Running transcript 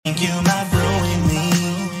you might ruin me.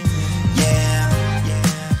 Yeah.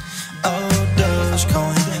 Oh,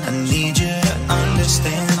 Dogecoin, I need you to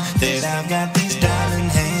understand that I've got these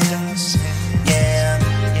diamond hands. Yeah.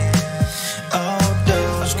 Oh,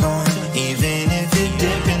 Dogecoin, even if you're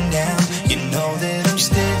dipping down, you know that I'm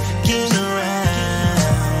sticking around.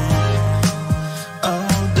 Oh,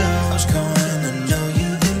 Dogecoin, I know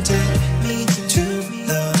you can take me to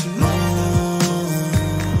the moon.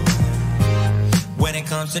 When it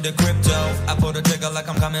comes to the crypto, I pull the trigger like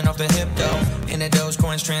I'm coming off the hip though. In the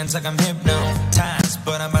Dogecoin trends like I'm hypnotized,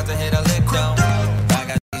 but I'm about to hit a lick though. I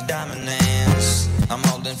got these diamond hands, I'm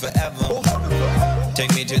holding forever.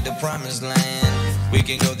 Take me to the promised land, we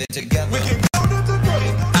can go there together.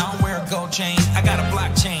 I don't wear a gold chain, I got a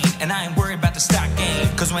blockchain, and I ain't worried about the stock gain.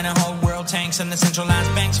 Cause when the whole world tanks and the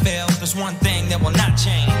centralized banks fail, there's one thing that will not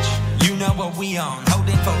change. You know what we own,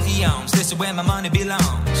 holding for eons, this is where my money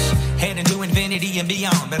belongs. Heading to infinity and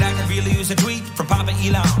beyond, but I could really use a tweet from Papa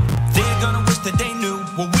Elon. They're gonna wish that they knew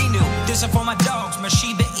what we knew. This is for my dogs, my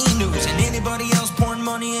Shiba Inus, and anybody else pouring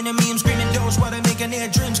money into me and screaming Doge while they're making their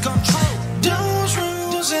dreams come true. Doge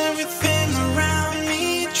rules everything around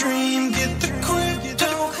me. Dream, get the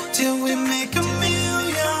crypto till we make a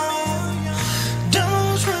million.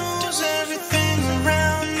 Doge rules everything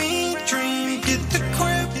around me. Dream, get the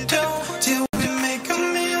crypto till we make a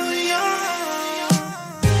million.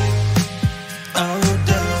 Oh,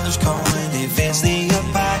 Dogecoin, if it's the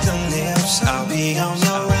apocalypse, I'll be on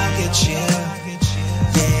your rocket ship.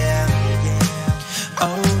 Yeah.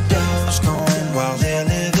 Oh, Dogecoin, while they're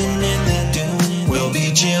living in their doom, we'll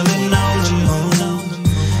be chilling on the moon.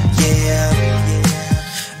 Yeah.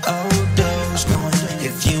 Oh, Dogecoin,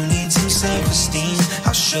 if you need some self-esteem,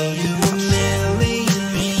 I'll show you a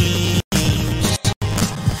million memes.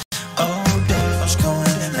 Oh,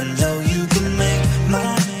 Dogecoin, I know you can make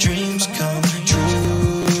my dreams come true.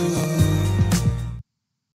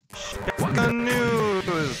 Shotgun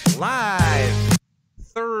News live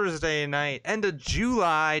Thursday night, end of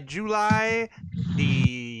July the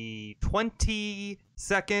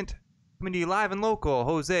 22nd. Coming to you live and local.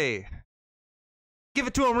 Jose, give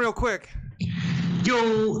it to him real quick.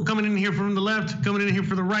 Yo, coming in here from the left, coming in here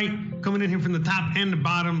from the right, coming in here from the top and the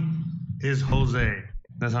bottom is Jose.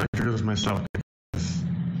 That's how I introduce myself.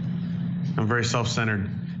 I'm very self-centered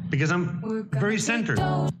because I'm very centered,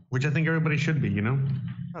 which I think everybody should be, you know?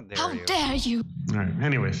 How dare you? All right,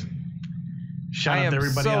 anyways. Shout I out am to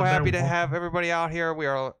everybody so out happy there. to have everybody out here. We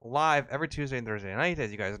are live every Tuesday and Thursday night.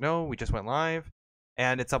 As you guys know, we just went live.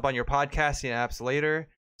 And it's up on your podcasting apps later.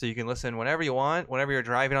 So you can listen whenever you want, whenever you're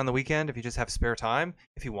driving on the weekend. If you just have spare time,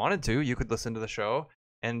 if you wanted to, you could listen to the show.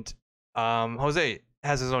 And Jose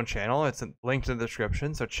has his own channel. It's linked in the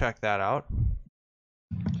description, so check that out.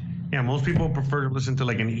 Yeah, most people prefer to listen to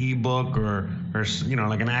like an ebook or you know,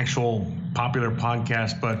 like an actual popular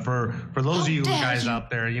podcast. But for those of you guys out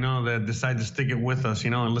there, you know, that decide to stick it with us, you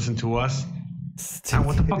know, and listen to us.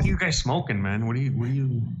 What the fuck are you guys smoking, man? What's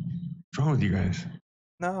wrong with you guys?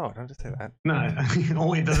 No, don't just say that. No, oh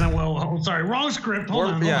wait, doesn't. Well, oh, sorry, wrong script. Hold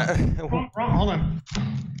on. Hold on.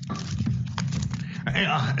 Hey,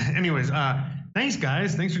 anyways, thanks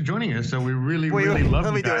guys. Thanks for joining us. So we really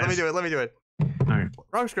love you guys. Let me do it. All right.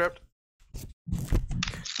 Wrong script.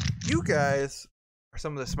 You guys are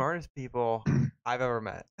some of the smartest people I've ever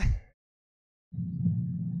met.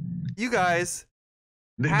 You guys.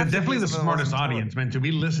 They're definitely the smartest audience, man. To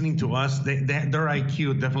be listening to us, their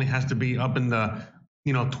IQ definitely has to be up in the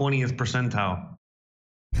 20th percentile.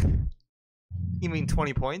 You mean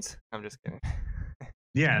 20 points? I'm just kidding.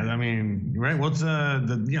 Yeah, I mean, right? What's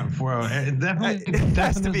definitely it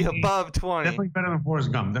has to be above 20. Definitely better than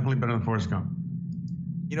Forrest Gump.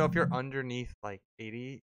 You know, if you're underneath like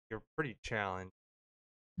 80, you're pretty challenged.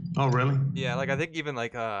 Oh, really? Yeah, like I think even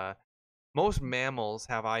like most mammals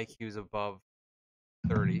have IQs above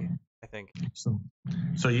 30, I think. So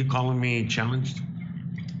you calling me challenged?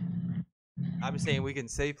 I'm saying we can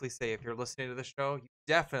safely say if you're listening to the show, you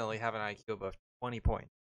definitely have an IQ above 20 points.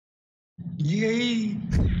 Yay!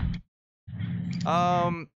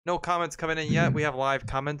 No comments coming in yet. We have live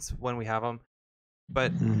comments when we have them.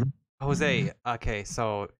 But Jose, okay,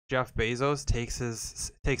 so Jeff Bezos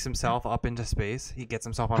takes himself up into space. He gets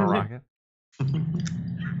himself on a rocket.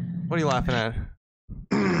 What are you laughing at?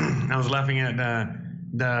 I was laughing at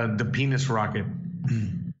the penis rocket.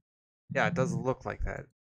 Yeah, it does look like that.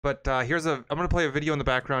 But I'm gonna play a video in the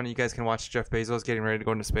background, and you guys can watch Jeff Bezos getting ready to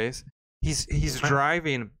go into space. He's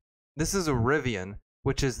driving. This is a Rivian,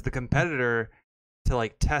 which is the competitor to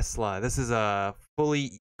like Tesla. This is a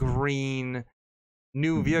fully green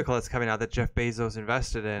new vehicle that's coming out that Jeff Bezos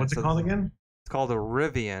invested in. What's it called again? It's called a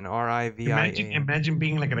Rivian, R-I-V-I-A-N. Imagine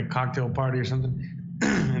being like at a cocktail party or something,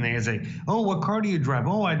 and they say, "Oh, what car do you drive?"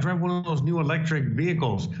 "Oh, I drive one of those new electric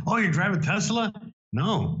vehicles." "Oh, you drive a Tesla?"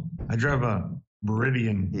 "No, I drive a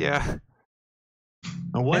Meridian." Yeah.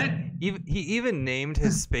 A what? He even named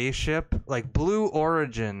his spaceship like Blue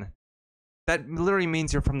Origin. That literally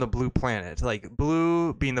means you're from the blue planet. Like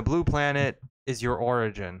blue, being the blue planet is your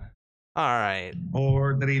origin. All right.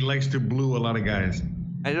 Or that he likes to blue a lot of guys.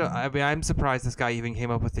 I mean, I'm surprised this guy even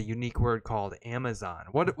came up with a unique word called Amazon.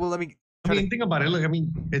 What? Well, let me. Think about it. Look, I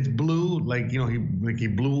mean, it's blue. Like, you know, he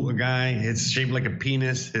blew a guy. It's shaped like a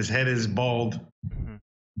penis. His head is bald. Mm-hmm.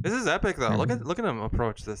 This is epic, though. Look at him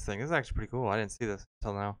approach this thing. This is actually pretty cool. I didn't see this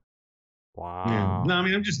until now. Wow. Yeah. No, I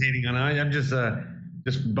mean, I'm just hating on it. I'm just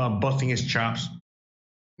busting his chops.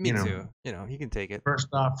 Me too. You know, he can take it. First,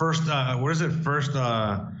 what is it? First,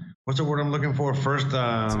 what's the word I'm looking for? First,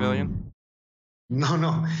 civilian.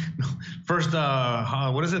 No. First,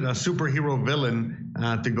 what is it? A superhero villain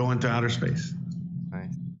to go into outer space.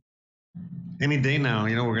 Nice. Any day now,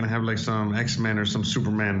 you know, we're gonna have like some X-Men or some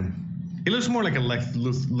Superman. He looks more like a Lex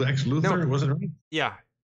Luthor. No. Was it right? Yeah,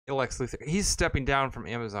 Lex Luthor. He's stepping down from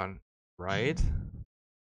Amazon, right?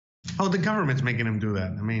 Oh, the government's making him do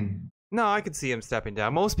that. I mean, no, I could see him stepping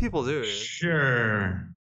down. Most people do. Sure.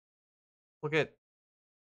 Look at.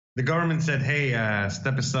 The government said, "Hey,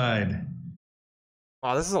 step aside."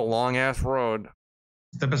 Wow, this is a long ass road.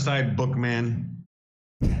 Step aside, Bookman.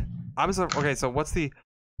 Okay, so what's the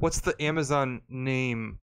Amazon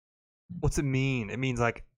name? What's it mean? It means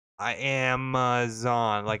like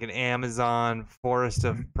Amazon, like an Amazon forest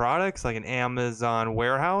of products, like an Amazon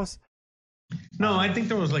warehouse. No, I think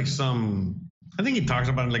there was like I think he talks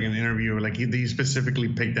about it like in an interview, like he specifically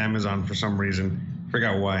picked Amazon for some reason.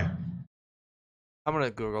 Forgot why. I'm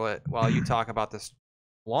gonna Google it while you talk about this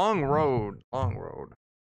long road.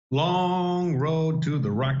 Long road to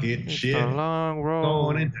the rocket ship. A long road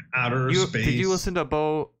going into outer space. Did you listen to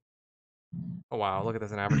Bo? Oh wow, look at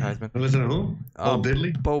this, an advertisement. Listen to who? Bo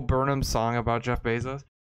Diddley? Bo Burnham's song about Jeff Bezos.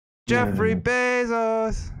 Jeffrey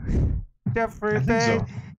Bezos. Jeffrey Bezos. So.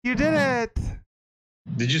 You did it.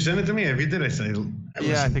 Did you send it to me? If you did, I think I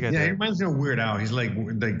did. Yeah, he reminds me of Weird Al. He's like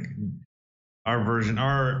our version,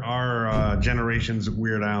 our generation's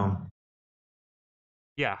Weird Al.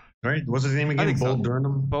 Yeah. Right? What's his name again? Bo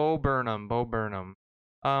Burnham? Bo Burnham.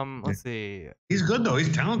 Let's see. He's good though.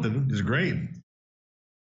 He's talented. He's great.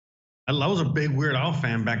 I was a big Weird Al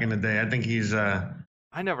fan back in the day. I think he's I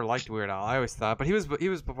never liked Weird Al. I always thought, but he was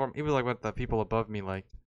like what the people above me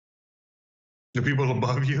liked. The people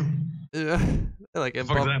above you? Yeah. Like above,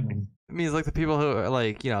 what does that mean? It means like the people who are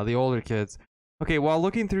like, you know, the older kids. Okay, while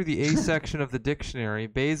looking through the A section of the dictionary,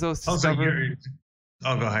 Bezos discovered go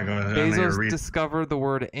ahead. Bezos discovered the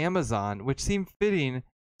word Amazon, which seemed fitting.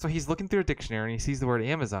 So he's looking through a dictionary and he sees the word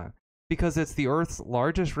Amazon because it's the Earth's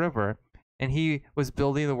largest river, and he was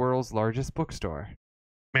building the world's largest bookstore.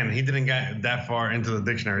 Man, he didn't get that far into the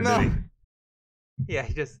dictionary, did he? Yeah,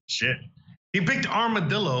 he just... Shit. He picked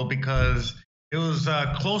armadillo because it was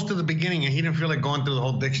close to the beginning, and he didn't feel like going through the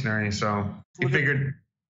whole dictionary, so he figured...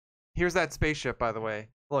 Here's that spaceship, by the way.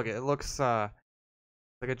 Look, it looks like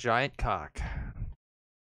a giant cock.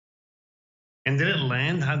 And did it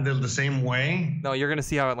land the same way? No, you're gonna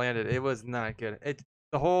see how it landed. It was not good.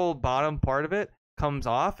 The whole bottom part of it comes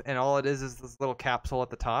off, and all it is this little capsule at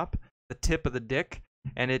the top, the tip of the dick,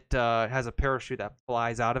 and it has a parachute that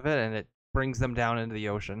flies out of it, and it brings them down into the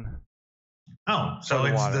ocean. Oh, so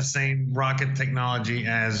it's the same rocket technology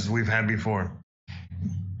as we've had before.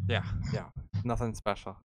 Yeah, nothing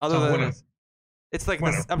special. Other than it's like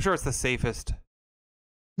I'm sure it's the safest.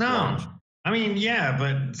 No, launch. I mean, yeah,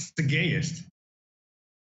 but it's the gayest.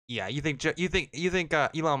 Yeah, you think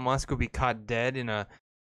Elon Musk would be caught dead in a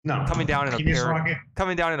coming down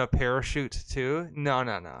in a parachute too?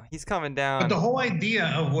 No. He's coming down. But the whole idea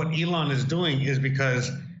of what Elon is doing is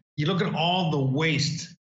because you look at all the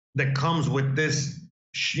waste that comes with this,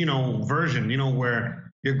 version,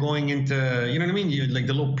 where you're going into, you know what I mean? You like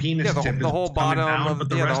the little penis tip the whole bottom down, of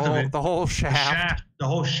the rest of it, the whole shaft. The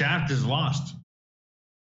whole shaft is lost.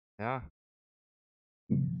 Yeah.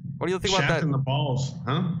 What do you think about that? Shaft in the balls,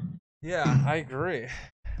 huh? Yeah, I agree.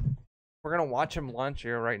 We're gonna watch him launch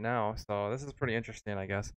here right now, so this is pretty interesting, I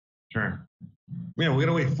guess. Sure. Yeah, we're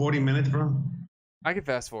gonna wait 40 minutes, bro. I can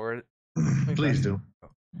fast forward. Please do.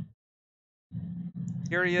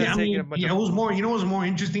 Here he is. It was more. You know, what was more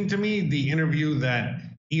interesting to me? The interview that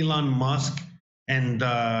Elon Musk and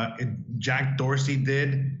Jack Dorsey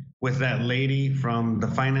did with that lady from the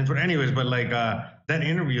finance. Anyways, but like that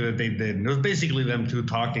interview that they did, it was basically them two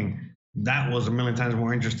talking. That was a million times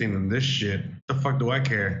more interesting than this shit. The fuck do I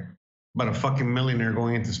care? about a fucking millionaire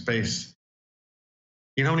going into space.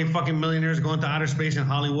 You know how many fucking millionaires go into outer space in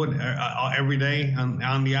Hollywood every day,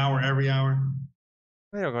 on the hour, every hour?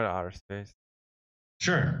 They don't go to outer space.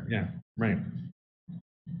 Sure, yeah, right.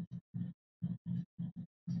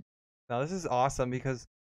 Now, this is awesome because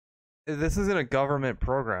this isn't a government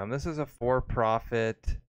program. This is a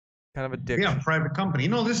for-profit kind of addiction. Yeah, private company.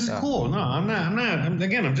 No, this is cool. No, I'm not.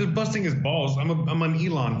 Again, I'm just busting his balls. I'm an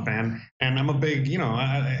Elon fan, and I'm a big,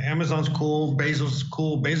 Amazon's cool. Bezos is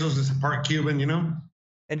cool. Bezos is part Cuban,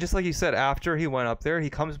 And just like you said, after he went up there, he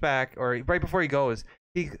comes back, or right before he goes,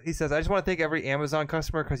 he says, "I just want to thank every Amazon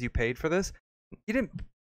customer because you paid for this." You didn't.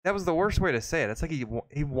 That was the worst way to say it. It's like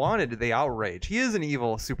he wanted the outrage. He is an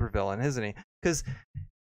evil supervillain, isn't he? Because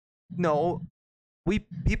no,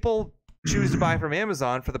 people choose to buy from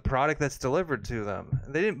Amazon for the product that's delivered to them.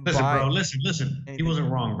 They didn't buy. Bro, listen. Anything. He wasn't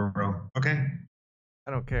wrong, bro. Okay.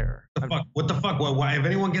 I don't care. What the fuck? Why? If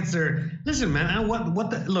anyone gets their listen, man. What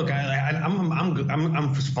the look?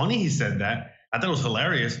 I'm funny. He said that. I thought it was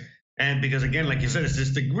hilarious. And because again, like you said, it's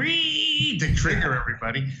just agreed to trigger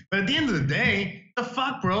everybody. But at the end of the day, the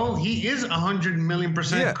fuck, bro, he is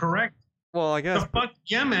 100,000,000% correct. Well, I guess. The fuck,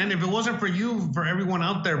 yeah, man. If it wasn't for you, for everyone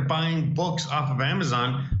out there buying books off of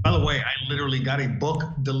Amazon. By the way, I literally got a book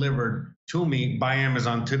delivered to me by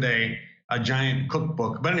Amazon today, a giant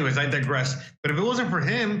cookbook. But anyways, I digress. But if it wasn't for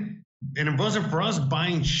him, and it wasn't for us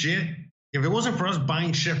buying shit. If it wasn't for us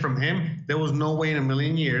buying shit from him, there was no way in a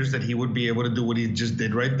million years that he would be able to do what he just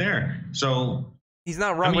did right there. So he's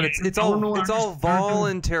not wrong, but it's all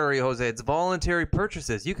voluntary, Jose. It's voluntary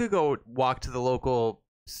purchases. You could go walk to the local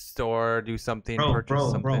store, do something,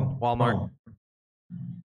 purchase something. Walmart.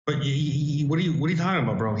 But what are you talking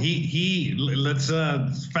about, bro?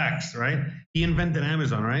 Let's facts, right? He invented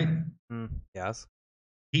Amazon, right? Yes.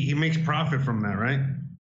 He makes profit from that, right?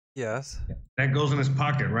 Yes. That goes in his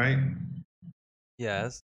pocket, right?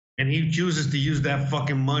 Yes. And he chooses to use that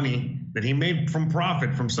fucking money that he made from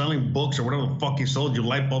profit from selling books or whatever the fuck he sold you,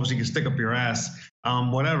 light bulbs you can stick up your ass,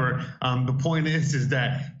 whatever. The point is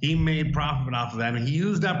that he made profit off of that, and he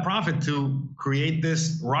used that profit to create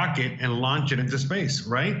this rocket and launch it into space,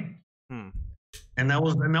 right? And that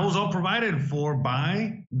was all provided for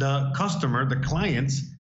by the customer, the clients.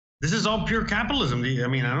 This is all pure capitalism. I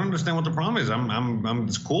mean, I don't understand what the problem is.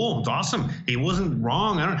 It's cool. It's awesome. He wasn't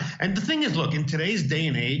wrong. And the thing is, look, in today's day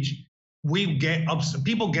and age,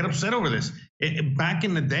 people get upset over this. Back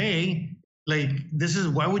in the day, like,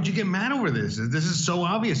 why would you get mad over this? This is so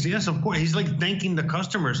obvious. Yes, of course. He's like thanking the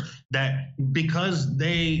customers that because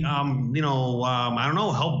they, I don't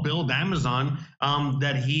know, helped build Amazon,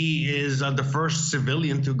 that he is the first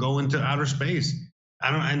civilian to go into outer space. I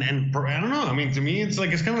don't know. I mean, to me, it's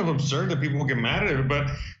kind of absurd that people get mad at it. But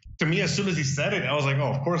to me, as soon as he said it, I was like, oh,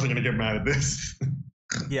 of course they're gonna get mad at this.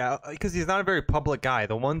 Yeah, because he's not a very public guy.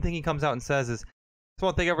 The one thing he comes out and says is, "I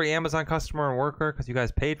want to thank every Amazon customer and worker because you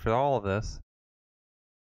guys paid for all of this."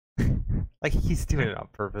 Like, he's doing it on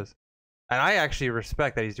purpose, and I actually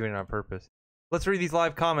respect that he's doing it on purpose. Let's read these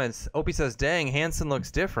live comments. Opie says, "Dang, Hanson looks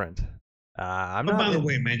different." I'm not. By the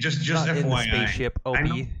way, man, just FYI, in the spaceship,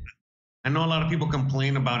 Opie. I know a lot of people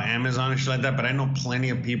complain about Amazon and shit like that, but I know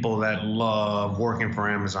plenty of people that love working for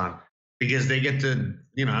Amazon because they get to,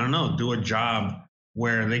 do a job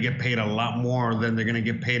where they get paid a lot more than they're going to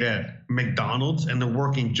get paid at McDonald's, and they're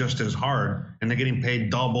working just as hard, and they're getting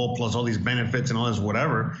paid double plus all these benefits and all this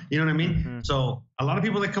whatever. You know what I mean? Mm-hmm. So a lot of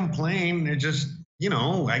people that complain, they're just,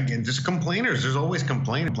 just complainers. There's always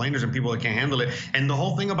complainers and people that can't handle it. And the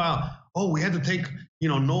whole thing about, we had to take,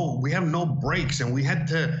 we have no breaks and we had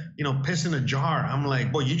to, piss in a jar. I'm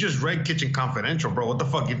like, boy, you just read Kitchen Confidential, bro. What the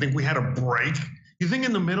fuck? You think we had a break? You think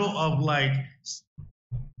in the middle of like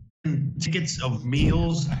tickets of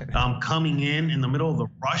meals coming in the middle of the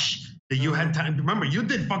rush that you had time? Remember, you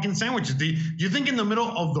did fucking sandwiches. Do you think in the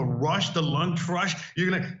middle of the rush, the lunch rush, you're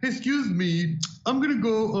gonna, excuse me, I'm gonna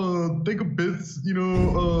go take a piss,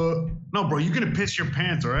 no, bro, you're gonna piss your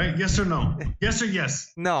pants, all right? Yes or no? Yes or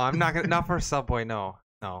yes? No, I'm not gonna. Not for Subway. No.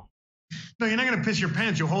 No, you're not gonna piss your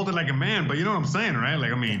pants. You'll hold it like a man, but you know what I'm saying, right?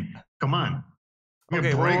 Like, I mean, come on. Give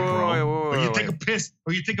me a break, bro. Or you take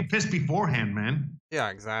a piss beforehand, man. Yeah,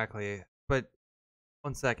 exactly. But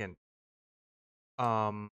 1 second.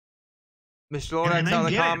 Mr. Lodak's out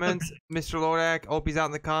in the comments. Mr. Lodak, Opie's out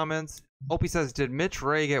in the comments. Opie says, "Did Mitch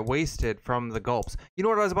Ray get wasted from the gulps?" You know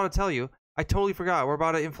what I was about to tell you? I totally forgot. We're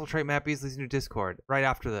about to infiltrate Matt Beasley's new Discord right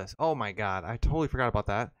after this. Oh my god, I totally forgot about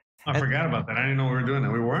that. I forgot about that. I didn't know we were doing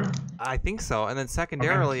that. We were? I think so. And then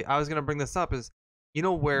secondarily, I was going to bring this up is,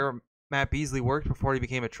 where Matt Beasley worked before he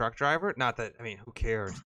became a truck driver? Not that, I mean, who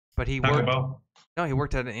cares? but he Taco worked. Bell. No, he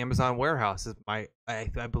worked at an Amazon warehouse. I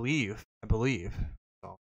believe.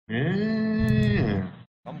 So. Yeah.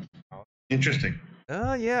 Interesting.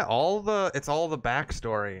 Yeah. It's all the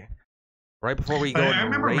backstory. Right before we go. I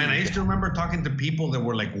remember, man. I used to remember talking to people that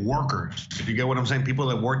were like workers. If you get what I'm saying, people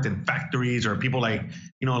that worked in factories, or people like,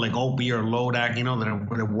 you know, like Opie or Lodak, you know,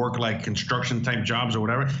 that work like construction type jobs or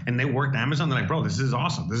whatever, and they worked Amazon. They're like, bro, this is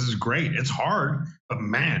awesome. This is great. It's hard, but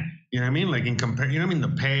man, you know what I mean? Like in compare, you know what I mean?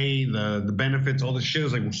 The pay, the benefits, all the shit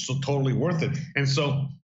is like so totally worth it. And so,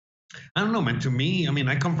 I don't know, man. To me, I mean,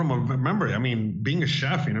 I come from being a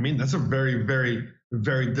chef, you know what I mean? That's a very, very,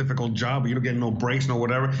 very difficult job. You don't get no breaks, no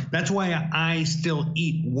whatever. That's why I still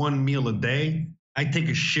eat one meal a day. I take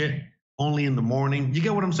a shit only in the morning. You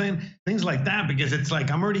get what I'm saying? Things like that, because it's like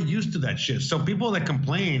I'm already used to that shit. So people that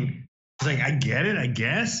complain, it's like, I get it, I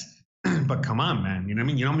guess. But come on, man. You know what I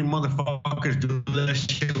mean? You know how many motherfuckers do that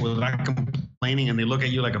shit without complaining, and they look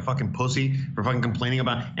at you like a fucking pussy for fucking complaining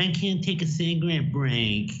about, I can't take a cigarette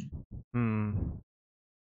break.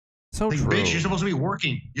 So like, true. Bitch, you're supposed to be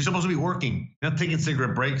working. You're supposed to be working, not taking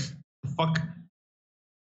cigarette breaks. The fuck?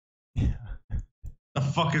 The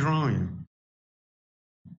fuck is wrong with you?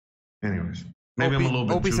 Anyways, maybe I'm a little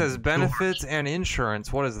bit Opie too, says too benefits harsh. and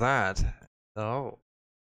insurance. What is that? Oh.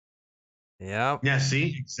 Yeah. Yeah,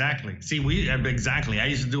 see? Exactly. See, exactly. I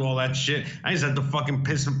used to do all that shit. I used to have to fucking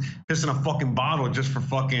piss in a fucking bottle just for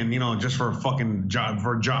fucking, you know, just for a fucking job,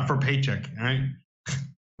 for paycheck, all right? Can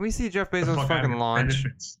we see Jeff Bezos fucking launch?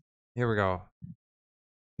 Benefits. Here we go.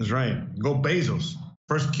 That's right. Go Bezos.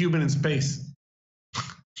 First Cuban in space.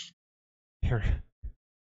 Here.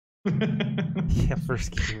 Yeah,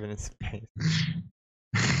 first Cuban in space.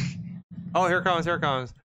 Oh, here it comes.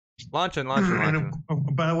 Launching.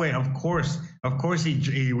 By the way, of course,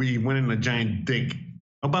 he went in a giant dick.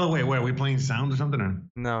 Oh, by the way, are we playing sound or something? Or?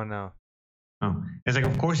 No. Oh, it's like,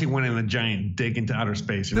 of course he went in a giant dick into outer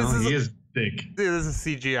space. You know, he is dick. Dude, this is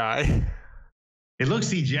CGI. It looks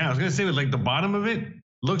CGI. I was gonna say, like the bottom of it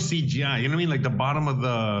looks CGI. You know what I mean? Like the bottom of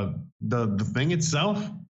the thing itself.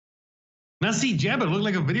 Not CGI, but it looked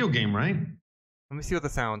like a video game, right? Let me see what the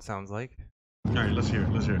sound sounds like. All right, let's hear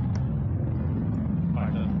it.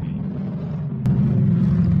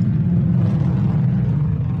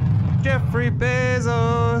 Jeffrey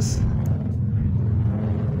Bezos.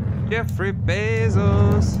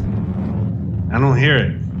 I don't hear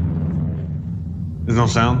it. There's no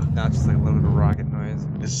sound. No, it's just like a little bit of rocket noise.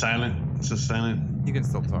 It's silent. It's just silent. You can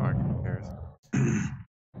still talk. Who cares?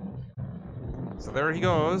 So there he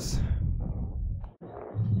goes.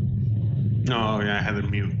 Oh yeah, I had it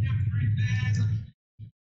mute.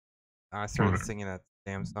 I started singing that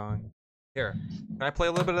damn song. Here, can I play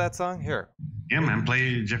a little bit of that song? Here. Yeah, man,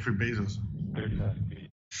 play Jeffrey Bezos.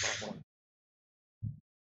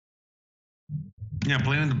 Yeah,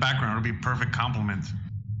 play it in the background. It'll be a perfect compliment.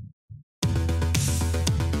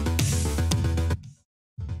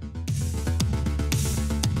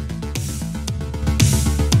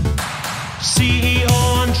 CEO,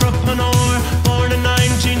 entrepreneur, born in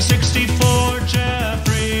 1964,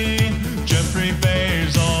 Jeffrey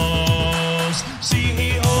Bezos.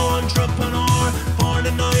 CEO, entrepreneur, born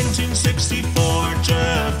in 1964,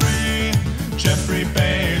 Jeffrey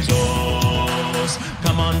Bezos.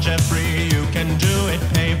 Come on, Jeffrey, you can do it.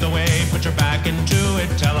 Pave the way, put your back into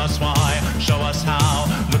it. Tell us why, show us how.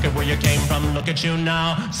 Look at where you came from, look at you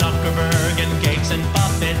now. Zuckerberg and Gates and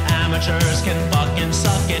Buffett, amateurs can fuck and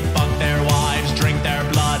suck it. Fuck their wives, drink their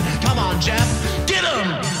blood. Come on, Jeff, get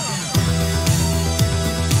 'em!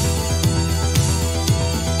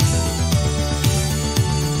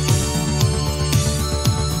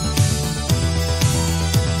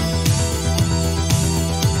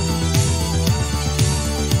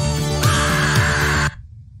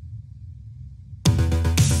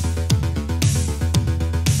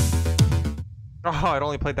 Oh, it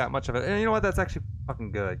only played that much of it. And you know what? That's actually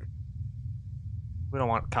fucking good. We don't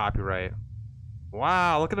want copyright.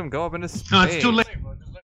 Wow, look at him go up into space. No, it's too late.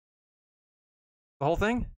 The whole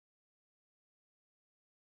thing?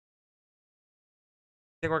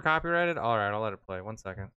 Think we're copyrighted? Alright, I'll let it play. 1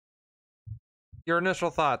 second. Your initial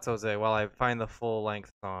thoughts, Jose, while I find the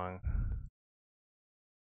full-length song.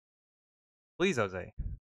 Please, Jose.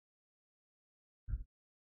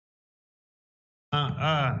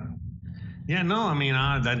 Yeah, no, I mean,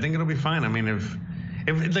 I think it'll be fine. I mean, if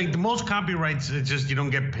like the most copyrights, it's just you don't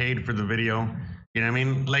get paid for the video. You know what I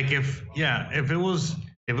mean? Like if it was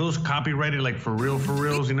copyrighted like for reals, you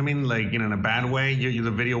know what I mean? Like, you know, in a bad way,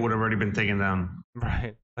 the video would have already been taken down.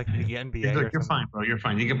 Right, like the NBA. Look, you're fine, bro. You're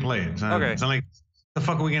fine. You can play it. It's not, Okay. It's not like, the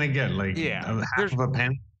fuck are we gonna get? Like, Yeah. half of a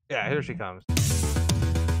pen? Yeah, here she comes.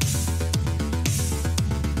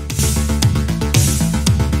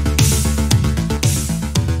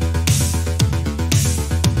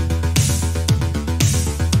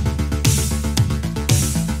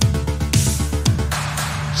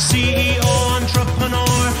 CEO,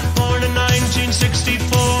 entrepreneur, born in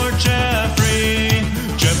 1964, Jeffrey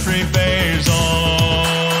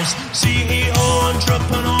Bezos. CEO,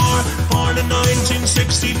 entrepreneur, born in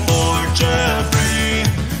 1964,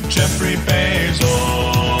 Jeffrey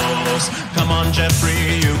Bezos. Come on,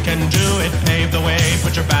 Jeffrey, you can do it. Pave the way,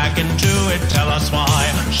 put your back into it. Tell us why,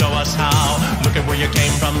 show us how. Look at where you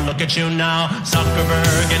came from, look at you now.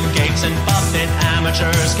 Zuckerberg and Gates and Buffett,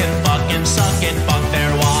 amateurs can fucking suck it. Fuck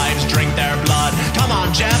their wives, drink their blood. Come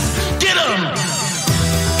on, Jeff, get 'em!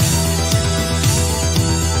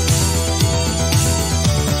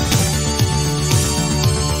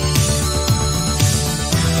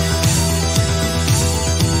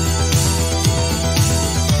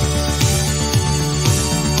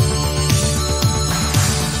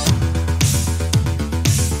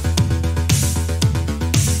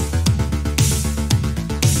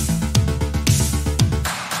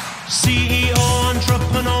 CEO,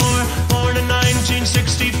 entrepreneur, born in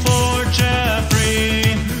 1964, Jeffrey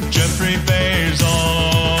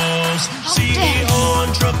Bezos. CEO,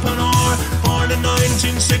 entrepreneur, born in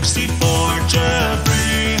 1964,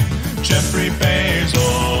 Jeffrey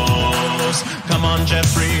Bezos. Come on,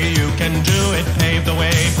 Jeffrey, you can do it. Pave the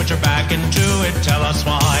way, put your back into it. Tell us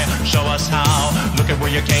why, show us how. Look at where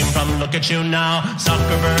you came from, look at you now.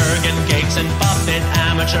 Zuckerberg and Gates and Buffett,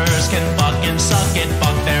 amateurs can fucking suck it.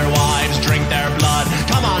 Fuck their wives, drink their blood.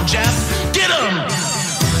 Come on, Jeff, get 'em!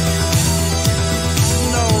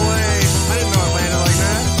 No way. I didn't know it landed like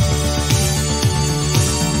that.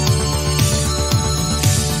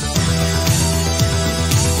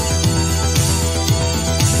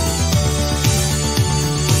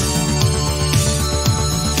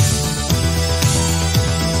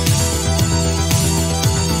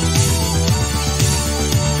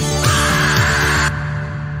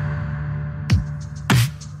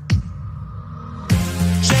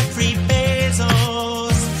 Jeffrey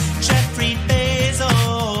Bezos, Jeffrey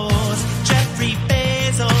Bezos, Jeffrey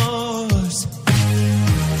Bezos.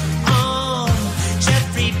 Oh,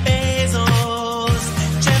 Jeffrey Bezos,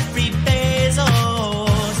 Jeffrey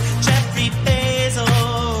Bezos, Jeffrey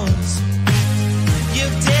Bezos. You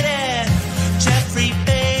did it, Jeffrey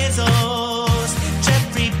Bezos,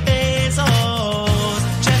 Jeffrey Bezos,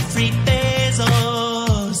 Jeffrey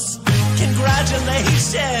Bezos.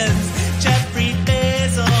 Congratulations, Jeffrey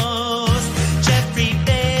Bezos, Jeffrey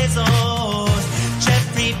Bezos,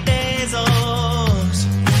 Jeffrey Bezos.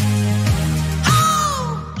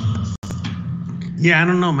 Oh! Yeah, I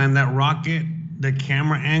don't know, man. That rocket, the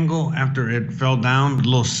camera angle after it fell down, a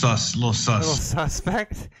little sus, Little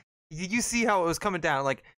suspect. Did you see how it was coming down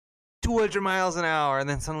like 200 miles an hour, and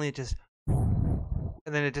then suddenly it just, and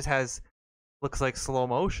then it just looks like slow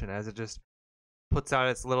motion as it just puts out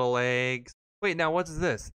its little legs. Wait, now what's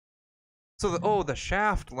this? So the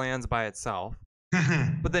shaft lands by itself,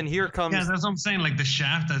 but then here comes. Yeah, that's what I'm saying. Like the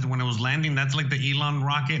shaft, as when it was landing, that's like the Elon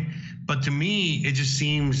rocket. But to me, it just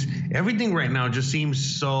seems everything right now just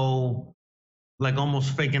seems so like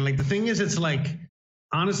almost fake. And like the thing is, it's like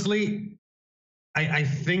honestly, I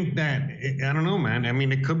think that I don't know, man. I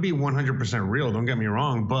mean, it could be 100% real. Don't get me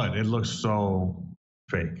wrong, but it looks so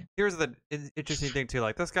fake. Here's the interesting thing too.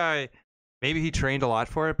 Like this guy, maybe he trained a lot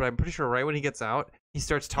for it, but I'm pretty sure right when he gets out, he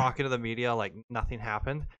starts talking to the media like nothing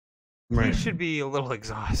happened. He Right. should be a little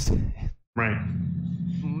exhausted. Right.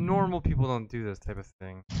 Normal people don't do this type of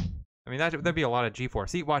thing. I mean, that'd be a lot of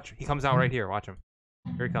G-force. See, watch. He comes out right here. Watch him.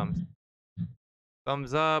 Here he comes.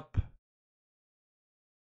 Thumbs up.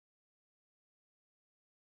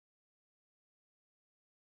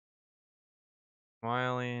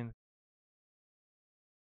 Smiling.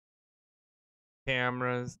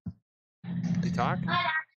 Cameras. Did he talk?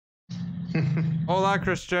 Hola,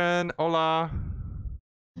 Christian. Hola.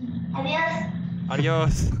 Adios.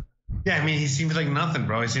 Adios. Yeah, I mean, he seems like nothing,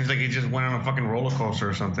 bro. He seems like he just went on a fucking roller coaster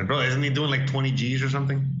or something, bro. Isn't he doing like 20 G's or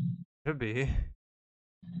something? Could be.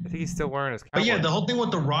 I think he's still wearing his. But yeah, cowboy. the whole thing with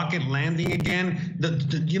the rocket landing again.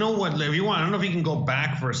 You know what? If you want, I don't know if you can go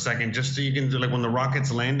back for a second, just so you can do like when the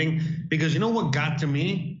rocket's landing, because you know what got to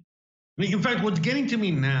me. I mean, in fact, what's getting to me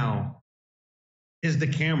now is the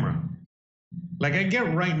camera. Like I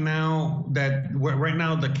get right now that right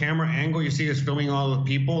now the camera angle you see is filming all the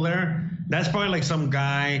people there. That's probably like some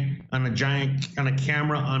guy on a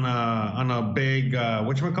camera on a big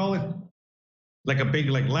whatchamacallit? Like a big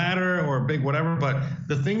like ladder or a big whatever. But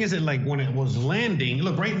the thing is that like when it was landing,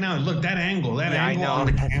 look right now, look that angle I know, on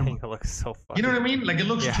the that camera. thing looks so funny. You know what I mean? Like it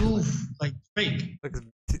looks Yeah. too like fake.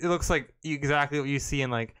 It looks like exactly what you see in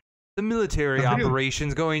like the military The video.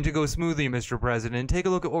 operations going to go smoothly, Mr. President. Take a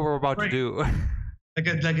look at what we're about to Right. do. Like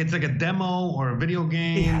it's like a demo or a video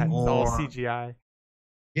game Yeah, it's or all CGI.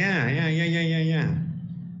 Yeah.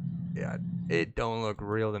 Yeah, it don't look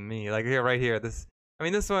real to me. Like here, right here. This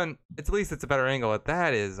one. At least it's a better angle. But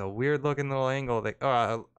that is a weird looking little angle.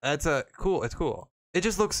 That's cool. It's cool. It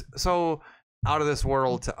just looks so out of this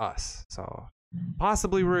world to us. So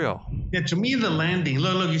possibly real. Yeah, to me the landing.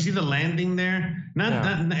 Look, you see the landing there? Not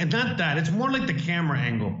that. It's more like the camera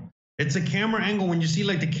angle. It's a camera angle when you see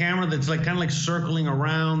like the camera that's like kind of like circling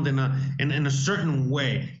around in a certain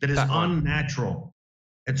way that is unnatural.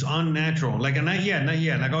 It's unnatural. Like not yet.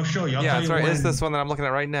 Like I'll show you. I'll tell that's you right. when. It's this one that I'm looking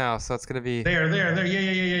at right now. So it's gonna be There.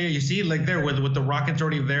 Yeah. You see, like there with the rockets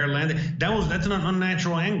already there landing. That's an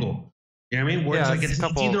unnatural angle. You know what I mean? Where it's like it's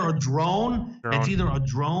either a drone. It's either a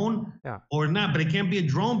drone or not. But it can't be a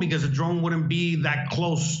drone because a drone wouldn't be that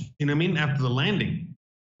close. You know what I mean? After the landing.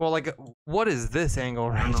 Well, like what is this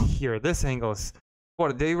angle right here? This angle is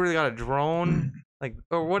what? They really got a drone? Like,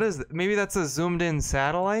 or what is it? Maybe that's a zoomed in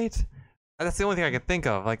satellite. That's the only thing I could think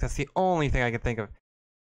of. Like, that's the only thing I could think of.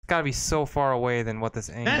 It's got to be so far away than what this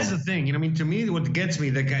angle. That's the thing. You know what I mean? To me, what gets me,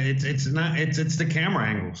 it's the camera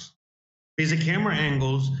angles. Because the camera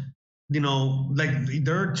angles, you know, like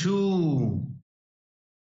they're too.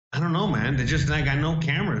 I don't know, man. They're just like I know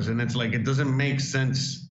cameras, and it's like it doesn't make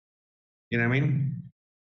sense. You know what I mean?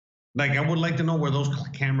 Like I would like to know where those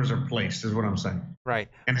cameras are placed. Is what I'm saying. Right.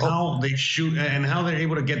 And how they shoot, and how they're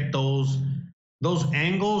able to get those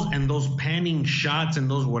angles and those panning shots and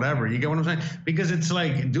those whatever. You get what I'm saying? Because it's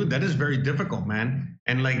like, dude, that is very difficult, man.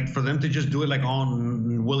 And like for them to just do it like all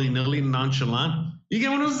willy-nilly, nonchalant. You get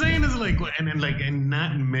what I'm saying? It's like and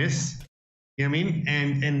not miss. You know what I mean?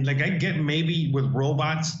 And like I get maybe with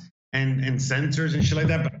robots and sensors and shit like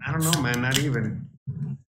that, but I don't know, man. Not even.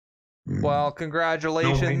 Well,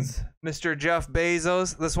 congratulations, Mr. Jeff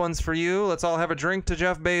Bezos. This one's for you. Let's all have a drink to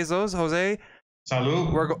Jeff Bezos. Jose.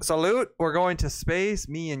 Salute. Salute. We're going to space.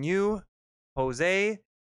 Me and you, Jose,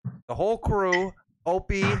 the whole crew,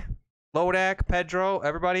 Opie, Lodak, Pedro,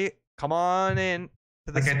 everybody, come on in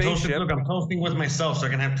to the spaceship. Look, I'm toasting with myself, so I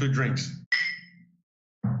can have 2 drinks.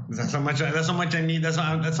 That's how much I need. That's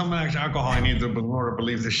how much alcohol I need in order to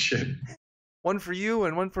believe this shit. One for you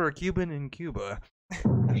and one for a Cuban in Cuba.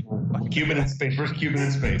 Cuban in space. First Cuban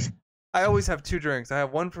in space. I always have 2 drinks. I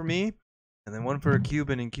have one for me. And then one for a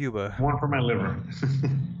Cuban in Cuba. One for my liver.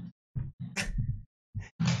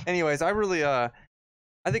 Anyways, I really, I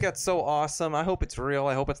think that's so awesome. I hope it's real.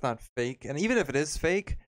 I hope it's not fake. And even if it is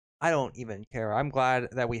fake, I don't even care. I'm glad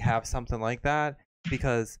that we have something like that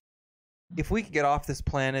because if we could get off this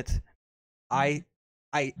planet, I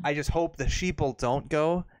just hope the sheeple don't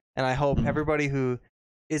go, and I hope everybody who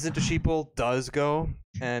isn't a sheeple does go.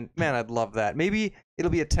 And man, I'd love that. Maybe it'll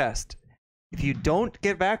be a test. If you don't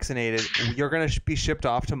get vaccinated, you're gonna be shipped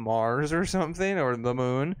off to Mars or something, or the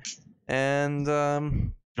moon, and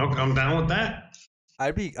I'm down with that.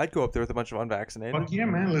 I'd go up there with a bunch of unvaccinated. Fuck yeah,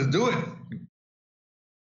 man, let's do it.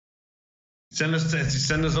 Send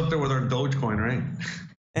us up there with our Dogecoin, right?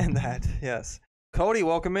 And that, yes. Cody,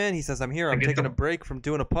 welcome in. He says, I'm here. I'm taking a break from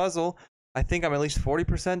doing a puzzle. I think I'm at least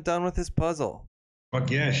 40% done with this puzzle.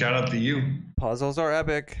 Fuck yeah, shout out to you. Puzzles are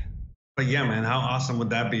epic. But yeah, man, how awesome would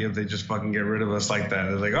that be if they just fucking get rid of us like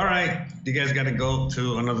that? It's like, all right, you guys got to go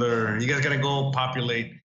to another, you guys got to go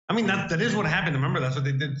populate. I mean, that is what happened. Remember, that's what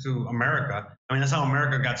they did to America. I mean, that's how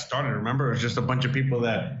America got started. Remember, it was just a bunch of people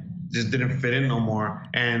that just didn't fit in no more.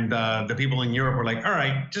 And the people in Europe were like, all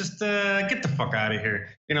right, just get the fuck out of here.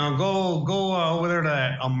 You know, go over there to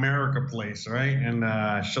that America place, right?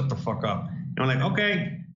 And shut the fuck up. And we're like,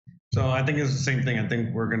 okay. So I think it's the same thing. I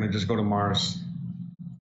think we're going to just go to Mars.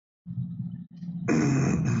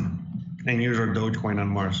 And use our Dogecoin on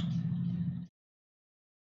Mars.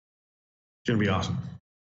 It's gonna be awesome.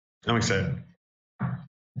 I'm excited.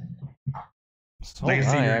 So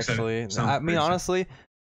actually. I mean, honestly,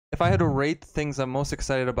 if I had to rate the things I'm most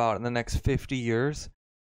excited about in the next 50 years,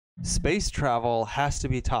 space travel has to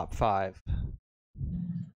be top 5.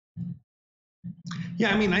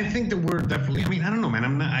 Yeah, I mean, I think that we're definitely. I mean, I don't know,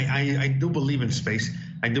 man. I do believe in space.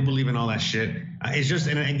 I do believe in all that shit. It's just,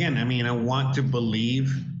 and again, I mean, I want to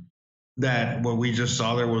believe that what we just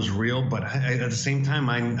saw there was real, but at the same time,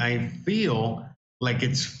 I feel like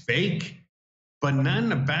it's fake, but not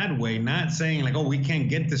in a bad way. Not saying like, oh, we can't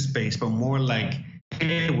get to space, but more like,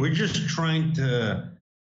 hey, we're just trying to.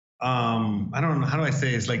 I don't know, how do I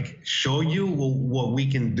say it? It's like show you what we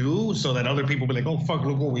can do so that other people be like, oh fuck,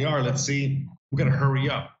 look where we are. Let's see. We gotta hurry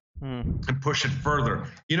up and push it further.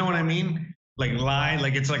 You know what I mean? Like lie,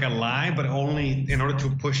 like it's like a lie, but only in order to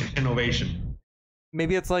push innovation.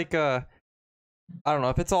 Maybe it's like I don't know,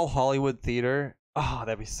 if it's all Hollywood theater. Oh,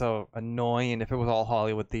 that'd be so annoying if it was all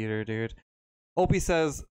Hollywood theater, dude. Opie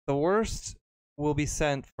says the worst will be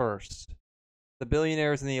sent first. The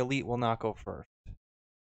billionaires and the elite will not go first.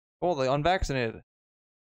 Oh, the unvaccinated.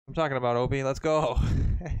 I'm talking about Opie. Let's go.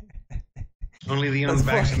 Only the Let's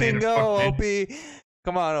fucking unvaccinated. go, fuck, man. Opie.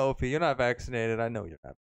 Come on, Opie. You're not vaccinated. I know you're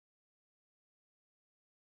not.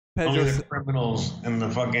 Only Pedro, the criminals and the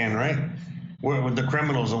fucking, right? With the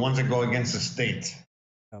criminals, the ones that go against the state.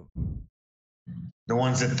 The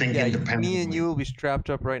ones that think yeah, independently. me and you will be strapped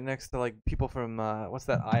up right next to like people from what's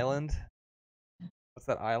that island? What's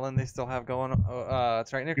that island they still have going?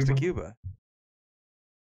 It's right next to Cuba.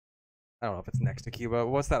 I don't know if it's next to Cuba.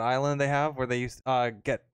 What's that island they have where they used to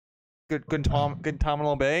get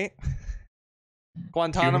Guantanamo Bay?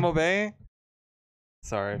 Guantanamo Bay?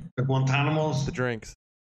 Sorry, The Guantanamos. the drinks.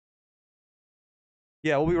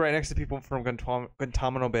 Yeah, we'll be right next to people from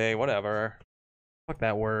Guantanamo Bay, whatever. Fuck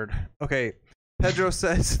that word. Okay, Pedro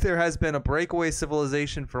says there has been a breakaway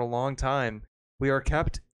civilization for a long time. We are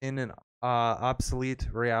kept in an obsolete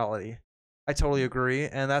reality. I totally agree,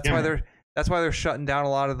 and that's why they're shutting down a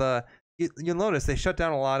lot of the. You'll notice they shut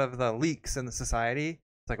down a lot of the leaks in the society.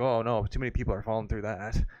 It's like, oh no, too many people are falling through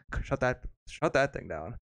that. Shut that thing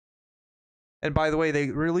down. And by the way, they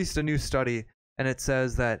released a new study, and it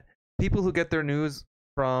says that people who get their news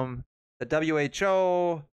from the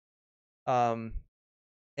WHO,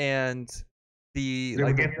 and the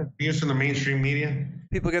They get the news from the mainstream media.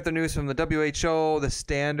 people get their news from the WHO, the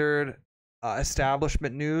standard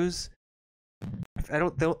establishment news. I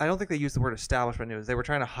don't think they used the word establishment news. They were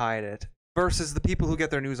trying to hide it. Versus the people who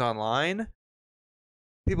get their news online.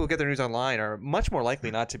 People who get their news online are much more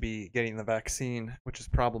likely not to be getting the vaccine, which is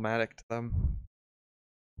problematic to them.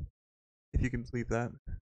 If you can believe that.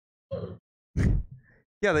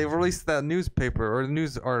 Yeah, they released that newspaper or the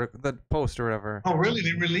news article, the post or whatever. Oh, really?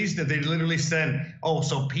 They released it. They literally said, "Oh,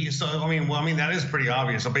 so I mean, that is pretty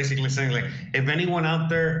obvious." So basically, saying like, if anyone out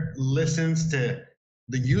there listens to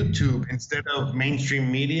the YouTube instead of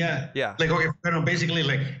mainstream media, Yeah. like okay, no, basically,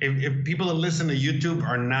 like if people that listen to YouTube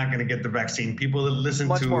are not going to get the vaccine, people that listen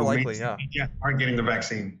Much to more likely, mainstream yeah. media are getting the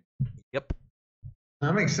vaccine. Yep.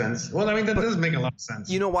 That makes sense. Well, I mean, that does make a lot of sense.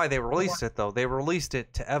 You know why they released it, though? They released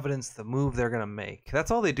it to evidence the move they're going to make. That's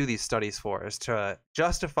all they do these studies for, is to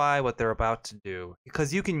justify what they're about to do.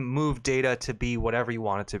 Because you can move data to be whatever you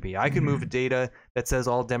want it to be. I can move data that says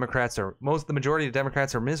all Democrats are, the majority of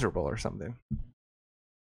Democrats are miserable or something.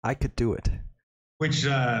 I could do it. Which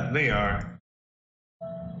they are.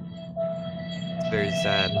 Very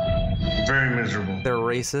sad. Very miserable. They're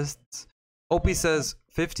racists. Opie says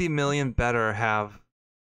 50 million better have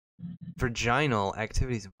vaginal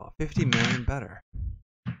activities involved. 50 million better.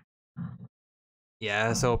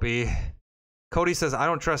 Yes, Opie. Cody says, I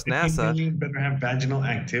don't trust NASA. You better have vaginal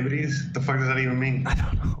activities. The fuck does that even mean? I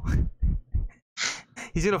don't know.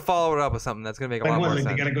 He's going to follow it up with something that's going to make a Like lot what? more Like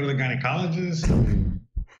sense. they gotta go to the gynecologist?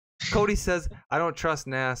 Cody says, I don't trust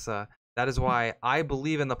NASA. That is why I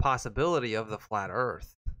believe in the possibility of the flat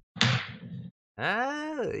Earth.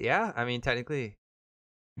 Yeah, I mean, technically.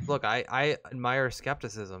 Look, I admire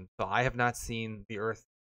skepticism, so I have not seen the Earth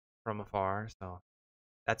from afar, so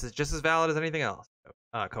that's just as valid as anything else.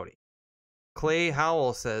 Cody. Clay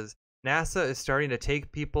Howell says, NASA is starting to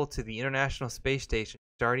take people to the International Space Station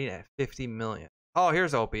starting at 50 million. Oh,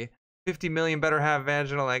 here's Opie. 50 million better have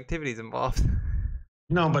vaginal activities involved.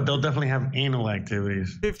 No, but they'll definitely have anal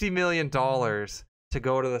activities. $50 million to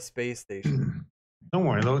go to the space station. Don't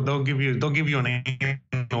worry, they'll give you an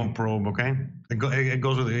anal probe, okay? It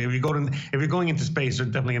goes with it. If you're going into space, they're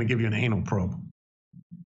definitely gonna give you an anal probe.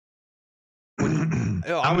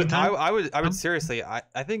 I would seriously.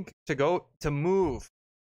 I think to move,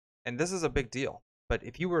 and this is a big deal. But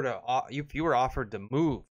if you were offered to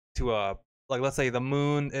move to let's say the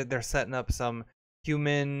moon, they're setting up some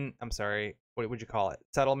human. I'm sorry, what would you call it?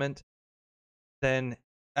 Settlement. Then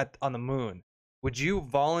on the moon, would you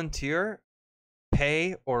volunteer,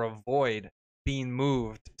 pay, or avoid being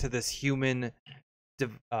moved to this human,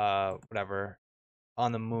 whatever,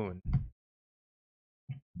 on the moon?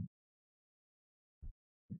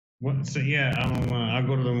 What? So yeah, I'll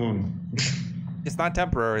go to the moon. It's not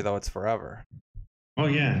temporary though; it's forever. Oh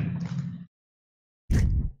yeah,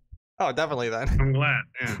 Oh, definitely then. I'm glad.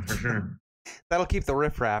 Yeah, for sure. That'll keep the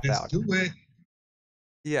riffraff Let's out. do it.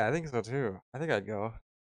 Yeah, I think so too. I think I'd go.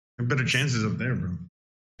 There are better chances up there, bro.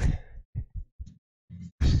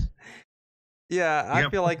 Yeah, I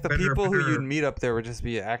feel like the people who better- you'd meet up there would just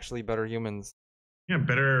be actually better humans. Yeah,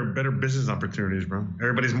 better business opportunities, bro.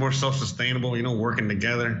 Everybody's more self-sustainable, working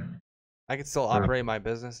together. I could still operate my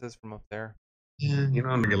businesses from up there. Yeah,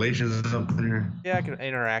 regulations is up there. Yeah, I can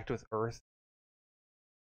interact with Earth.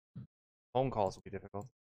 Phone calls would be difficult.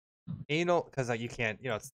 Anal, because you can't,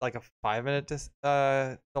 it's like a 5-minute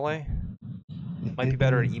delay. Might be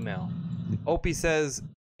better in email. Opie says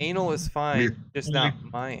anal is fine, just not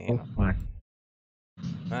my anal.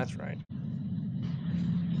 That's right.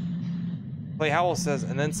 Clay Howell says,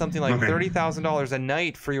 and then something like $30,000 a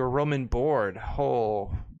night for your room and board.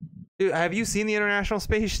 Oh, dude, have you seen the International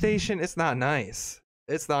Space Station? It's not nice.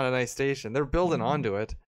 It's not a nice station. They're building onto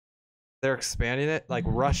it. They're expanding it. Like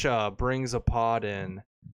Russia brings a pod in,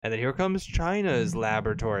 and then here comes China's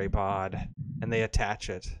laboratory pod, and they attach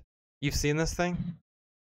it. You've seen this thing?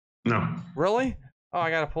 No. Really? Oh,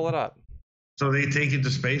 I gotta pull it up. So they take you to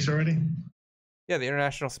space already? Yeah, the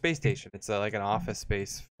International Space Station. It's like an office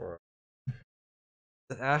space for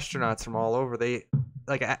the astronauts from all over. They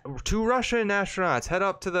 2 Russian astronauts head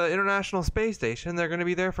up to the International Space Station. They're going to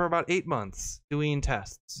be there for about 8 months doing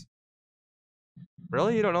tests.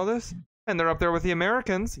 Really? You don't know this? And they're up there with the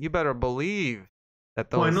Americans. You better believe that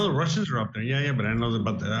those... Well, I know the Russians are up there. Yeah, but I know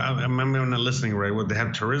about the... I'm not listening right. What, they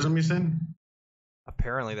have tourism, you said?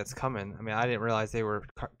 Apparently that's coming. I mean, I didn't realize they were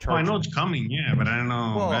charging... Oh, I know it's coming, yeah, but I don't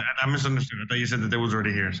know. Well, I misunderstood. I thought you said that it was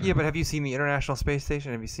already here. So. Yeah, but have you seen the International Space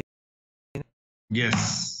Station? Have you seen it?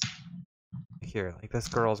 Yes. Here, like this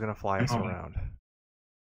girl's going to fly us around.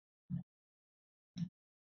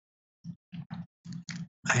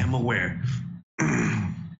 I am aware.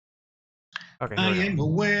 Okay, I am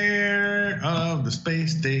aware of the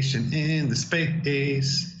space station in the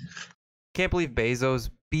space. Can't believe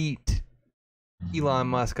Bezos beat Elon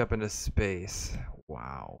Musk up into space.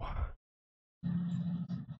 Wow.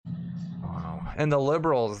 Wow. And the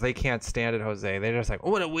liberals, they can't stand it, Jose. They're just like,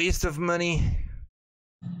 oh, what a waste of money.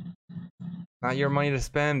 Not your money to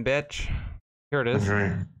spend, bitch. Here it is.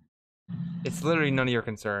 Right. It's literally none of your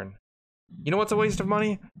concern. You know what's a waste of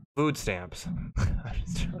money? Food stamps. I'm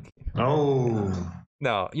just joking. Oh.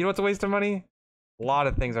 No, you know what's a waste of money? A lot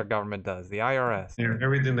of things our government does. The IRS. Yeah,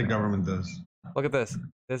 everything the government does. Look at this.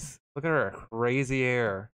 Look at her crazy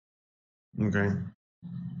hair. Okay.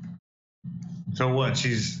 So what?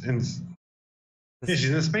 She's in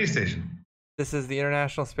the space station. This is the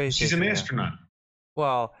International Space Station. She's an astronaut.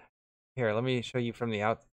 Well, here, let me show you from the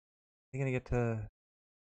out. You're gonna get to.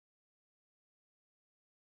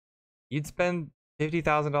 You'd spend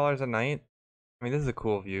 $50,000 a night. I mean, this is a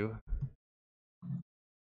cool view.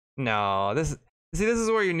 No, this is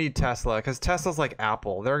where you need Tesla, because Tesla's like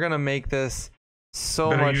Apple. They're gonna make this so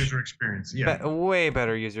better much user experience. Yeah, way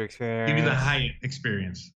better user experience. Give you the Hyatt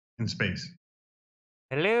experience in space.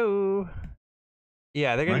 Hello.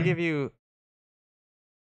 Yeah, they're gonna Right? give you.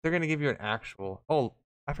 They're gonna give you an actual. Oh,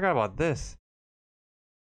 I forgot about this.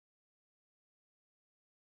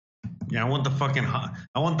 Yeah, I want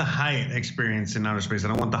the Hyatt experience in outer space. I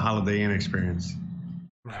don't want the Holiday Inn experience.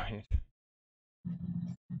 Right.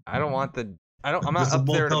 I'm not up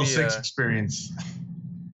there to Motel be 6 experience.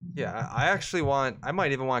 Yeah, I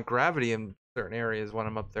might even want gravity in certain areas when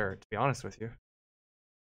I'm up there, to be honest with you.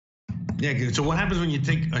 Yeah, so what happens when you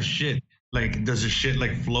take a shit? Like, does the shit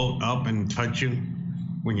like float up and touch you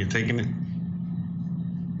when you're taking it?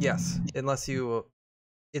 Yes, unless you...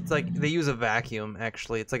 It's like, they use a vacuum,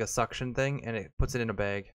 actually. It's like a suction thing, and it puts it in a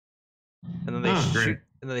bag. And then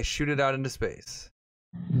they shoot it out into space.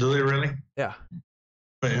 Do they really? Yeah.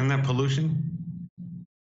 But isn't that pollution?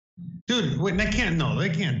 Dude, wait, they can't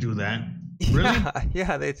do that. Really?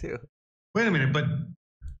 Yeah, they do. Wait a minute, but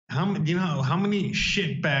how many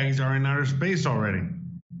shit bags are in outer space already?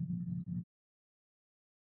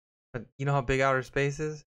 But you know how big outer space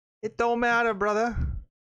is? It don't matter, brother.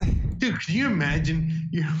 Dude, can you imagine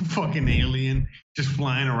you're a fucking alien just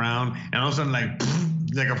flying around and all of a sudden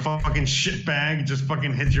like a fucking shit bag just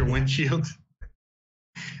fucking hits your windshield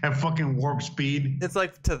at fucking warp speed? It's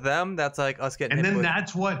like, to them, that's like us getting And hit then with...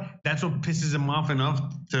 that's what pisses them off enough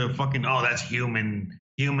to fucking, oh, that's human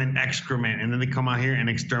excrement. And then they come out here and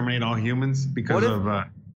exterminate all humans because of...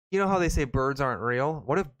 You know how they say birds aren't real?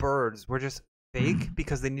 What if birds were just fake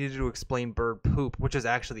because they needed to explain bird poop, which is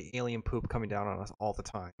actually the alien poop coming down on us all the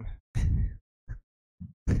time?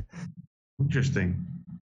 Interesting.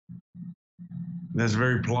 That's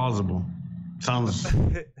very plausible. Sounds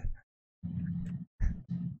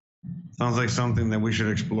like something that we should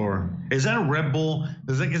explore. Is that a Red Bull?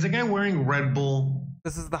 Is the guy wearing Red Bull?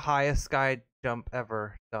 This is the highest sky jump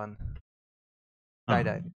ever done.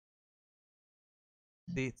 Skydiving.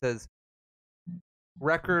 See, it says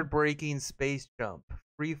record-breaking space jump,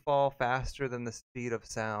 free fall faster than the speed of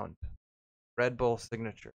sound. Red Bull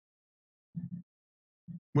signature.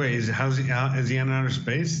 Wait, is he in outer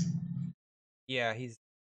space? Yeah, he's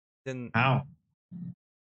in. How?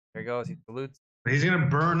 There he goes. He salutes. He's gonna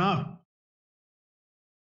burn up.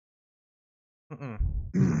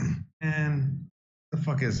 And the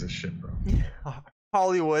fuck is this shit, bro?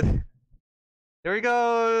 Hollywood. There he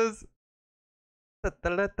goes.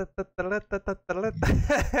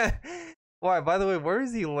 Why, by the way, where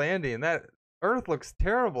is he landing? That Earth looks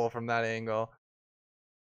terrible from that angle.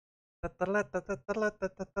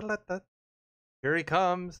 Here he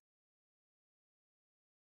comes.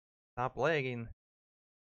 Stop lagging.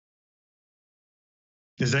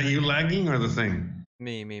 Is that you lagging or the thing?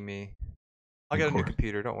 Me. I'll get a new course.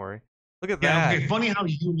 computer, don't worry. Look at Yeah, that. okay. Funny how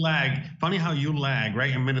you lag,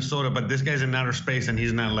 right, in Minnesota, but this guy's in outer space and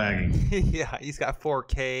he's not lagging. Yeah, he's got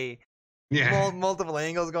 4K. Yeah. Multiple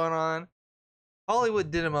angles going on.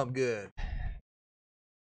 Hollywood did him up good.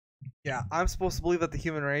 Yeah, I'm supposed to believe that the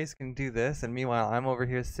human race can do this, and meanwhile, I'm over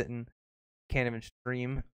here sitting, can't even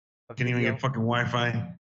stream. Can't even get fucking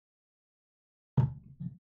Wi-Fi.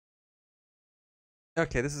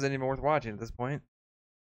 Okay, this isn't even worth watching at this point.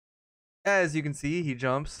 As you can see, he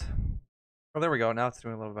jumps. Oh, there we go. Now it's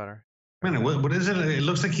doing a little better. Man, what is it? It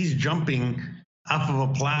looks like he's jumping off of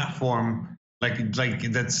a platform, like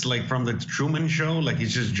that's like from the Truman Show. Like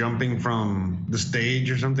he's just jumping from the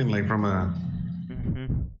stage or something, like from a.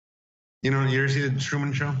 Mm-hmm. You know, you ever see the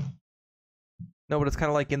Truman Show? No, but it's kind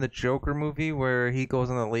of like in the Joker movie where he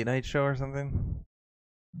goes on the late night show or something.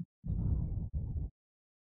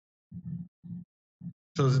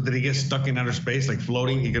 So did he get stuck in outer space, like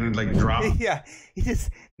floating? He gonna like drop, Yeah,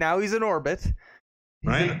 now he's in orbit.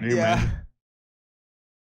 right? Yeah. Man.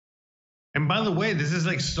 And by the way, this is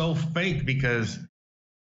like so fake because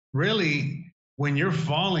really, when you're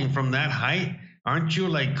falling from that height, aren't you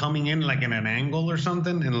like coming in like in an angle or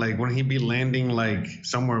something? And like when he be landing like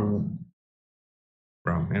somewhere,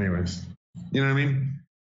 bro. Anyways, you know what I mean?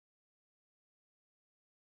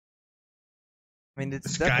 I mean,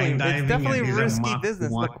 it's Skydiving definitely and he's a risky Mach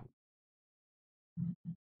business. 1. Look,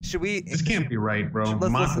 should we? This can't be right, bro.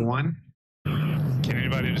 Let's Mach listen. 1. Can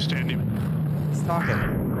anybody understand him? He's talking.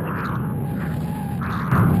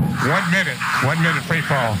 1 minute. 1 minute free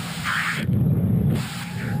fall.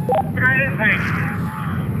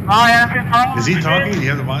 Is he talking? Do you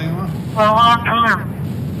have the volume up? For a long time.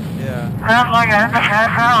 Yeah. Sounds like I had to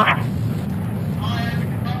pass out.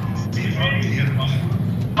 Is he talking? Do you have the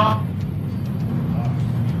volume up?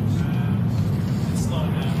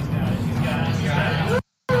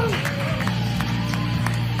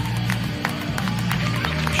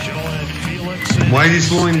 Why is he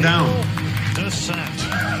slowing down? Descent.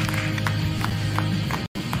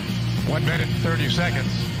 1 minute and 30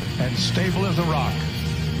 seconds. And stable as a rock.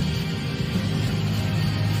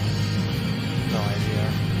 No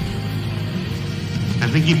idea. I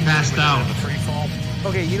think he passed out. The free fall.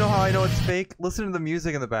 Okay, you know how I know it's fake? Listen to the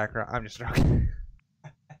music in the background. I'm just joking.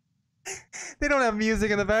 They don't have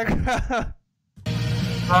music in the background.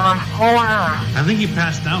 I think he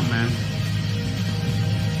passed out, man.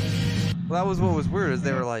 Well, that was what was weird. Is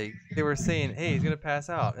they were saying, "Hey, he's gonna pass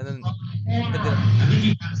out," and then I think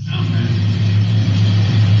he passed out, man.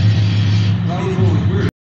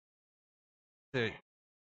 dude,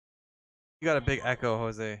 you got a big echo,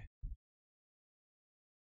 Jose.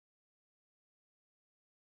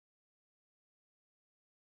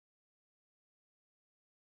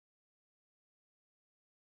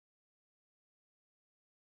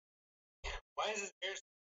 Why is his hair?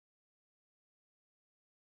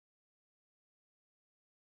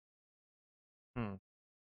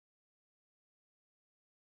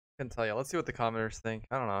 Couldn't tell you. Let's see what the commenters think.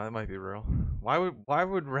 I don't know. It might be real. Why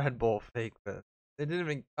would Red Bull fake this? They didn't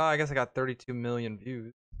even. Oh, I guess I got 32 million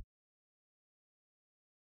views.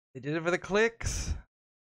 They did it for the clicks.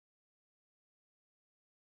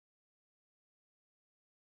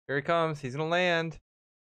 Here he comes. He's gonna land.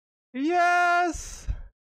 Yes!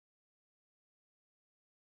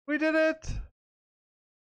 We did it!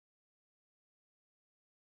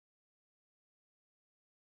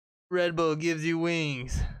 Red Bull gives you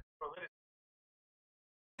wings.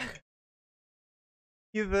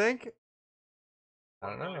 You think? I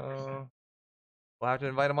don't know. We'll have to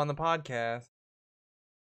invite him on the podcast.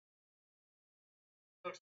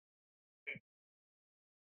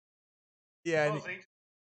 Yeah.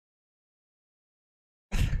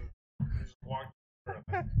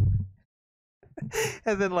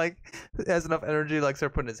 And then like has enough energy to like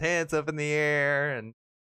start putting his hands up in the air and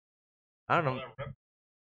I don't know.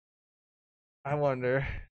 I wonder.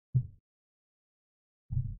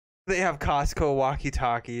 They have Costco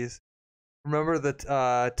walkie-talkies. Remember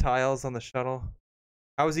the tiles on the shuttle?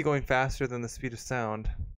 How is he going faster than the speed of sound?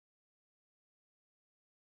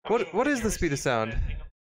 What is the speed of sound?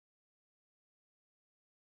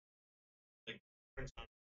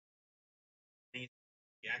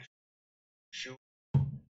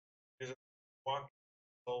 walk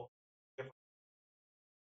so different.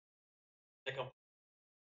 They come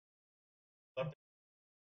left,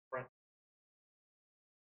 front.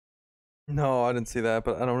 No, I didn't see that,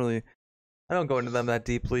 but I don't go into them that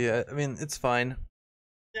deeply. I mean, it's fine.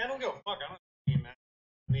 Yeah, I don't give a fuck. I don't mean that.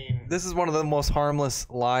 I mean, This is one of the most harmless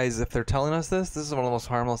lies. If they're telling us this is one of the most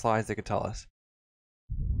harmless lies they could tell us.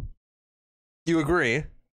 Do you agree?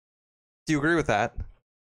 Do you agree with that?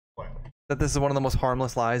 what? That this is one of the most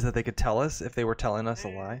harmless lies that they could tell us if they were telling us a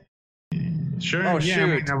lie? Sure. Oh, yeah. I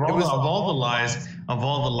mean, shoot. of all the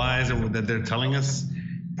lies that they're telling us,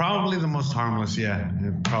 probably the most harmless. Yeah,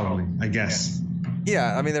 probably. I guess.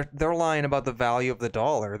 Yeah, I mean they're lying about the value of the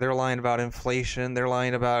dollar. They're lying about inflation. They're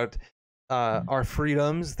lying about our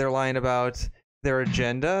freedoms. They're lying about their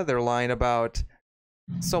agenda. They're lying about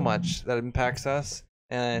so much that impacts us.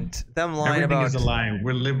 And them lying Everything about is a lie.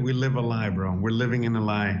 We live a lie, bro. We're living in a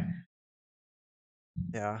lie.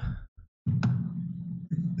 Yeah.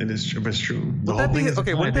 It is true. It's true. The Would whole that be thing is a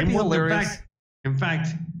okay? lie. Wouldn't that be hilarious? In fact,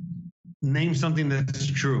 name something that's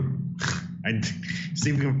true. See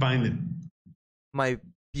if we can find it. My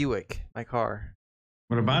Buick, my car.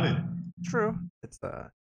 What about it? True. It's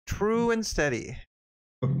true and steady.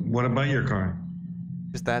 What about your car?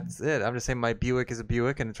 Just that's it. I'm just saying my Buick is a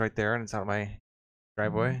Buick and it's right there and it's out of my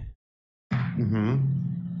driveway. Mm-hmm.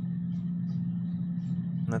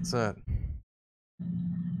 And that's it.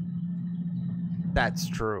 That's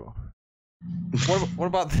true. What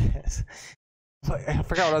about this? I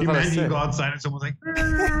forgot what I was about to Imagine say. you go outside and someone's like,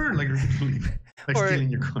 "Rrrr," like Or- stealing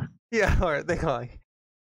your car. Yeah, or they go like,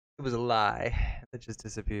 it was a lie that just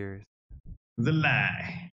disappears. The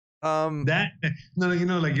lie. Um, That no, you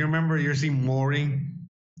know, like you remember you're seeing Maury.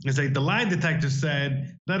 It's like the lie detector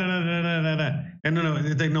said da da da da da da da. And no,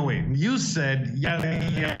 it's like no wait. You said yada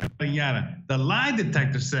yada yada. The lie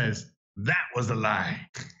detector says that was a lie.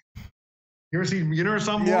 You never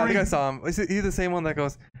saw Maury? yeah, I think I saw him. He's the same one that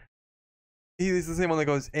goes. He's the same one that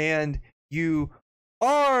goes, and you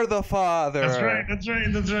are the father. That's right. That's right.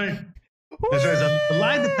 That's right. That's right. So the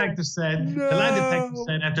lie detector said. The lie detector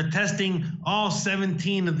said after testing all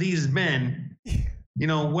 17 of these men, you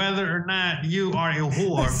know whether or not you are a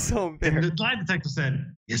whore. That's so And embarrassing. the lie detector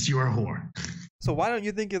said, yes, you are a whore. So why don't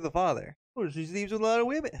you think you're the father? Oh, she sleeps with a lot of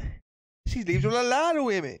women. She sleeps with a lot of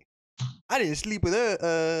women. I didn't sleep with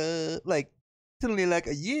her like suddenly like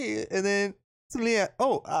a year, and then suddenly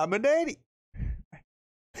I'm a daddy.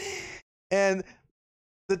 And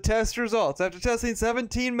the test results after testing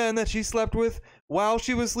 17 men that she slept with while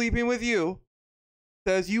she was sleeping with you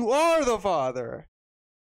says you are the father.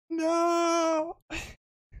 No.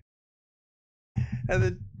 And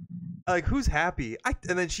then like who's happy?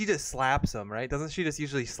 And then she just slaps him, right? Doesn't she just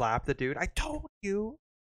usually slap the dude? I told you.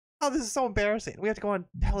 Oh, this is so embarrassing. We have to go on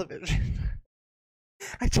television.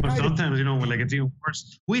 I But tried to sometimes, you know, like it's even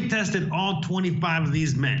worse. We tested all 25 of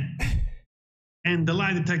these men, and the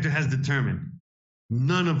lie detector has determined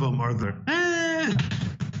none of them are there.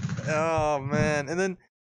 Oh man. And then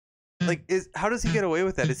like how does he get away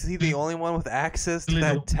with that? Is he the only one with access to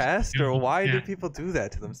that test? Or why do Yeah. people do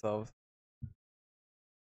that to themselves?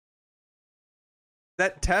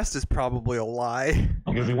 That test is probably a lie.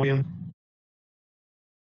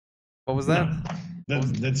 What was that?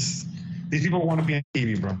 That's these people want to be on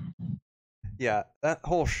TV, bro. Yeah, that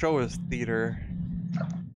whole show is theater.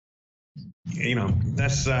 You know,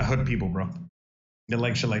 that's hood people, bro. They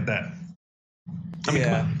like shit like that. I mean,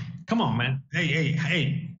 Yeah. come on, man.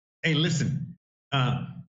 Hey, listen.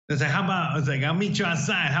 It's like, how about? It's like, I'll meet you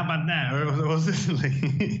outside. How about that? Or what was this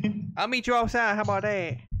like? I'll meet you outside. How about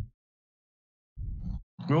that?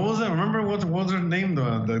 What was that? Remember what was her name?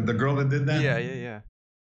 The girl that did that? Yeah.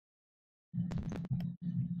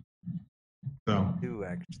 So, Two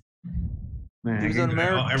actually. man, She was an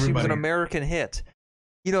everybody. American hit.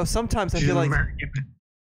 You know, sometimes I She's feel an like American.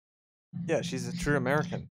 yeah, she's a true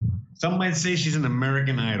American. Some might say she's an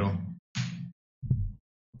American Idol.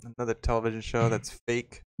 Another television show that's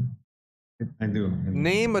fake. I do.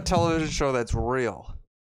 Name a television show that's real.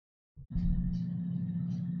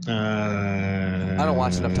 I don't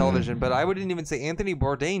watch enough television, but I wouldn't even say Anthony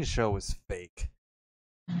Bourdain's show was fake.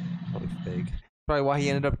 Probably fake. Probably why he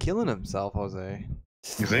ended up killing himself, Jose.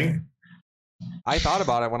 You think? I thought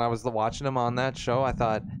about it when I was watching him on that show. I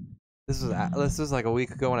thought this was like a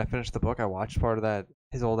week ago when I finished the book. I watched part of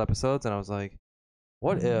his old episodes, and I was like,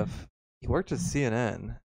 what if he worked at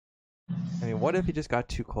CNN? I mean, what if he just got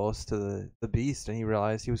too close to the beast and he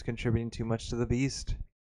realized he was contributing too much to the beast?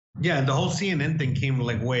 Yeah, the whole CNN thing came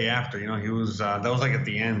like way after. You know, he was that was like at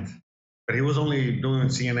the end, but he was only doing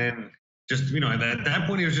CNN. Just at that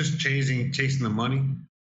point, he was just chasing the money.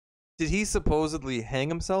 Did he supposedly hang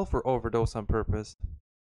himself or overdose on purpose?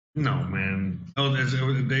 No, man. Oh,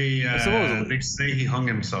 Supposedly. they say he hung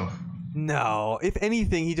himself. No. If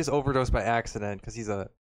anything, he just overdosed by accident because he's a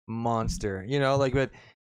monster. You know, like, but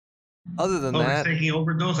other than Oh, that, they say he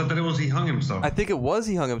overdosed. I thought it was he hung himself. I think it was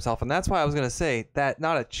he hung himself, and that's why I was gonna say that.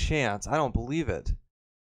 Not a chance. I don't believe it.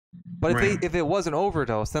 But if it was an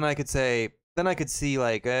overdose, then I could see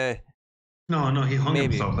like, No, he hung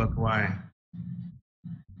maybe. himself. That's why.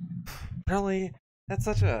 Really? That's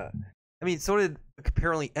such a. I mean, so did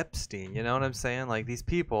apparently Epstein. You know what I'm saying? Like these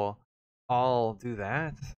people all do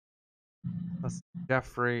that. Plus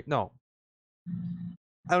Jeffrey. No.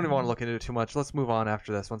 I don't even want to look into it too much. Let's move on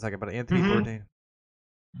after this. 1 second. But Anthony Bourdain.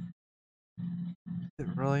 Is it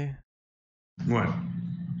really? What?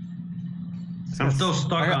 I'm still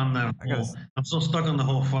stuck on the whole. I'm still stuck on the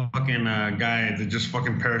whole fucking guy that just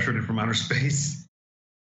fucking parachuted from outer space.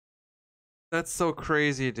 That's so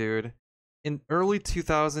crazy, dude. In early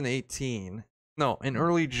 2018, no, in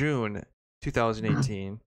early June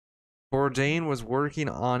 2018, Bourdain was working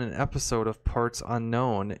on an episode of Parts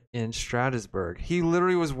Unknown in Strasbourg. He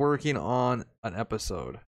literally was working on an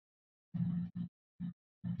episode.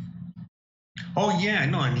 Oh yeah,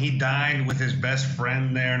 no, and he died with his best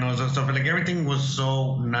friend there and all that stuff. Like everything was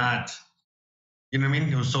so not, you know what I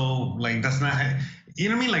mean? It was so like that's not, you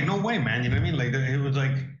know what I mean? Like no way, man. You know what I mean? Like it was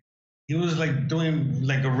like he was like doing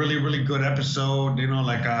like a really really good episode. You know,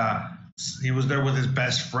 like he was there with his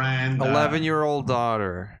best friend, 11-year-old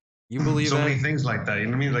daughter. You believe so that? many things like that. You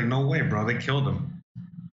know what I mean? Like no way, bro. They killed him.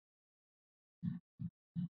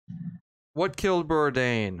 What killed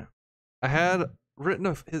Bourdain? I had written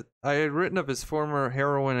of his former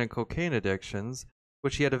heroin and cocaine addictions,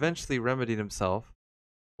 which he had eventually remedied himself,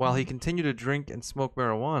 while he continued to drink and smoke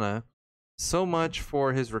marijuana. So much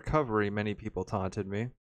for his recovery, many people taunted me.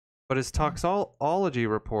 But his toxicology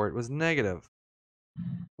report was negative.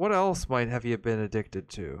 What else might have he been addicted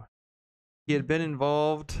to? He had been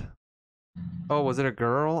involved. Oh, was it a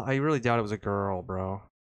girl? I really doubt it was a girl, bro.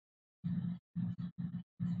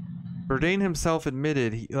 Bourdain himself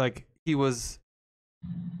admitted he was.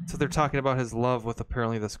 So they're talking about his love with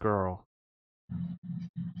apparently this girl.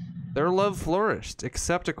 Their love flourished,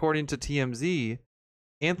 except according to TMZ,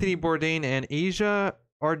 Anthony Bourdain and Asia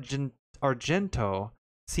Argento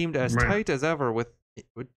seemed as tight as ever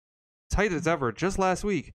just last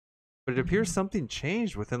week, but it appears something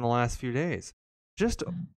changed within the last few days. Just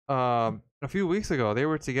a few weeks ago, they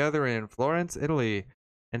were together in Florence, Italy,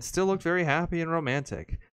 and still looked very happy and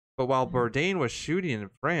romantic. But while Bourdain was shooting in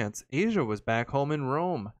France, Asia was back home in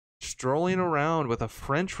Rome, strolling around with a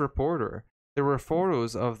French reporter. There were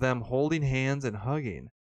photos of them holding hands and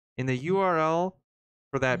hugging. In the URL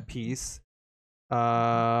for that piece,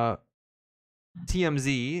 TMZ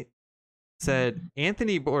said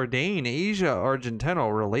Anthony Bourdain, Asia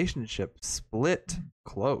Argento relationship split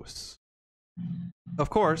close.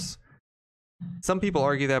 Of course, some people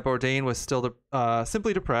argue that Bourdain was still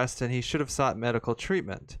simply depressed and he should have sought medical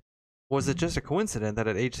treatment. Was it just a coincidence that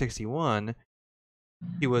at age 61,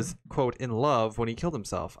 he was, quote, in love when he killed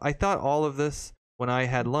himself? I thought all of this when I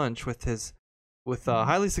had lunch with a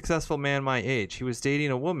highly successful man my age. He was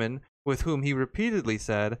dating a woman with whom he repeatedly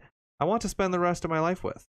said, I want to spend the rest of my life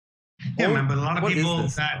with. Yeah, man, but a lot of What people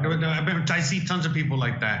is this? I see tons of people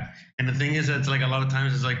like that. And the thing is, it's like a lot of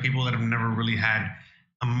times it's like people that have never really had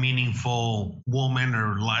a meaningful woman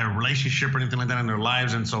or relationship or anything like that in their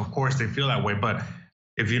lives. And so, of course, they feel that way. But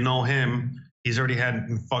if you know him, he's already had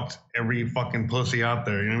and fucked every fucking pussy out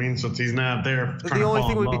there. You know what I mean? So he's not there. The only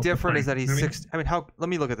thing would be different is that he's 60. I mean, let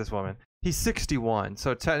me look at this woman. He's 61.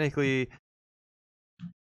 So technically.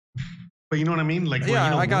 But you know what I mean? Like,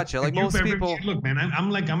 yeah, well, I got you. Like most people. Look, man, I'm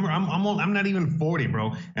not even 40,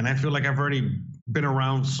 bro, and I feel like I've already been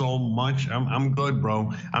around so much. I'm good,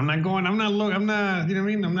 bro. I'm not. You know what I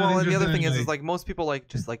mean? I'm not. Well, and the other thing is like most people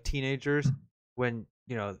just like teenagers, when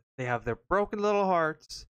they have their broken little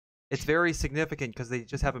hearts, it's very significant because they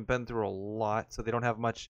just haven't been through a lot, so they don't have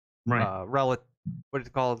much what is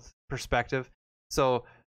it called, perspective. So,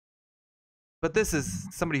 but this is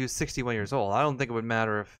somebody who's 61 years old. I don't think it would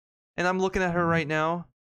matter if. And I'm looking at her right now,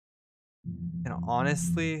 and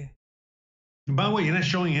honestly. By the way, you're not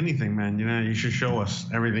showing anything, man. You should show us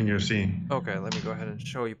everything you're seeing. Okay, let me go ahead and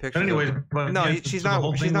show you pictures. But anyways, no, she's not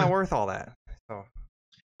worth all that. So.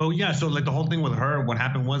 Oh yeah, so like the whole thing with her, what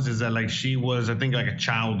happened is that like she was, I think, like a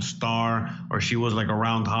child star, or she was like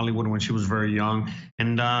around Hollywood when she was very young,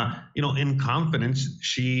 and in confidence,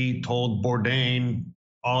 she told Bourdain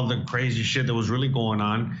all the crazy shit that was really going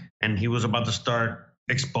on, and he was about to start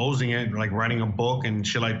exposing it, like writing a book and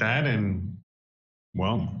shit like that, and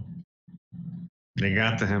well, They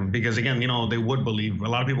got to him because, again, they would believe, a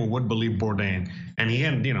lot of people would believe Bourdain, and he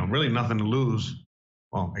had, really nothing to lose,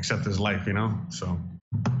 well, except his life, so.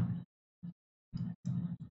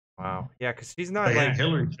 Wow. Yeah, because he's not But like.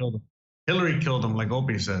 Hillary killed him. Hillary killed him, like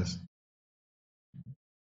Opie says.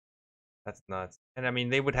 That's nuts. And I mean,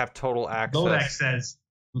 they would have total access.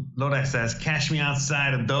 Lodak says, cash me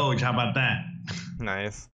outside of Doge. How about that?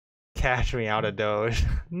 Nice. Cash me out of Doge.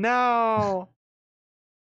 No.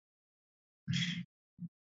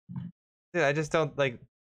 Dude, I just don't like.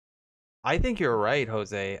 I think you're right,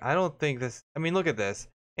 Jose. I don't think this. I mean, look at this.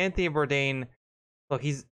 Anthony Bourdain. Look,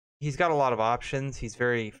 he's got a lot of options. He's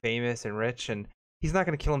very famous and rich, and he's not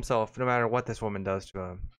going to kill himself no matter what this woman does to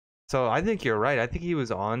him. So I think you're right. I think he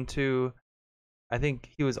was on to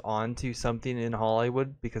something in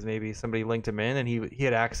Hollywood because maybe somebody linked him in, and he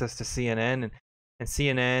had access to CNN, and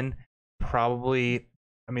CNN probably.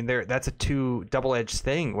 I mean, that's a double-edged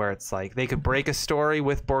thing where it's like they could break a story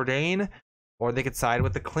with Bourdain, or they could side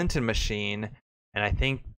with the Clinton machine, and I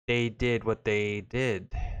think they did what they did.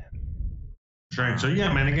 Right. So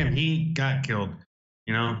yeah, man. Again, he got killed.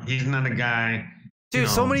 He's not a guy. Dude,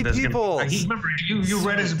 so many people. Remember, you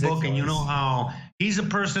read his book, and you know how he's a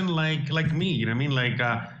person like me. You know what I mean? Like,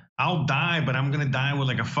 I'll die, but I'm gonna die with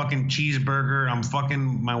like a fucking cheeseburger. I'm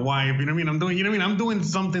fucking my wife. You know what I mean? I'm doing. You know what I mean? I'm doing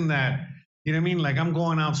something that. You know what I mean? Like, I'm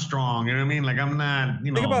going out strong. You know what I mean? Like, I'm not.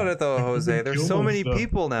 Think about it though, Jose. There's so many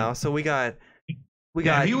people now. So we got.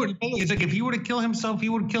 It's like if he were to kill himself, he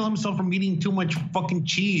would kill himself from eating too much fucking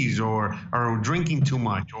cheese or drinking too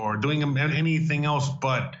much or doing anything else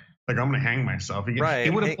but. Like, I'm going to hang myself. He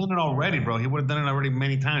would have done it already, bro. He would have done it already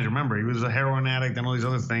many times. Remember, he was a heroin addict and all these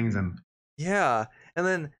other things. And yeah. And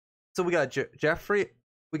then, so we got Jeffrey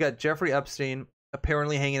Epstein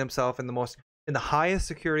apparently hanging himself in the highest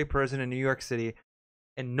security prison in New York City.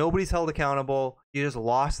 And nobody's held accountable. You just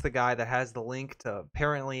lost the guy that has the link to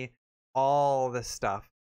apparently all this stuff.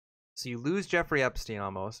 So you lose Jeffrey Epstein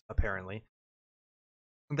almost, apparently.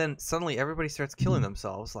 And then suddenly everybody starts killing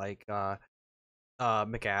themselves. Like,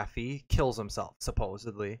 McAfee kills himself,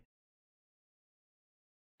 supposedly.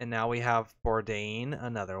 And now we have Bourdain,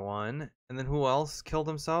 another one. And then who else killed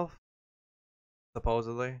himself?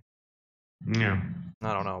 Supposedly. Yeah.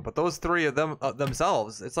 I don't know. But those three of them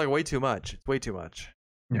themselves, it's like way too much. It's way too much.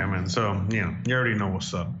 Yeah, man. So, you already know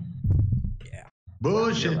what's up. Yeah.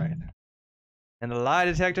 Bullshit. Right. And the lie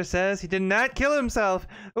detector says he did not kill himself.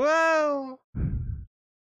 Whoa!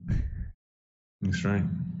 That's right.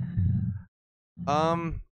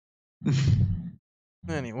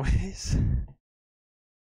 Anyways,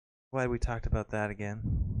 glad we talked about that again.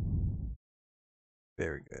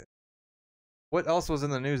 Very good. What else was in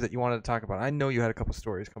the news that you wanted to talk about? I know you had a couple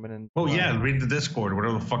stories coming in. Oh yeah, read the Discord,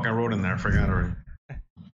 whatever the fuck I wrote in there. I forgot already.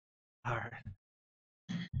 All right.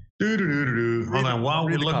 Hold on, while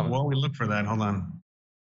we look for that, hold on.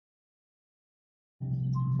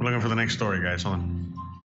 We're looking for the next story, guys. Hold on.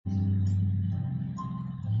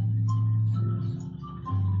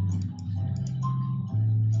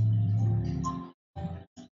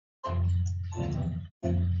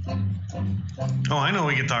 Oh, I know what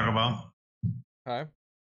we could talk about. Okay.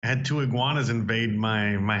 I had 2 iguanas invade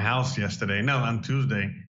my house yesterday. No, on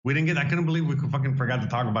Tuesday. I couldn't believe we fucking forgot to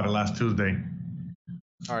talk about it last Tuesday.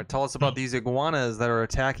 All right, tell us about these iguanas that are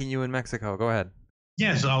attacking you in Mexico. Go ahead.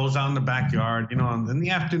 Yeah, so I was out in the backyard, in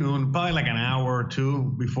the afternoon, probably like an hour or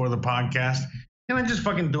two before the podcast. And I just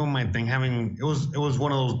fucking doing my thing, it was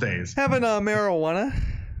one of those days. Having a marijuana?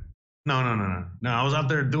 No. I was out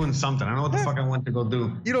there doing something. I don't know what the fuck I went to go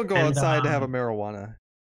do. You don't go outside to have a marijuana.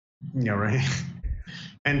 Yeah, right.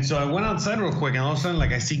 And so I went outside real quick, and all of a sudden,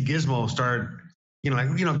 like, I see Gizmo start, getting like,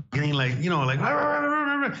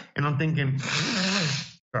 and I'm thinking,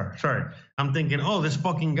 sorry. I'm thinking, oh, this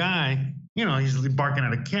fucking guy, he's barking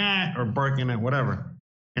at a cat or barking at whatever.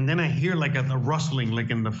 And then I hear like a rustling,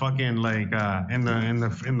 like in the fucking, like, in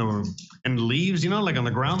the leaves, like on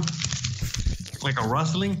the ground, like a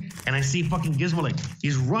rustling. And I see fucking Gizmo, like,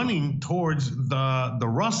 he's running towards the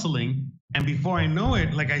rustling. And before I know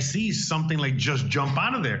it, like, I see something like just jump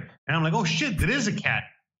out of there. And I'm like, oh shit, it is a cat.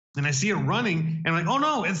 And I see it running, and I'm like, oh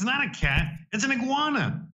no, it's not a cat, it's an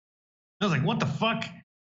iguana. I was like, what the fuck?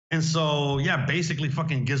 And so, yeah, basically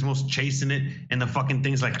fucking Gizmo's chasing it, and the fucking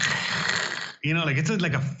thing's like, like it's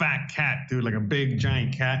like a fat cat, dude, like a big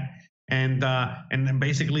giant cat. And then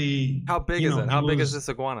basically, how big is it? How big is this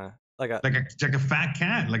iguana? Like a fat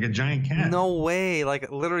cat, like a giant cat. No way!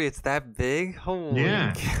 Like literally, it's that big. Holy.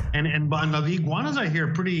 Yeah. But the iguanas I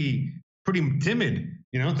hear pretty timid.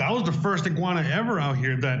 That was the first iguana ever out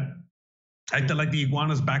here that I felt like the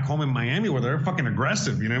iguanas back home in Miami where they're fucking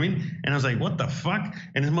aggressive, you know what I mean? And I was like, what the fuck?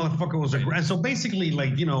 And this motherfucker was aggressive. So basically,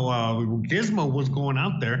 like, Gizmo was going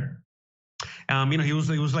out there. He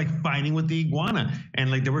was like fighting with the iguana,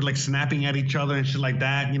 and like they were like snapping at each other and shit like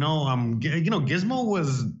that. Gizmo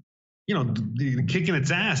was, kicking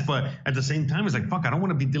its ass, but at the same time, it's like, fuck, I don't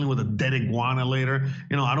want to be dealing with a dead iguana later.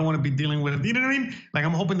 I don't want to be dealing with, you know what I mean? Like,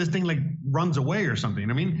 I'm hoping this thing like runs away or something, you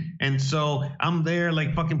know what I mean? And so I'm there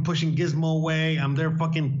like fucking pushing Gizmo away. I'm there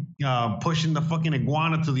fucking pushing the fucking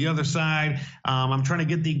iguana to the other side. I'm trying to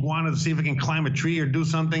get the iguana to see if it can climb a tree or do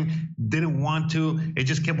something. Didn't want to. It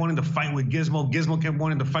just kept wanting to fight with Gizmo. Gizmo kept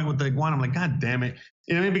wanting to fight with the iguana. I'm like, God damn it.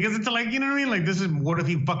 You know what I mean? Because it's like, you know what I mean? Like, this is, what if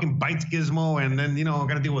he fucking bites Gizmo and then, I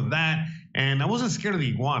got to deal with that. And I wasn't scared of the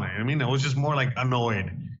iguana. You know what I mean? I was just more like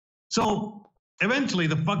annoyed. So eventually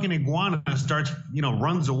the fucking iguana starts,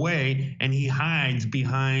 runs away, and he hides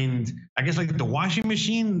behind, I guess, like the washing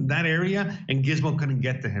machine, that area, and Gizmo couldn't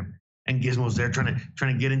get to him. And Gizmo's there trying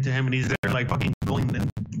to get into him, and he's there like fucking going and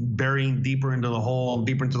burying deeper into the hole.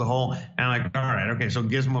 And I'm like, all right, okay, so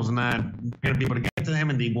Gizmo's not gonna be able to get to him,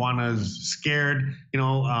 and the iguana's scared,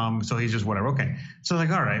 so he's just whatever. Okay, so like,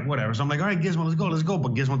 all right, whatever. So I'm like, all right, Gizmo, let's go.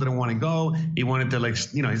 But Gizmo didn't want to go. He wanted to like,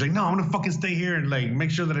 he's like, no, I'm gonna fucking stay here and like make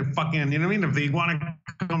sure that it fucking, you know what I mean? If the iguana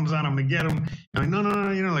comes out, I'm gonna get him. I'm like,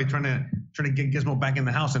 no, like trying to get Gizmo back in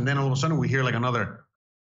the house, and then all of a sudden we hear like another.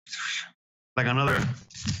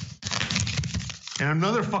 And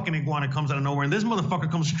another fucking iguana comes out of nowhere, and this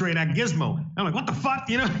motherfucker comes straight at Gizmo. I'm like, what the fuck,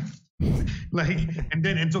 Like,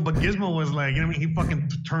 but Gizmo was like, he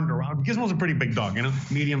fucking turned around. Gizmo's a pretty big dog,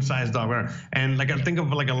 medium-sized dog, whatever. And like, I think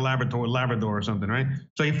of like a Labrador or something, right?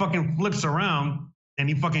 So he fucking flips around, and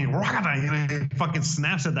he fucking, he fucking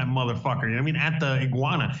snaps at that motherfucker, at the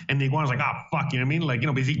iguana. And the iguana's like, fuck, Like,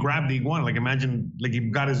 because he grabbed the iguana, like imagine, like he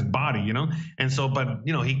got his body, And so, but,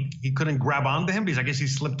 he couldn't grab onto him because I guess he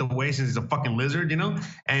slipped away since he's a fucking lizard,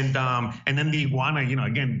 And then the iguana,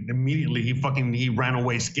 again, immediately he ran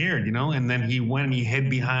away scared, And then he went and he hid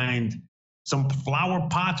behind some flower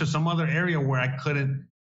pots or some other area where I couldn't,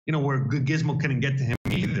 where Gizmo couldn't get to him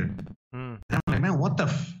either. And I'm like, man, what the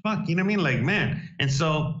fuck? You know what I mean? Like, man. And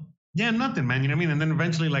so, yeah, nothing, man. You know what I mean? And then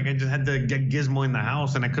eventually, like, I just had to get Gizmo in the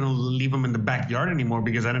house, and I couldn't leave him in the backyard anymore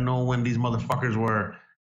because I didn't know when these motherfuckers were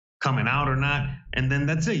coming out or not. And then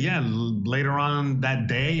that's it. Yeah. Later on that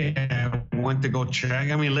day, I went to go check.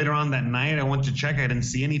 Later on that night, I went to check. I didn't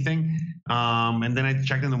see anything. And then I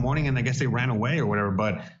checked in the morning, and I guess they ran away or whatever.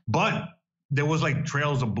 But there was like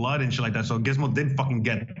trails of blood and shit like that. So Gizmo did fucking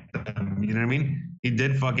get them. You know what I mean? He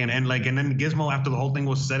did fucking, and then Gizmo, after the whole thing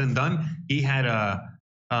was said and done, he had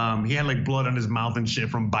like blood on his mouth and shit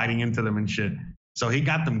from biting into them and shit. So he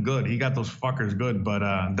got them good. He got those fuckers good. But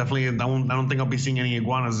definitely, I don't think I'll be seeing any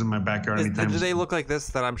iguanas in my backyard anytime soon. Do they look like this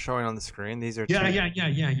that I'm showing on the screen? These are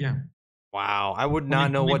Yeah. Wow, I would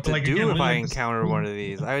not know what to do if I encountered one of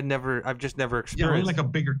these. I've just never experienced. Like a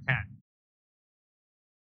bigger cat.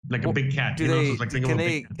 Like a big cat.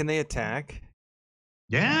 Can they attack?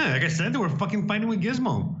 Yeah, like I said, they were fucking fighting with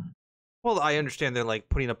Gizmo. Well, I understand they're like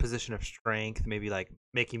putting a position of strength, maybe like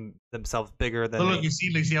making themselves bigger than. Look, you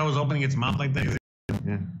see how it was opening its mouth like that?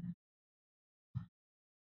 Yeah.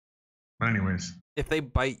 But anyways. If they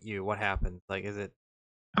bite you, what happens? Like, is it?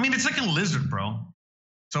 It's like a lizard, bro.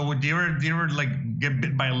 So would you ever like get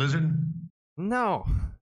bit by a lizard? No.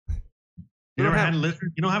 You never had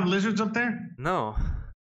lizards? You don't have lizards up there? No.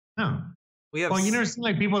 No. We have. Well, you never seen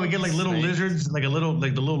like people that get like little lizards, like the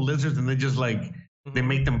little lizards, and they just like they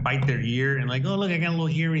make them bite their ear and like, oh look, I got a little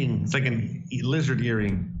earring. It's like a lizard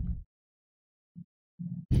earring.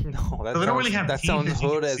 No, they don't really have teeth. That sounds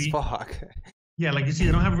hood as fuck. Yeah, like you see,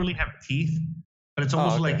 they don't really have teeth, but it's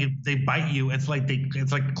almost like if they bite you, it's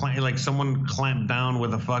like someone clamped down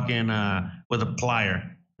with a fucking with a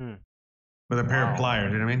plier, with a pair of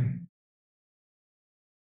pliers. You know what I mean?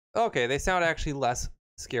 Okay, they sound actually less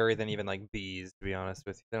scary than even like bees, to be honest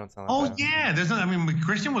with you. They don't sound like that. Yeah, there's no.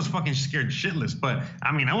 Christian was fucking scared shitless, but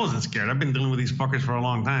I wasn't scared. I've been dealing with these fuckers for a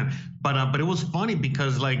long time. But it was funny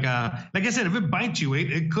because like I said, if it bites you,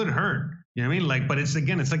 it could hurt. You know what I mean? Like, but it's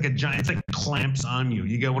like a giant. It's like clamps on you.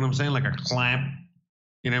 You get what I'm saying? Like a clamp.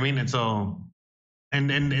 You know what I mean? And so, and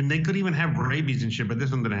they could even have rabies and shit, but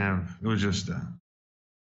this one didn't have. It was just.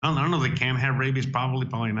 I don't know if they can have rabies. Probably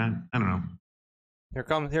not. I don't know.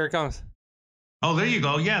 Here it comes. Oh, there you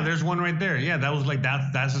go. Yeah, there's one right there. Yeah, that was like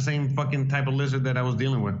that's the same fucking type of lizard that I was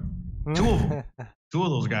dealing with. Two of them. Two of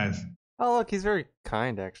those guys. Oh, look, he's very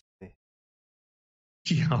kind, actually.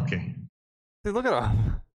 Yeah, okay. Dude, look at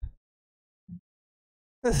him.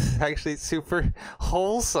 This is actually super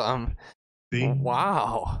wholesome. See?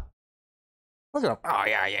 Wow. Look at him. Oh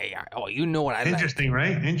yeah. Oh, you know what I like. Interesting,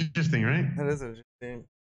 right? Interesting, right? That is interesting.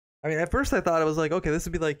 I mean, at first I thought it was like, okay, this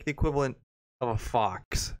would be like the equivalent of a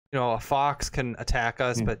fox. You know, a fox can attack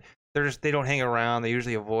us, but they don't hang around. They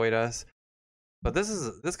usually avoid us. But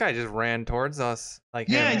this guy just ran towards us. Like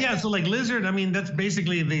yeah. So like lizard, I mean, that's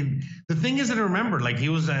basically the thing is to remember. Like he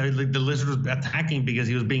was like the lizard was attacking because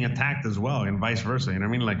he was being attacked as well, and vice versa. You know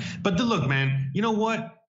what I mean? Like, but look, man, you know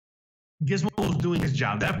what? Gizmo was doing his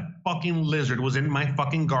job. That fucking lizard was in my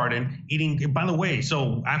fucking garden eating. By the way,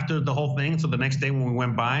 so after the whole thing, so the next day when we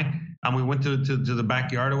went by, we went to the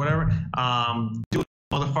backyard or whatever. Dude,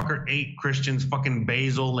 motherfucker ate Christian's fucking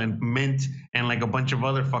basil and mint and like a bunch of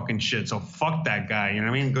other fucking shit. So fuck that guy. You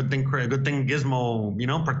know what I mean? Good thing Gizmo, you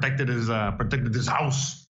know, protected his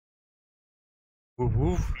house. Woof,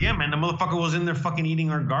 woof. Yeah, man, the motherfucker was in there fucking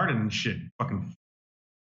eating our garden and shit. Fucking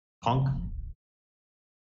punk.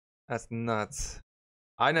 That's nuts.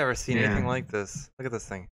 I never seen anything like this. Look at this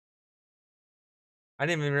thing. I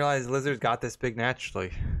didn't even realize lizards got this big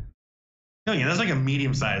naturally. No, yeah, that's like a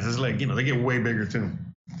medium size. It's like, you know, they get way bigger too.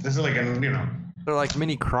 This is like a, you know. They're like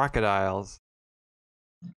mini crocodiles.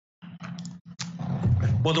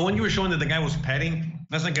 Well, the one you were showing that the guy was petting,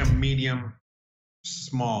 that's like a medium,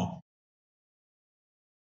 small.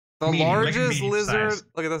 The largest lizard. Size.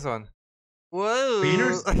 Look at this one. Whoa! You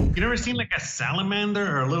never seen like a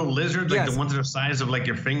salamander or a little lizard, like the ones that are the size of like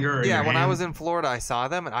your finger? Or yeah, your when hand? I was in Florida, I saw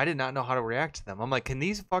them and I did not know how to react to them. I'm like, can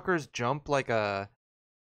these fuckers jump like a?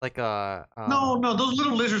 No, those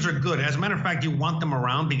little lizards are good. As a matter of fact, you want them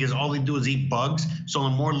around because all they do is eat bugs. So the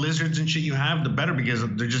more lizards and shit you have, the better because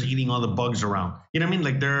they're just eating all the bugs around. You know what I mean?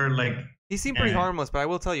 Like they're like. He seemed pretty harmless, but I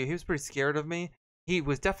will tell you, he was pretty scared of me. He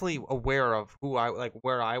was definitely aware of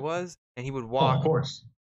where I was, and he would walk. Oh, of course.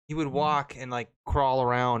 He would walk and like crawl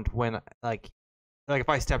around when like if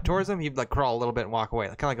I stepped towards him, he'd like crawl a little bit and walk away,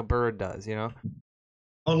 kind of like a bird does, you know.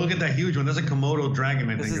 Oh, look at that huge one! That's a Komodo dragon,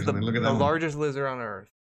 I think. This is look at that the largest lizard on Earth.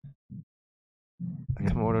 A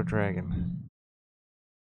Komodo dragon.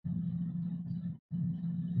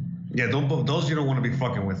 Yeah, those you don't want to be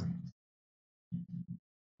fucking with.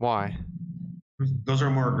 Why? Those are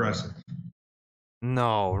more aggressive.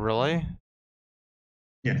 No, really?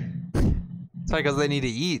 Yeah. It's like because they need to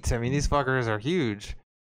eat. I mean, these fuckers are huge.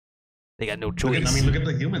 They got no choice. Look at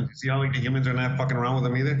the humans. See how like the humans are not fucking around with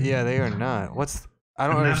them either? Yeah, they are not. I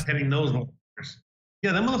don't understand. Not petting those motherfuckers.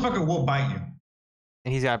 Yeah, that motherfucker will bite you.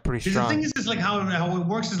 And he's got pretty strong. The thing is like how it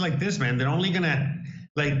works is like this, man. They're only gonna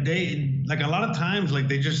a lot of times like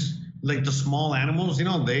they just like the small animals, you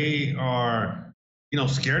know, they are, you know,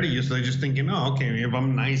 scared of you, so they're just thinking, oh, okay, if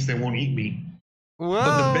I'm nice, they won't eat me. Whoa.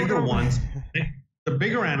 But the bigger ones, the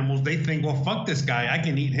bigger animals, they think, well, fuck this guy, I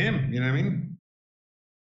can eat him. You know what I mean?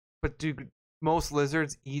 But do most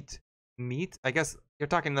lizards eat meat? I guess you're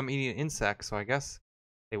talking them eating insects, so I guess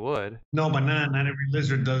they would. No, but not every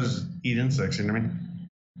lizard does eat insects. You know what I mean?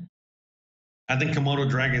 I think Komodo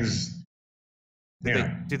dragons.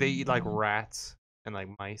 Do they eat like rats and like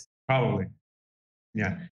mice? Probably.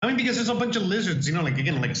 Yeah. I mean, because there's a bunch of lizards, you know, like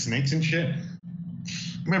again, like snakes and shit.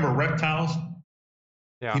 Remember reptiles?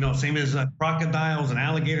 Yeah. You know, same as crocodiles and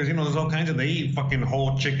alligators. You know, there's all kinds of. They eat fucking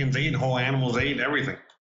whole chickens. They eat whole animals. They eat everything.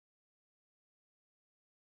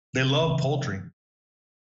 They love poultry.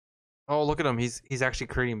 Oh, look at him. He's actually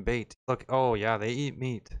creating bait. Look. Oh, yeah. They eat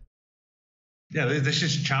meat. Yeah, this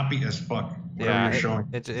just choppy as fuck. Yeah, you're showing.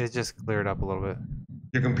 It just cleared up a little bit.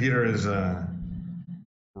 Your computer is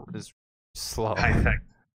slow. High tech.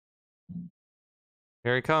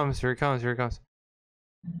 Here he comes. Here he comes. Here he comes.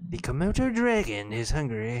 The Komodo dragon is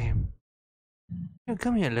hungry. Oh,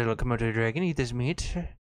 come here, little Komodo dragon. Eat this meat.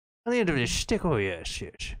 On the end of this stick. Oh, yeah,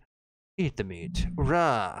 shit. Eat the meat.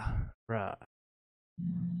 Rah. Rah.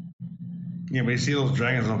 Yeah, but you see those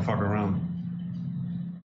dragons don't fuck around.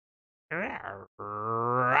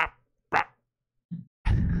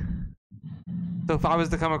 So if I was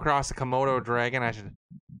to come across a Komodo dragon, I should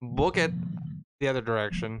book it the other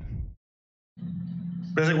direction.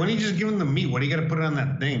 But it's like, when you just give him the meat, what do you got to put it on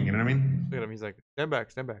that thing? You know what I mean? Look at him. He's like, stand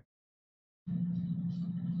back, stand back.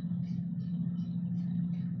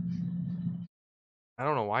 I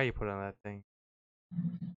don't know why you put it on that thing.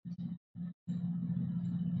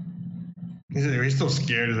 He's still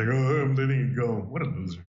scared. He's like, oh, I'm letting it go. What a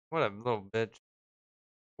loser. What a little bitch.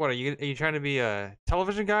 What, are you trying to be a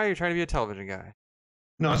television guy or are you trying to be a television guy?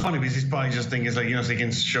 No, it's funny because he's probably just thinking, it's like, you know, so he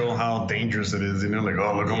can show how dangerous it is, you know, like,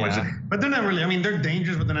 oh, look how much. But they're not really, I mean, they're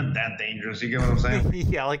dangerous, but they're not that dangerous. You get what I'm saying?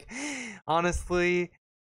 Yeah, like, honestly,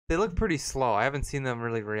 they look pretty slow. I haven't seen them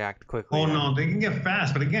really react quickly. Oh, no, they can get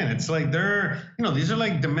fast. But again, it's like they're, you know, these are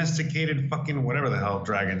like domesticated fucking whatever the hell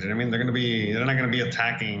dragons. You know what I mean? They're not going to be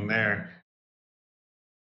attacking there.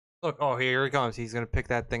 Look, oh, here he comes. He's gonna pick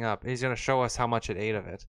that thing up. He's gonna show us how much it ate of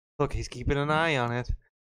it. Look, he's keeping an eye on it.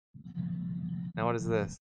 Now what is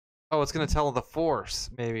this? Oh, it's gonna tell the force,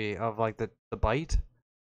 maybe, of like the bite.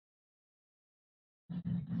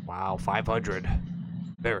 Wow, 500.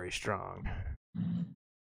 Very strong.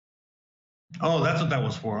 Oh, that's what that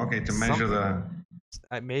was for. Okay, to measure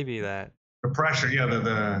Maybe that. the pressure. Yeah,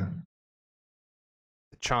 The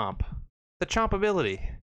chomp. The chomp ability.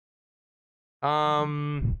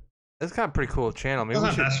 It's got a pretty cool channel. Maybe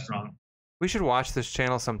it's not that strong. we should watch this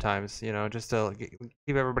channel sometimes, you know, just to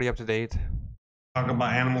keep everybody up to date. Talk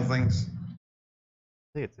about animal things.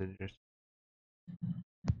 I think it's interesting.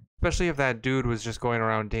 Especially if that dude was just going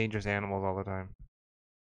around dangerous animals all the time.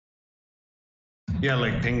 Yeah,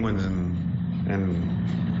 like penguins and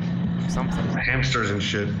Something. hamsters and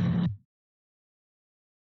shit.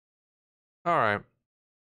 Alright.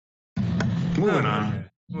 Moving on.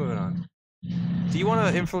 Moving on. Do you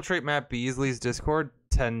want to infiltrate Matt Beasley's Discord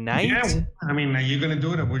tonight? Yeah, I mean, are you gonna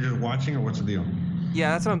do it, or we're just watching, or what's the deal?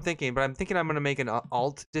 Yeah, that's what I'm thinking. But I'm thinking I'm gonna make an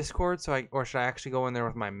alt Discord, or should I actually go in there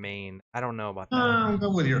with my main? I don't know about that.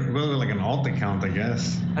 Go with like an alt account, I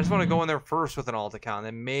guess. I just want to go in there first with an alt account,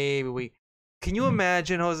 then maybe we. Can you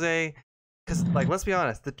imagine, Jose? Because like, let's be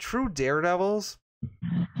honest, the true daredevils,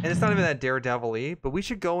 and it's not even that daredevil-y, but we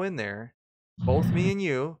should go in there, both me and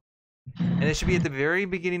you, and it should be at the very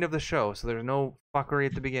beginning of the show, so there's no fuckery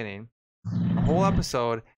at the beginning. The whole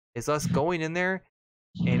episode is us going in there,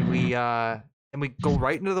 and we go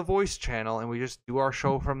right into the voice channel, and we just do our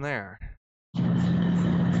show from there.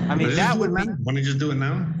 I mean, that would be. Want to just do it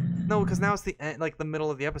now? No, because now it's the end, like the middle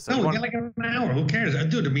of the episode. No, we got like an hour. Who cares,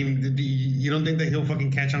 dude? I mean, you don't think that he'll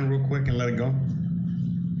fucking catch on real quick and let it go?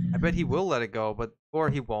 I bet he will let it go, or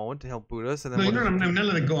he won't. He'll boot us, and then. No, I'm not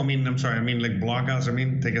let it go. I mean, I'm sorry. I mean, like block us. I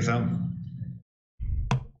mean, take us out.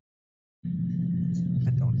 I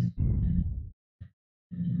don't.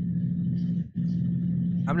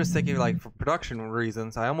 I'm just thinking, like, for production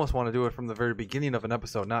reasons, I almost want to do it from the very beginning of an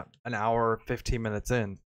episode, not an hour, 15 minutes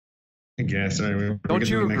in. I guess. Don't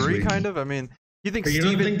you agree? Kind of. I mean, you think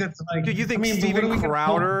Steven? Think that's like, dude, you think Steven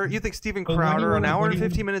Crowder? You think Steven Crowder, an hour and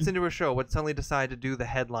 15 minutes into a show, would suddenly decide to do the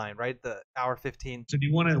headline, right? The hour 15. So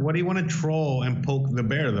what do you want to troll and poke the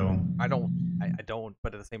bear though? I don't.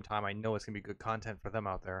 But at the same time, I know it's gonna be good content for them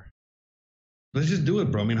out there. Let's just do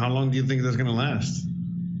it, bro. I mean, how long do you think that's gonna last?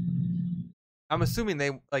 I'm assuming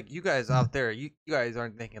they, like, you guys out there, you guys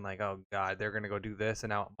aren't thinking like, oh god, they're gonna go do this and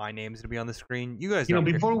now my name's gonna be on the screen. You guys,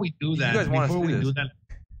 before we do that, before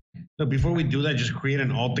we do that, just create an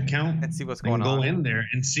alt account and see what's going on. Go in there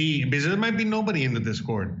and see, because there might be nobody in the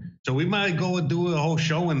Discord, so we might go and do a whole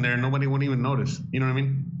show in there. Nobody won't even notice. You know what I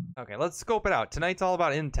mean? Okay, let's scope it out. Tonight's all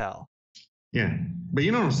about intel. Yeah, but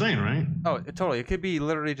you know what I'm saying, right? Oh, totally. It could be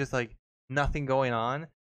literally just like nothing going on.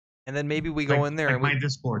 And then maybe we go in there and my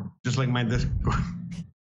Discord, just like my Discord.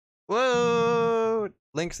 Whoa!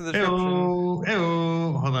 Links in the description.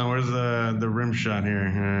 Ew. Hold on, where's the rim shot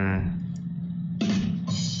here?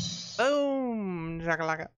 Boom!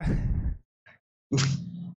 Shakalaka.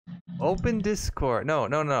 Open Discord.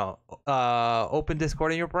 No. Open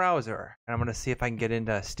Discord in your browser, and I'm gonna see if I can get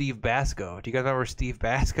into Steve Basco. Do you guys remember Steve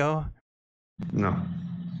Basco? No.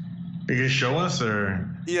 You can show us, or?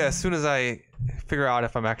 Yeah, as soon as I figure out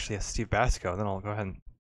if I'm actually a Steve Basco, then I'll go ahead.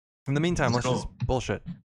 In the meantime, let's just bullshit.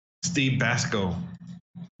 Steve Basco.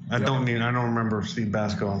 I don't remember Steve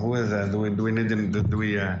Basco. Who is that?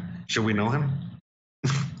 Should we know him?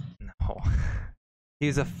 No.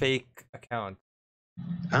 He's a fake account.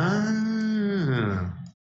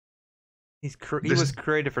 He was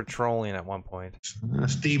created for trolling at one point.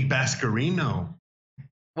 Steve Bascarino.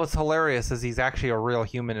 What's hilarious is he's actually a real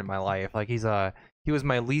human in my life. Like he was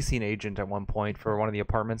my leasing agent at one point for one of the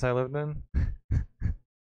apartments I lived in.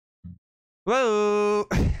 Whoa!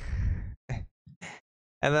 And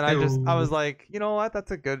then I was like, you know what?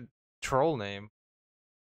 That's a good troll name.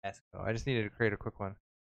 I just needed to create a quick one.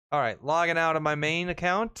 All right, logging out of my main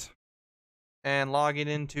account and logging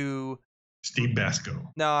into Steve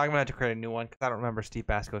Basco. No, I'm gonna have to create a new one because I don't remember Steve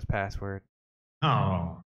Basco's password.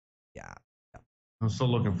 Oh. Yeah. I'm still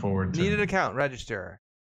looking forward to Need an account, register.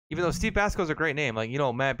 Even though Steve Basco's a great name, like, you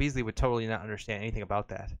know, Matt Beasley would totally not understand anything about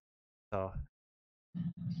that. So,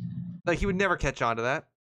 like, he would never catch on to that.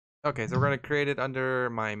 Okay, so we're gonna create it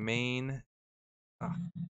under my main.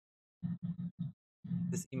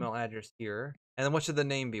 This email address here, and then what should the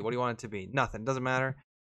name be? What do you want it to be? Nothing. Doesn't matter.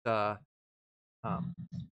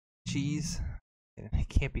 Cheese. It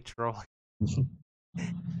can't be trolling.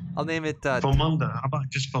 I'll name it. Famunda. How about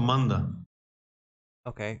just Famunda?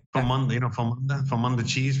 Okay. Famunda, you know Famunda? Famunda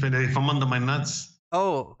cheese? Famunda my nuts?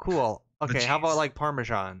 Oh, cool. Okay, how about like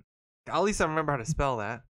Parmesan? At least I remember how to spell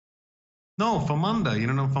that. No, famunda. You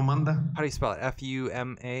don't know famunda? How do you spell it?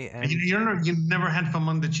 F-U-M-A-N? You never had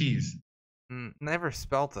famunda cheese. Never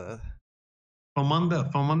spelt it.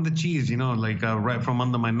 Famunda cheese. You know, like right from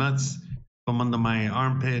under my nuts, from under my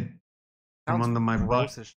armpit, from under my butt.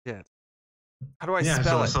 Gross as shit. How do I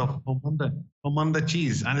spell it? So famunda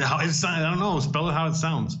cheese. And how it sounds, I don't know. Spell it how it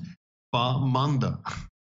sounds. Famunda.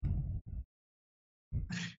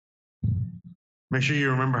 Make sure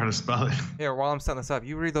you remember how to spell it. Here, while I'm setting this up,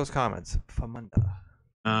 you read those comments. Famunda.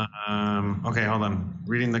 Okay, hold on.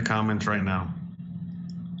 Reading the comments right now.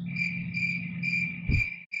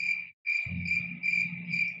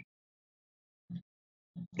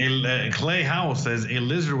 Clay Howell says a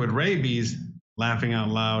lizard with rabies, laughing out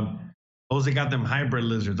loud. Those they got them hybrid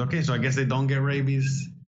lizards. Okay, so I guess they don't get rabies.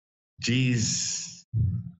 Jeez.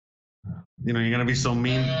 You know, you're gonna be so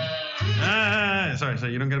mean. Sorry,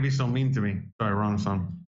 you don't gotta be so mean to me. Sorry, wrong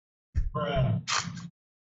song.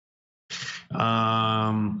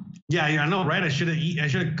 Yeah, I know, right? I should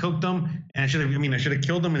have cooked them, and I should have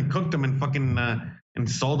killed them and cooked them and fucking and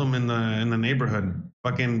sold them in the neighborhood.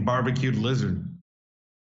 Fucking barbecued lizard,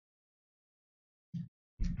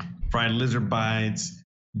 fried lizard bites,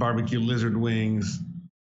 barbecue lizard wings.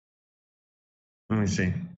 Let me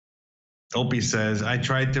see. Opie says, I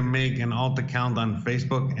tried to make an alt account on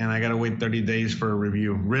Facebook and I gotta wait 30 days for a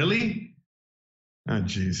review. Really? Oh,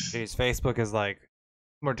 jeez. Jeez, Facebook is like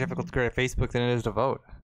more difficult to create a Facebook than it is to vote.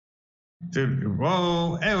 Dude,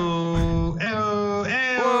 whoa, ew, ew,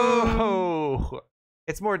 ew. Whoa!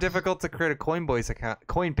 It's more difficult to create a Coinbase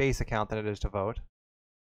account than it is to vote.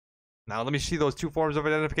 Now let me see those two forms of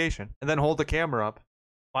identification and then hold the camera up.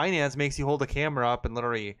 Binance makes you hold the camera up and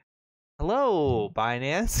literally, hello,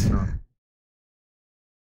 Binance. No.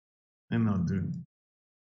 I know, dude.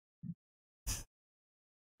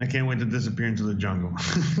 I can't wait to disappear into the jungle.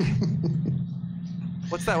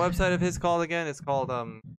 What's that website of his called again? It's called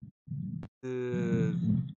Burger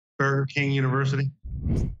King University.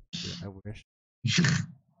 I wish.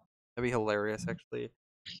 That'd be hilarious, actually.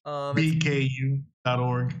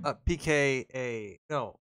 BKU.org. PKA.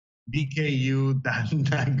 No.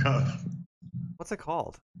 BKU.gov. What's it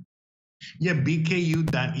called? Yeah,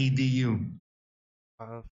 BKU.edu.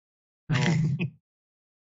 No.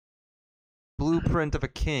 Blueprint of a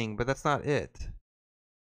King, but that's not it.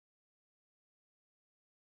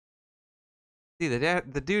 See,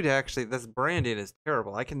 the dude actually, this branding is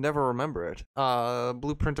terrible. I can never remember it.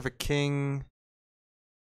 Blueprint of a King.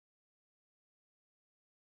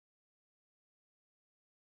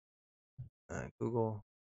 Google.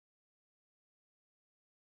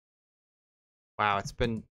 Wow, it's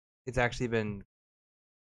actually been.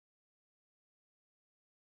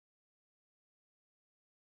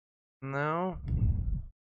 No.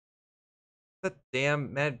 The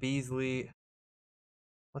damn Matt Beasley.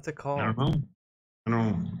 What's it called? I don't know. I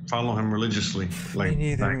don't follow him religiously. Like,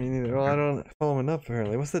 me neither. Well, I don't follow him enough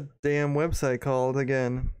apparently. What's the damn website called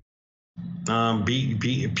again?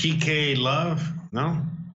 PK Love? No?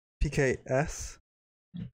 PKS?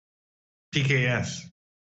 PKS.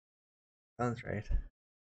 Sounds right.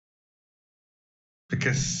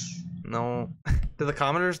 Because No. Do the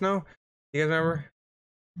commenters know? You guys remember?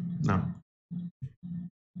 no.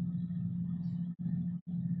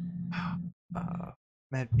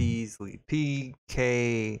 Matt Beasley.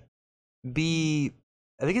 PKB.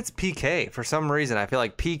 I think it's PK for some reason. I feel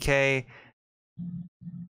like PK.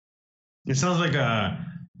 It sounds like a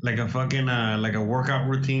fucking like a workout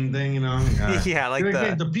routine thing, you know? Yeah, like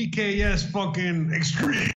the PKS fucking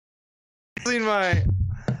extreme.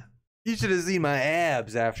 You should have seen my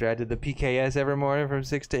abs after I did the PKS every morning from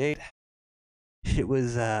 6 to 8. It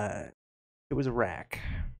was a rack.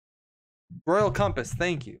 Royal Compass,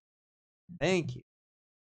 thank you. Thank you.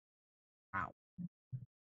 Wow.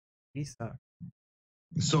 He sucks.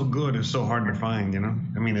 It's so good, it's so hard to find, you know?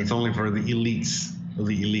 I mean, it's only for the elites of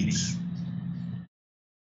the elites.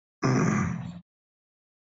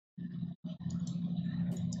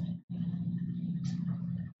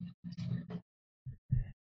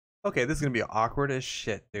 Okay, this is gonna be awkward as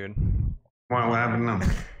shit, dude. What happened now?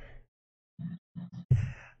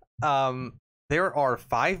 There are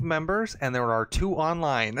 5 members and there are 2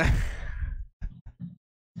 online.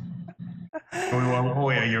 Oh,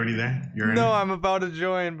 yeah, you already there? You're No, in? I'm about to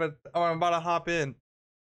join, but I'm about to hop in.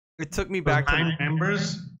 It took me back to 9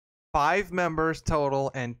 members? 5 members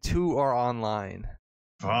total and 2 are online.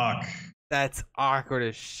 Fuck. That's awkward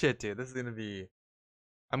as shit, dude. This is gonna be.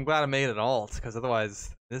 I'm glad I made an alt, because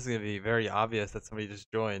otherwise this is gonna be very obvious that somebody just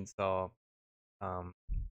joined. So, I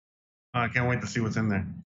can't wait to see what's in there.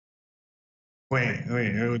 Wait.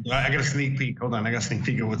 I got a sneak peek. Hold on. I got a sneak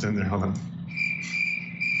peek of what's in there. Hold on.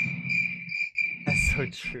 That's so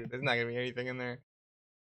true. There's not gonna be anything in there.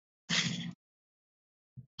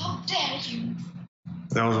 How dare you?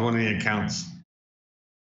 That was one of the accounts.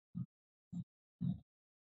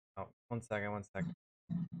 Oh, 1 second, 1 second.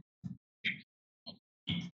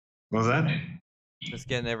 What was that? Just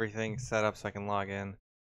getting everything set up so I can log in.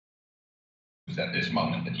 It was at this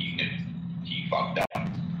moment that he knew he fucked up.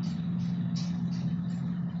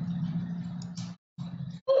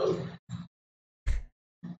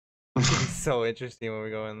 It's so interesting when we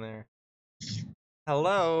go in there.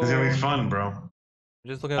 Hello. It's gonna be fun, bro. I'm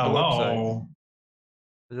just looking at the website. Hello.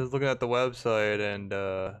 I'm just looking at the website and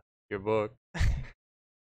your book.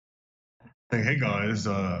 Hey guys,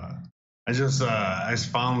 I just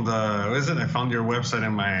found what is it? I found your website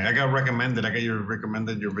in my. I got recommended. I got your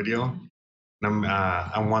recommended your video. And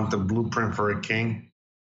I want the blueprint for a king.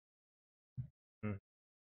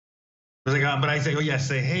 But I say, oh yeah,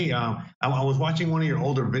 say hey. I was watching one of your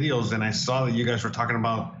older videos and I saw that you guys were talking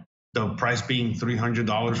about the price being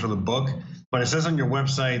 $300 for the book, but it says on your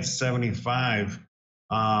website $75.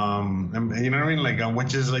 And you know what I mean, like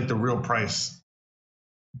which is like the real price.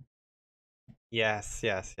 Yes.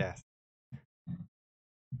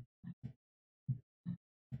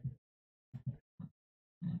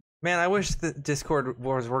 Man, I wish the Discord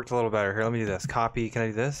was worked a little better. Here, let me do this. Copy. Can I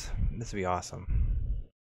do this? This would be awesome.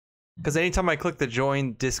 Because anytime I click the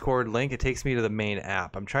join Discord link, it takes me to the main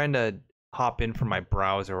app. I'm trying to hop in from my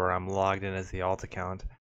browser where I'm logged in as the alt account.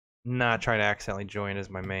 Not trying to accidentally join as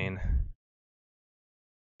my main.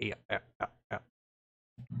 Yeah.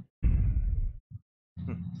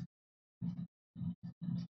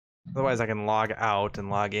 Otherwise, I can log out and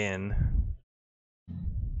log in.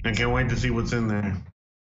 I can't wait to see what's in there.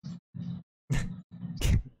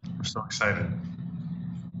 I'm so excited.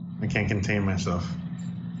 I can't contain myself.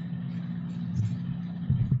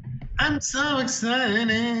 I'm so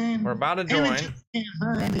excited. We're about to join.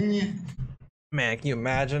 Man, can you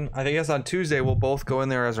imagine? I guess on Tuesday we'll both go in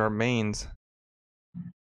there as our mains.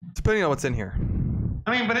 Depending on what's in here.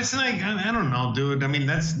 I mean, but it's like, I don't know, dude. I mean,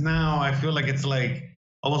 that's now, I feel like it's like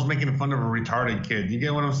almost making fun of a retarded kid. You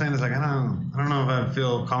get what I'm saying? It's like, I don't know if I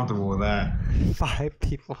feel comfortable with that. 5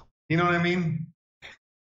 people. You know what I mean?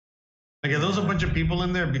 Like, if there was a bunch of people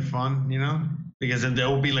in there, it'd be fun, you know? Because then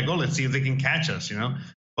they'll be like, oh, let's see if they can catch us, you know?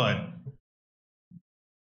 But,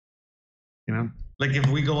 you know, like if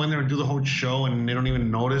we go in there and do the whole show and they don't even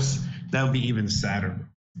notice, that would be even sadder.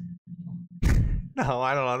 No,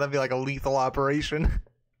 I don't know. That'd be like a lethal operation.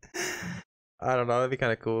 I don't know. That'd be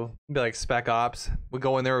kind of cool. It'd be like Spec Ops. We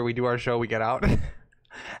go in there, we do our show, we get out.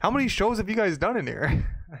 How many shows have you guys done in here?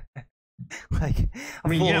 Like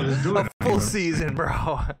a full season,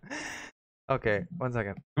 bro. Okay, 1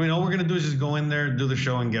 second. I mean, all we're gonna do is just go in there, do the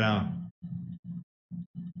show, and get out.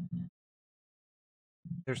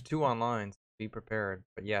 There's 2 online. So be prepared.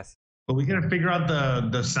 But yes. But we gotta figure out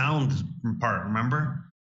the sound part. Remember?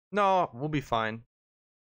 No, we'll be fine.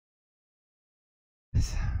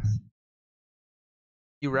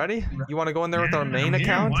 You ready? You want to go in there with our main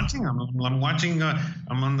account? I'm watching.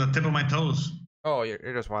 I'm on the tip of my toes. Oh,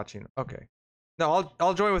 you're just watching. Okay. No,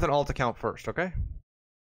 I'll join with an alt account first. Okay.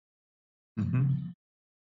 Mm-hmm.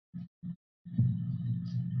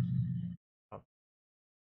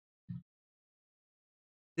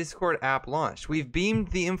 Discord app launched. We've beamed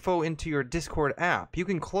the info into your Discord app. You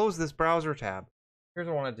can close this browser tab. Here's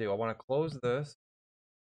what I want to do. I want to close this.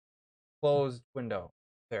 Closed window.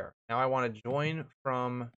 There. Now I want to join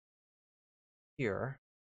from here.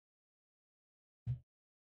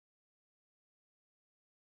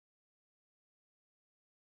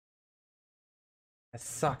 That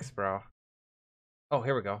sucks, bro. Oh,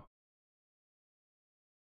 here we go.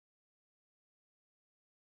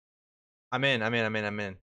 I'm in. I am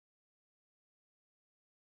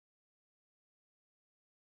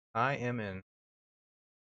in.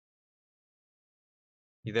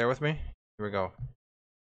 You there with me? Here we go.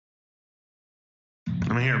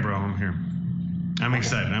 I'm here, bro. I'm here. I'm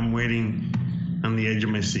excited. I'm waiting on the edge of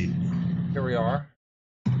my seat. Here we are.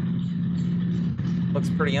 Looks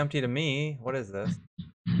pretty empty to me. What is this?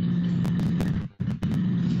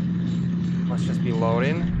 Must just be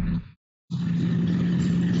loading.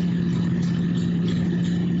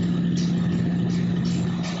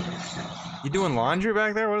 You doing laundry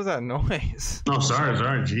back there? What is that noise? Oh, sorry.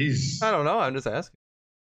 Jeez. I don't know. I'm just asking.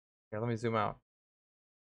 Here, let me zoom out.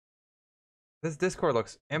 This Discord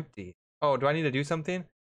looks empty. Oh, do I need to do something?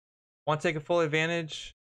 Want to take a full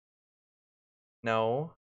advantage?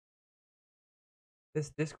 No.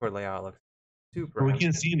 This Discord layout looks super We empty.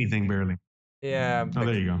 can't see anything barely. Yeah. Oh,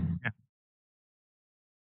 there you go. Yeah.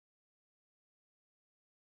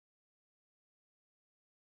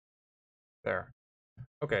 There.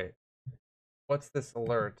 Okay. What's this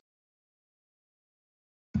alert?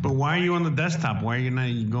 But why are you on the desktop? Why are you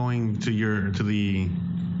not going to the?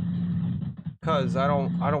 Because I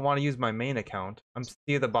don't want to use my main account. I'm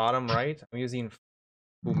see at the bottom right. I'm using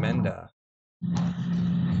Fumenda.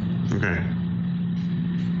 Okay.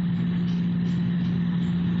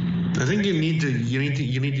 I think you need to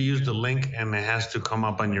use the link, and it has to come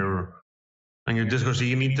up on your Discord. So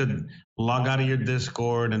you need to log out of your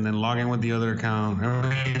Discord and then log in with the other account. Or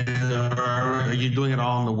are you doing it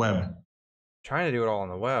all on the web? Trying to do it all on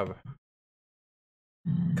the web.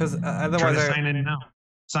 Because Try otherwise, to sign in now.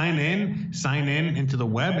 Sign in into the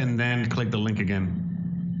web, and then click the link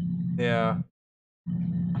again. Yeah,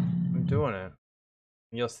 I'm doing it.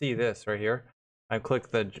 You'll see this right here. I click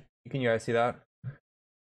the. Can you guys see that?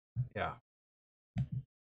 Yeah.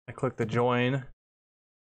 I click the join.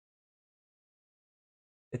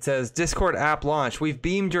 It says Discord app launch. We've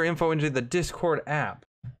beamed your info into the Discord app.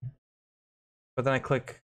 But then I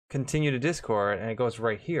click continue to Discord, and it goes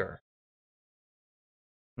right here.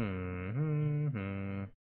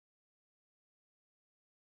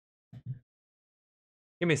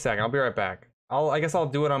 Give me a second. I'll be right back. I guess I'll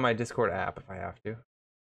do it on my Discord app if I have to.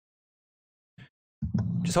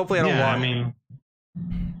 Just hopefully I don't Yeah, lock. I mean,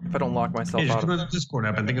 if I don't lock myself just out. go to the Discord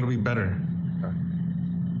app. I think it'll be better. Okay.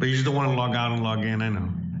 But you just don't want to log out and log in. I know.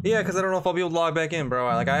 Yeah, because I don't know if I'll be able to log back in, bro.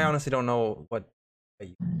 I honestly don't know what.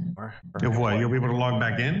 If what? You'll be able to log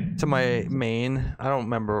back in? To my main. I don't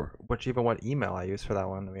remember what email I used for that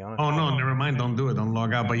one, to be honest. Oh no, never mind. Don't do it. Don't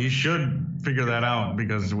log out. But you should figure that out,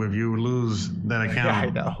 because if you lose that account, Yeah, I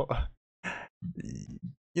know.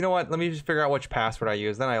 You know what? Let me just figure out which password I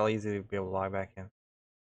use. Then I'll easily be able to log back in.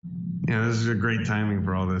 Yeah, this is a great timing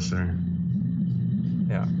for all this, sir.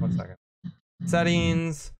 Yeah, 1 second.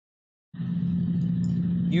 Settings.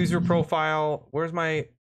 User profile. Where's my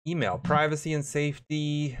email? Privacy and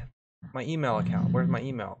safety. My email account. Where's my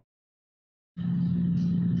email?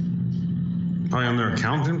 Probably on their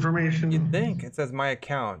account information? You'd think. It says my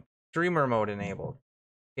account. Streamer mode enabled.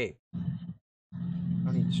 Escape. I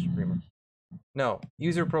don't need streamer. No.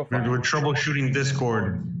 User profile. We're troubleshooting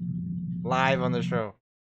Discord. Live on the show.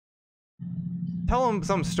 Tell them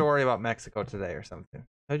some story about Mexico today or something.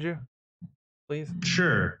 Could you? Please?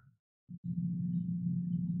 Sure.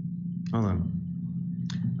 Hold on.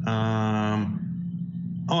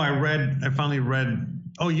 I finally read.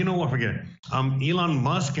 Oh, you know what? Forget. Elon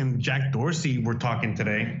Musk and Jack Dorsey were talking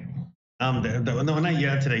today. No, not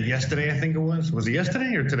yet. Today. Yesterday, I think it was. Was it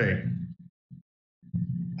yesterday or today?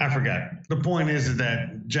 I forgot. The point is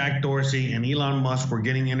that Jack Dorsey and Elon Musk were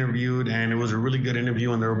getting interviewed, and it was a really good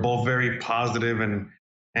interview, and they were both very positive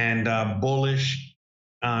and bullish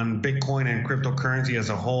on Bitcoin and cryptocurrency as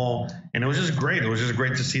a whole. And it was just great. It was just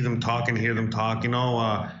great to see them talk and hear them talk. You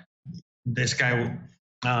know, this guy,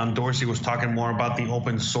 Dorsey, was talking more about the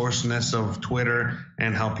open sourceness of Twitter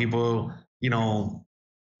and how people,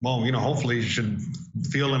 hopefully should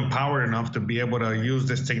feel empowered enough to be able to use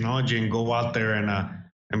this technology and go out there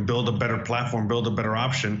and build a better platform, build a better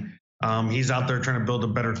option. He's out there trying to build a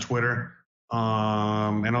better Twitter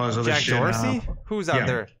and all this other Jack shit. Dorsey? Who's out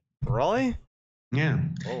there? Really? Yeah.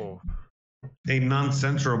 Oh. A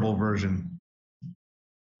non-censorable version.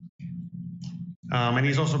 And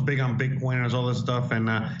he's also big on Bitcoin and all this stuff. And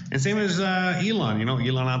same as Elon,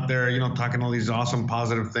 Elon out there, talking all these awesome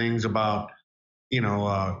positive things about,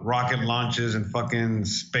 rocket launches and fucking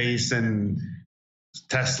space and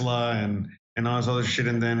Tesla and all this other shit.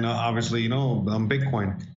 And then obviously,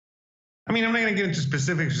 Bitcoin. I mean, I'm not going to get into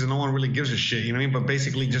specifics because no one really gives a shit, you know what I mean? But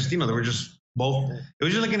basically just, they were just both, it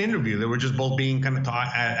was just like an interview. They were just both being kind of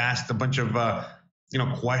asked a bunch of,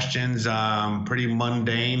 questions, pretty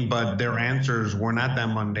mundane, but their answers were not that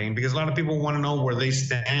mundane because a lot of people want to know where they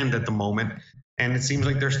stand at the moment. And it seems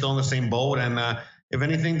like they're still in the same boat. And if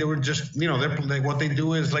anything, they were just, what they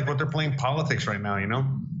do is like what they're playing politics right now,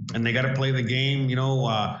 and they got to play the game,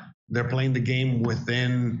 they're playing the game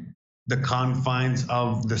within the confines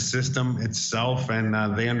of the system itself. And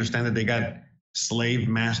they understand that they got slave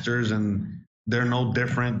masters and they're no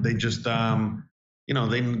different. They just,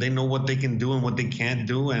 they know what they can do and what they can't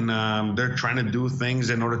do. And they're trying to do things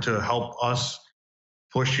in order to help us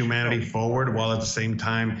push humanity forward while at the same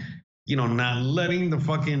time, not letting the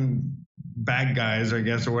fucking bad guys, I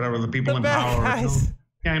guess, or whatever, the people in power.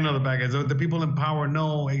 Yeah, I know the bad guys. The people in power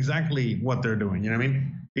know exactly what they're doing. You know what I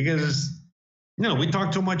mean? Because, we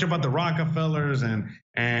talk too much about the Rockefellers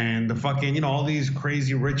and the fucking, all these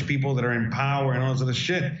crazy rich people that are in power and all this other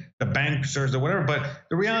shit, the banksters or whatever. But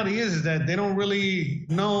the reality is that they don't really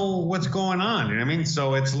know what's going on. You know what I mean?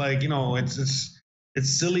 So it's like, it's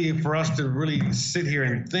silly for us to really sit here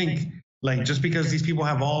and think like just because these people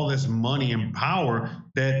have all this money and power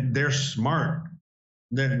that they're smart.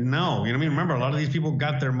 That no, you know what I mean? Remember, a lot of these people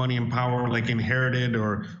got their money and power like inherited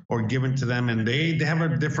or given to them, and they have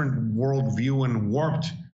a different worldview and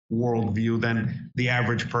warped worldview than the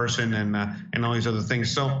average person and all these other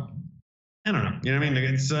things. So I don't know. You know what I mean?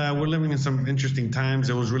 It's we're living in some interesting times.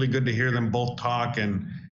 It was really good to hear them both talk and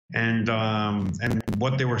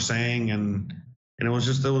what they were saying, and it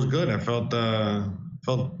was good. I felt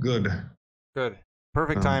good. Good.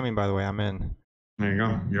 Perfect timing, by the way. I'm in. There you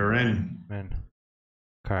go. You're in. I'm in.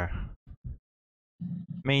 Okay.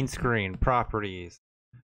 Main screen, properties.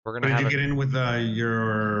 We're gonna. Did you get in with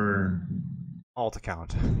your alt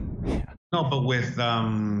account? Yeah. No, but with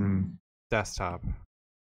desktop.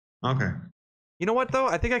 Okay. You know what though?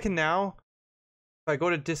 I think I can now. If I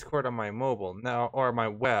go to Discord on my mobile now or my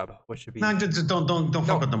web, which should be. No, just don't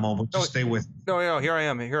fuck with the mobile. Just stay with. No, here I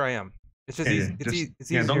am. It's just easy. It's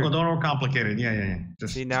easier. Don't overcomplicate it. Yeah.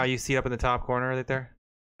 Just see now. You see up in the top corner right there.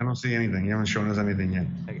 I don't see anything. You haven't shown us anything yet.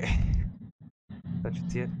 Okay. That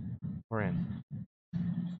should see it. We're in.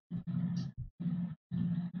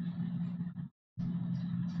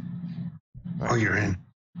 Oh, you're in.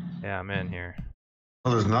 Yeah, I'm in here. Oh,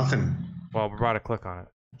 there's nothing. Well, we're about to click on it.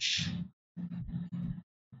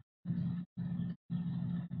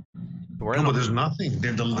 No, but there's nothing.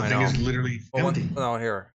 The thing is literally empty. Oh,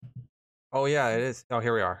 here. Oh, yeah, it is. Oh,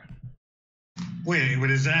 here we are. Wait, what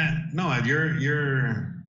is that? No, you're.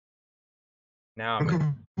 Now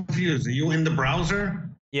I'm confused. Are you in the browser?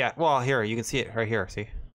 Yeah. Well, here you can see it right here. See.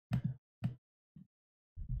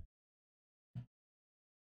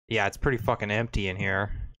 Yeah, it's pretty fucking empty in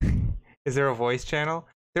here. Is there a voice channel?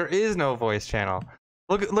 There is no voice channel.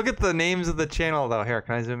 Look at the names of the channel though. Here,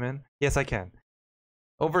 can I zoom in? Yes, I can.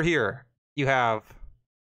 Over here, you have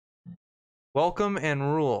welcome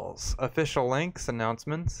and rules, official links,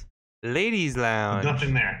 announcements, ladies lounge,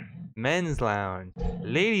 nothing there. Men's lounge,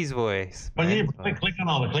 ladies voice. But yeah, click on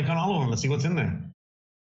all of them. Let's see what's in there.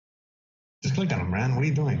 Just click on them, man. What are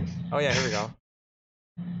you doing? Oh yeah, here we go.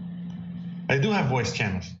 I do have voice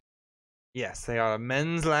channels. Yes, they are a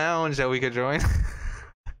men's lounge that we could join.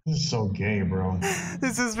 This is so gay, bro.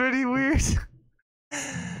 This is pretty weird.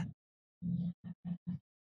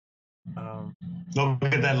 No,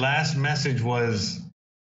 look at that last message was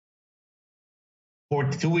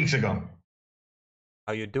 2 weeks ago.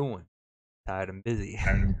 How you doing? Tired and busy.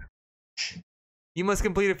 You must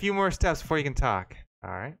complete a few more steps before you can talk. All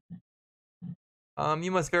right.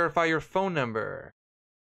 You must verify your phone number.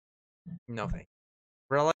 No thank you.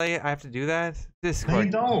 Really? I have to do that? Discord. I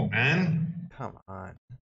don't, man. Come on.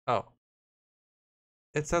 Oh.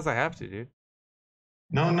 It says I have to, dude.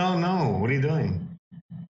 No. What are you doing?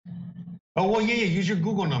 Oh, well, yeah. Use your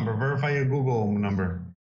Google number. Verify your Google number.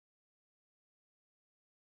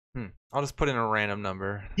 I'll just put in a random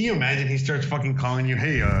number. Can you imagine he starts fucking calling you,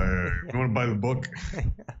 hey, you want to buy the book?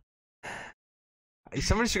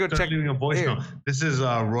 Somebody should go check. Leaving a voicemail. This is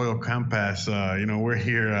Royal Compass. We're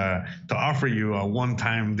here to offer you a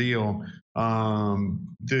one-time deal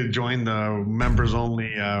to join the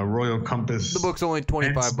members-only Royal Compass. The book's only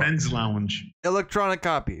 $25. Men's Lounge. Electronic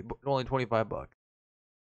copy, only $25. We'll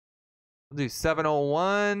do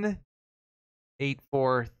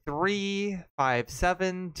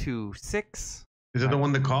 701-843-5726. Is it the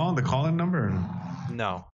one to call? The call-in number?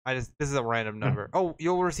 No. This is a random number. Oh,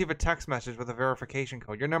 you'll receive a text message with a verification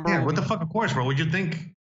code. Your number. Yeah, what the fuck? Of course, bro. What'd you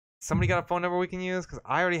think? Somebody got a phone number we can use? Because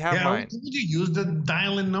I already have mine. Would you use the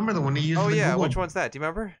dial-in number, the one you use? Oh yeah, Google? which one's that? Do you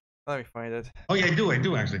remember? Let me find it. Oh yeah, I do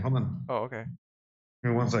actually. Hold on. Oh okay.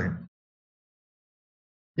 Give me 1 second.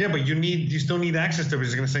 Yeah, but you still need access to it.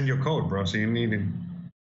 It's gonna send you a code, bro. So you need it.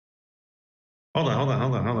 Hold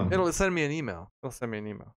on. It'll send me an email.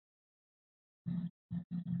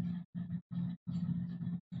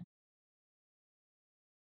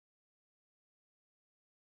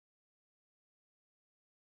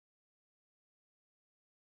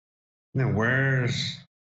 Now where's?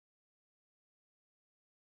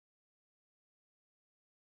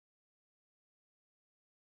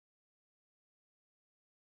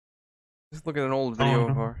 Just look at an old video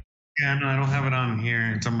of ours. Yeah, no, I don't have it on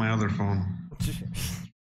here. It's on my other phone.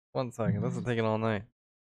 1 second. This is taking all night.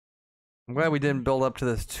 I'm glad we didn't build up to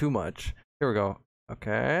this too much. Here we go.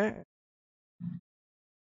 Okay.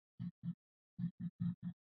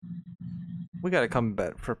 We gotta come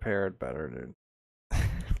prepared better, dude.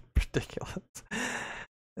 Ridiculous.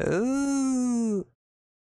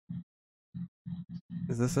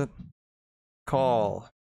 Is this it? Call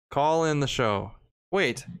in the show.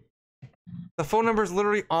 Wait. The phone number is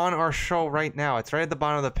literally on our show right now. It's right at the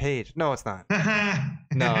bottom of the page. No, it's not.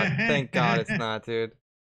 No, thank God it's not, dude.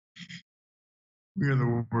 We're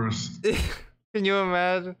the worst. Can you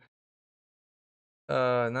imagine?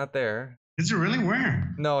 Not there. Is it really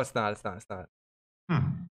where? No, it's not. It's not. It's not. Huh.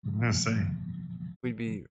 I'm gonna say. We'd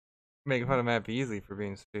be making fun of Matt Beasley for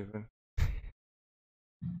being stupid.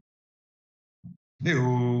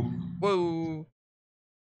 Ew. Whoa.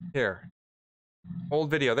 Here. Old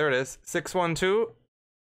video. There it is. 612.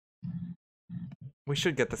 We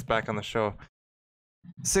should get this back on the show.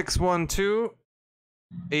 612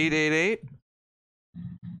 888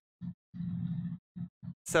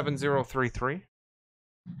 7033.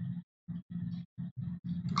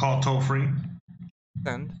 Call toll free.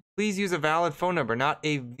 Send. Please use a valid phone number, not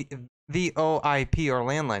a VoIP or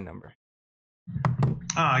landline number.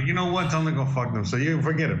 You know what? Tell them to go fuck them. So you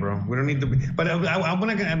forget it, bro. We don't need to be. But I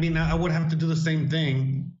would have to do the same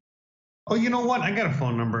thing. Oh, you know what? I got a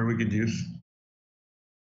phone number we could use.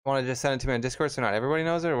 Want to just send it to me on Discord so not everybody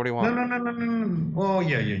knows it, or what do you want? No. Oh,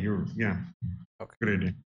 yeah. Okay. Good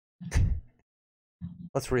idea.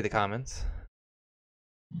 Let's read the comments.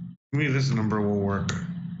 Maybe this number will work.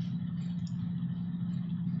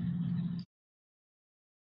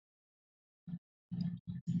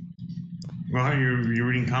 Well, are you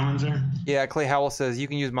reading comments there? Yeah, Clay Howell says you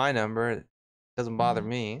can use my number. It doesn't bother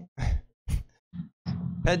me.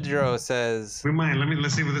 Pedro says We might.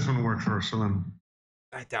 Let's see if this one works first. So then.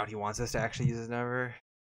 I doubt he wants us to actually use his number.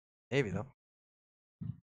 Maybe though.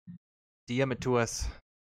 DM it to us.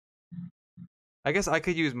 I guess I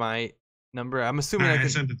could use my number. I'm assuming I I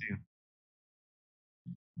could. sent it to you.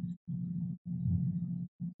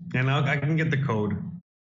 And I can get the code.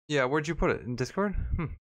 Yeah, where'd you put it? In Discord? I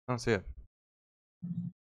don't see it.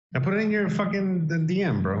 I put it in your fucking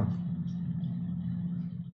DM, bro.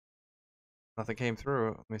 Nothing came through.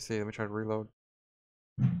 Let me see. Let me try to reload.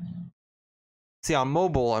 See, on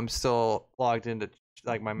mobile, I'm still logged into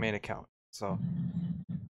like my main account, so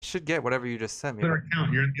should get whatever you just sent me. Your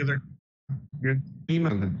account. Your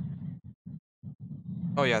email.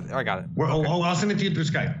 Oh yeah, I got it. Okay. Oh, I'll send it to you through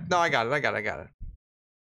Skype. No, I got it.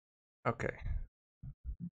 Okay.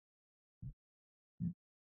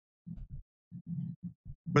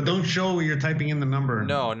 But don't show you're typing in the number.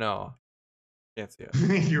 No. Can't see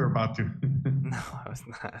it. You're about to. No, I was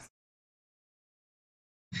not.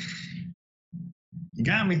 You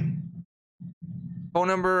got me. Phone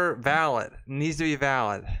number valid. Needs to be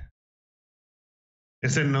valid.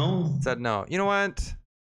 It said no. Said no. You know what?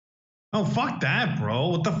 Oh, fuck that, bro.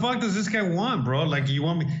 What the fuck does this guy want, bro? Like, he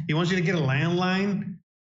wants you to get a landline?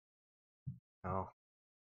 No.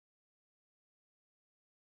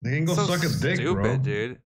 They can go So suck a dick, stupid, bro.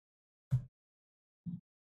 dude.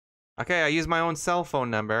 Okay, I use my own cell phone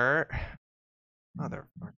number.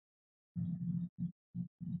 Motherfucker.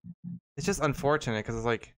 It's just unfortunate because it's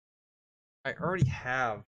like I already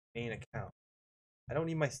have a main account. I don't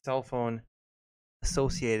need my cell phone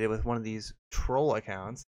associated with one of these troll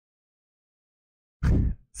accounts.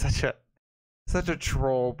 Such a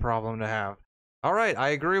troll problem to have. All right, I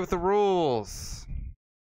agree with the rules.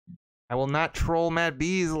 I will not troll Matt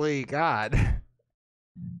Beasley. God.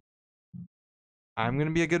 I'm going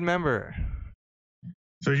to be a good member.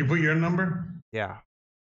 So you put your number? Yeah.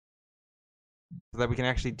 So that we can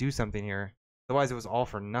actually do something here. Otherwise, it was all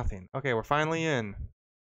for nothing. Okay, we're finally in.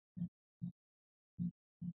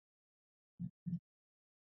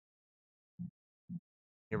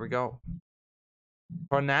 Here we go.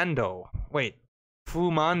 Fernando. Wait.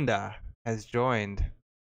 Fumanda has joined.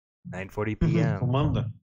 9:40 p.m.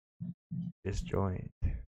 Fumanda. Just joined.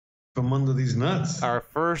 Fumanda these nuts. Our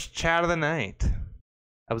first chat of the night.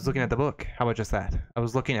 I was looking at the book. How about just that? I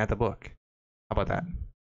was looking at the book. How about that?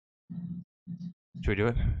 Should we do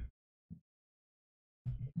it?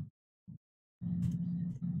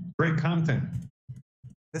 Great content.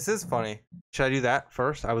 This is funny. Should I do that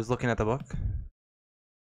first? I was looking at the book.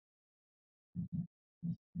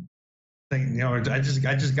 Like, you know, I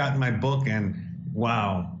just got my book and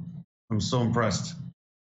wow, I'm so impressed.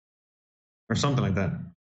 Or something like that.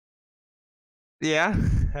 Yeah.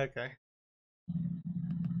 Okay.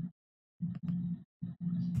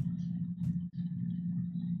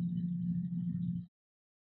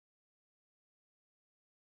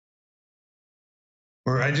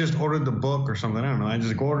 Or I just ordered the book or something. I don't know. I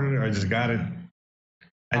just ordered it. I just got it.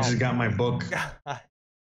 I just got my book. And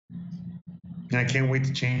I can't wait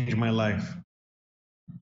to change my life.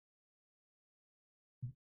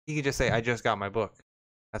 He could just say, I just got my book.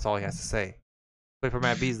 That's all he has to say. Wait for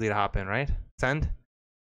Matt Beasley to hop in, right? Send?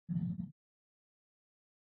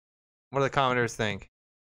 What do the commenters think?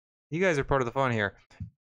 You guys are part of the fun here.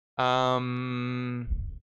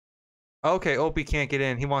 Okay, Opie can't get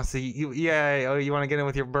in. He wants to. Yeah. Oh, you want to get in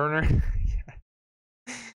with your burner?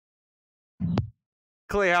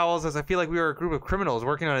 Clay Howell says, I feel like we were a group of criminals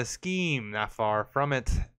working on a scheme. Not far from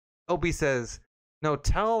it. Opie says, no,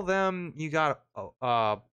 tell them you got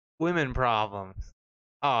women problems.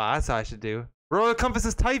 Oh, that's what I should do. Royal Compass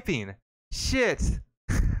is typing. Shit.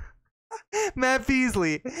 Matt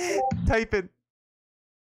Beasley, type it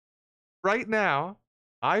right now.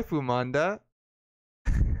 Hi, Fumanda.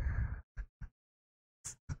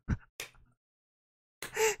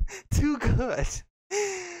 Too good.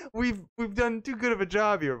 We've done too good of a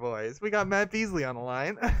job here, boys. We got Matt Beasley on the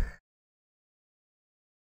line.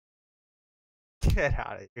 Get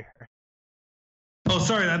out of here. Oh,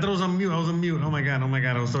 sorry, I thought I was on mute. I was on mute. Oh my god,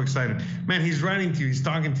 I was so excited. Man, he's writing to you. He's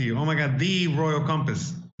talking to you. Oh my god, the Royal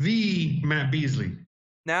Compass, the Matt Beasley.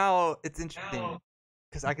 Now it's interesting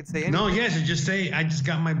because I could say anything. No, yes, you just say I just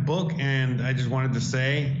got my book and I just wanted to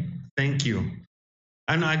say thank you.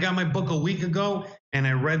 I know I got my book a week ago and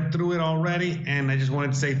I read through it already and I just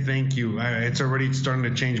wanted to say thank you. It's already starting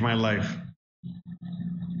to change my life.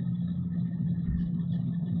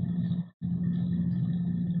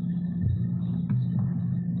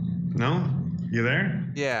 No? You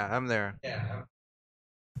there? Yeah, I'm there. Yeah.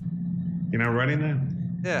 You're not writing that?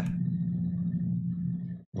 Yeah.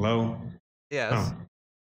 Hello? Yes. Oh.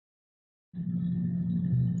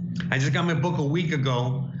 I just got my book a week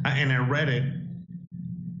ago and I read it.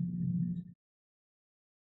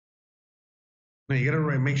 No, you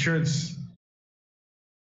gotta make sure it's.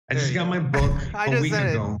 I just got my book a week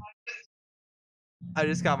ago. I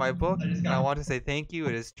just got my book and I want to say thank you.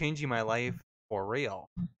 It is changing my life for real.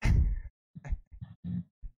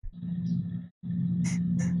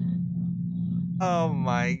 Oh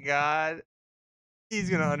my god. He's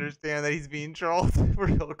gonna understand that he's being trolled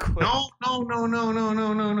real quick. No.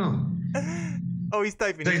 Oh, he's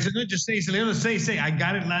typing. Just say, I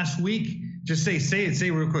got it last week. Just say it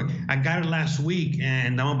real quick. I got it last week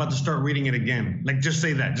and I'm about to start reading it again. Like, just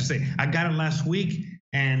say that. Just say, I got it last week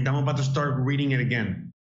and I'm about to start reading it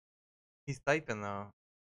again. He's typing though.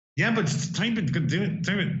 Yeah, but type it. Do it.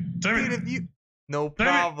 Dude, if you... No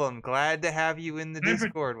problem. Glad to have you in the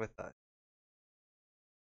Discord with us.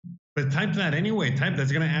 But type that anyway.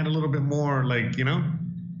 That's gonna add a little bit more, like, you know.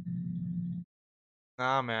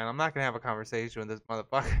 Nah, man, I'm not gonna have a conversation with this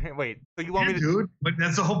motherfucker. Wait, so you want me to? Dude, but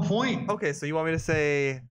that's the whole point. Okay, so you want me to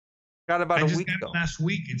say, got about a week ago. Last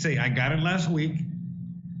week. It'd say I got it last week,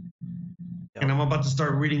 and I'm about to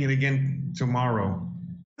start reading it again tomorrow.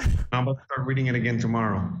 I'm about to start reading it again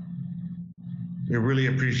tomorrow. We really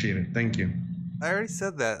appreciate it. Thank you. I already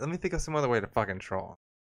said that. Let me think of some other way to fucking troll.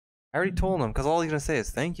 I already told him because all he's gonna say is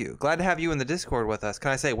thank you. Glad to have you in the Discord with us. Can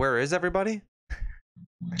I say where is everybody?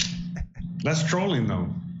 That's trolling though.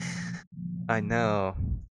 I know.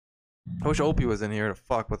 I wish Opie was in here to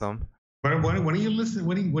fuck with him. But why do you listen?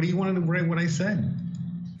 What do you want to write? What I said?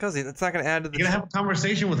 Because it's not gonna add to the. You gotta have a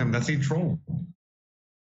conversation with him. That's how you troll.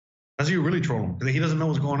 That's how you really troll him because he doesn't know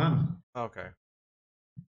what's going on. Okay.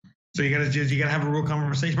 So you gotta have a real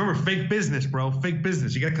conversation. Remember, fake business, bro. Fake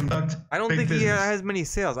business. You gotta conduct. I don't think he has many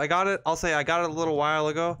sales. I got it. I'll say I got it a little while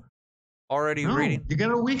ago. Already reading. You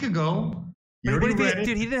got it a week ago. Dude, he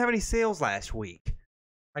didn't have any sales last week.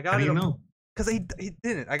 I got How it. do you know? Because he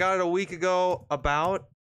didn't. I got it a week ago. About.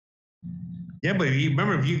 Yeah, but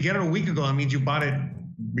remember, if you get it a week ago, that means you bought it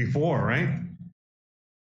before, right?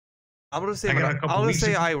 I'm gonna say. I'll just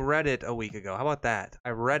say I read it a week ago. How about that?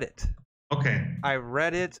 I read it. Okay. I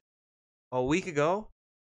read it a week ago,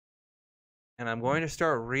 and I'm going to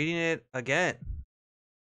start reading it again.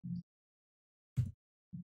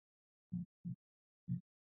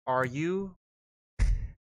 Are you?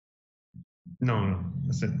 No,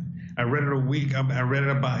 that's it. I read it a week. I read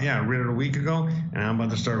it a week ago, and I'm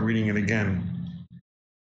about to start reading it again.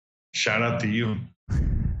 Shout out to you.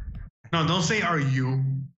 No, don't say "are you."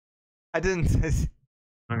 I didn't say.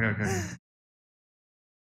 Okay.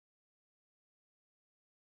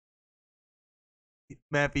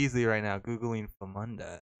 Matt Beasley right now googling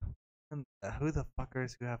Famunda. Who the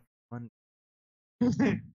fuckers who have Famunda?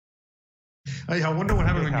 I wonder what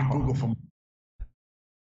happens when you Google Famunda.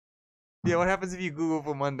 Yeah, what happens if you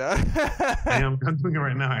Google Famunda? I'm doing it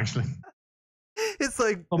right now, actually. It's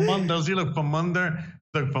like Famunda. See, look, Famunda.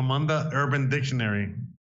 Look, Famunda Urban Dictionary.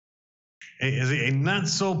 Is a not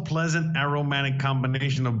so pleasant aromatic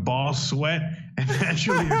combination of ball sweat and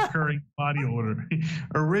naturally occurring body odor,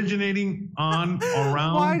 originating on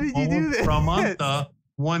around Why did you do this? from under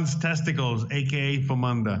one's testicles, aka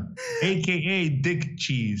Famunda, aka dick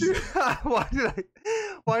cheese. Why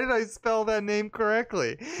did I spell that name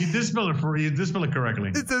correctly? You did spell it correctly.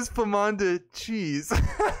 It says Famunda cheese.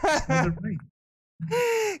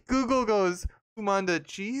 Google goes Kumanda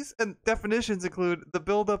cheese, and definitions include the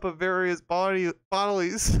buildup of various bodily Yeah, bodily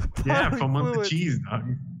from under fluids, cheese, dog.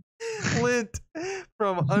 lint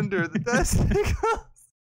from under the testicles.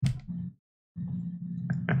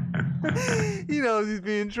 He knows he's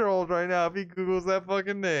being trolled right now if he Googles that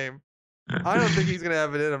fucking name. I don't think he's gonna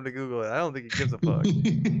have it in him to Google it. I don't think he gives a fuck.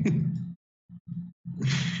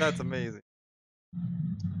 That's amazing.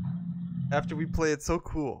 After we play it so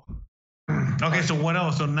cool. Okay, so what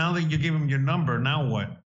else? So now that you give him your number, now what?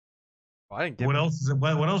 Oh, I didn't get What else is it?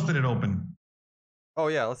 What else did it open? Oh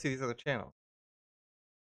yeah, let's see these other channels.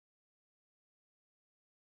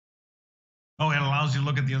 Oh, it allows you to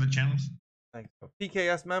look at the other channels? Thanks.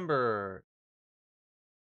 PKS member.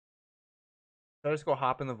 Should I just go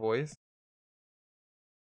hop in the voice?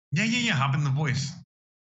 Yeah. Hop in the voice.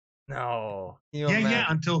 No. Yeah.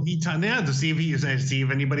 Until he to see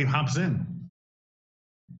if anybody hops in.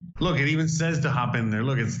 Look, it even says to hop in there.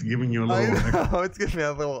 Look, it's giving you a little. Oh, it's giving me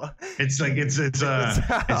a little. It's like it's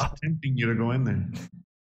tempting you to go in there.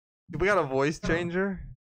 We got a voice changer.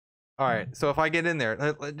 All right, so if I get in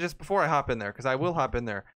there, just before I hop in there, because I will hop in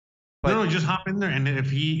there. But No, just hop in there, and if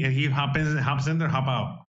he hops in there,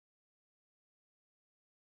 hop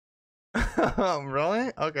out.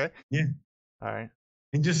 Really? Okay. Yeah. All right.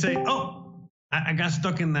 And just say, "Oh, I got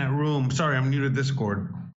stuck in that room. Sorry, I'm new to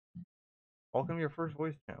Discord." Welcome to your first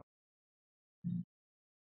voice channel.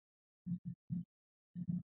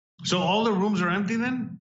 So all the rooms are empty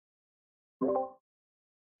then?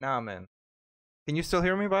 Nah, man. Can you still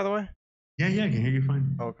hear me, by the way? Yeah, I can hear you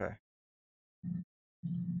fine. Okay.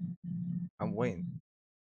 I'm waiting.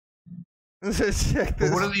 Check But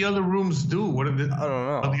this. what do the other rooms do? What are the? I don't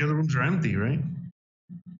know. Oh, the other rooms are empty, right?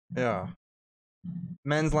 Yeah.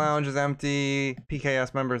 Men's lounge is empty.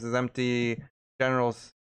 PKS members is empty.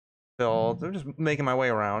 Generals filled. I'm just making my way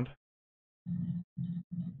around.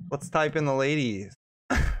 Let's type in the ladies.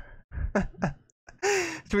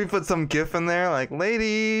 Should we put some GIF in there, like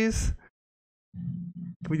ladies?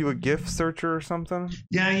 Can we do a GIF searcher or something?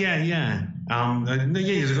 Yeah. You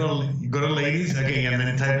just go to ladies, okay, and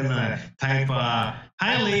then type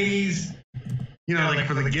hi ladies. You know, like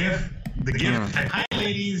for the GIF, type hi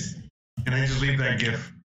ladies, and then just leave that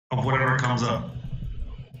GIF of whatever comes up.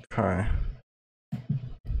 Okay.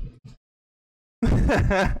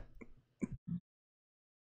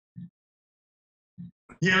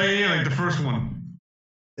 Yeah, like the first one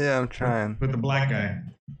Yeah, I'm trying. with the black guy.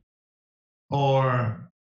 Or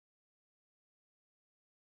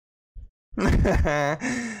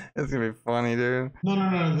It's gonna be funny, dude. no.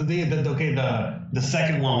 The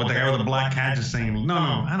second one with the guy with the black hat just saying no.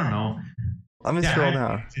 I don't know. Let me scroll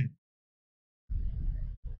down.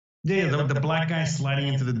 Yeah, the black guy sliding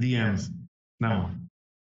into the DMs. No.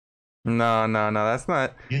 No, that's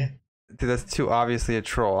not. Yeah. Dude, that's too obviously a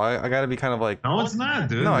troll. I gotta be kind of like. No, it's not,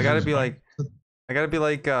 dude. No, I gotta It's be fine. like.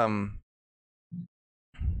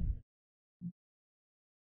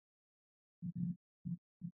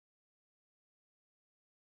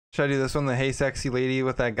 Should I do this one? The Hey Sexy Lady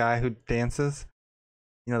with that guy who dances?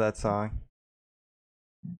 You know that song?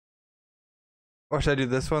 Or should I do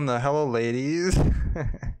this one? The Hello Ladies?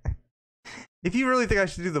 If you really think I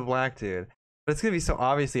should do the black dude. But it's gonna be so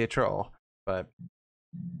obviously a troll. But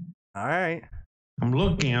alright. I'm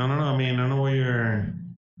looking. I don't know. I mean, I don't know where you're.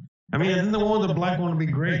 I mean, I think the one with the black one would be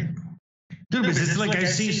great. Dude, because it's like I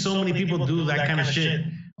see so many people do that kind of shit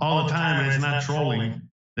all the time, and it's not trolling.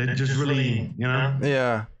 They just really, you know,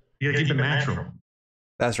 Yeah. you gotta keep it natural.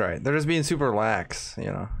 That's right. They're just being super lax, you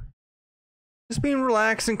know. Just being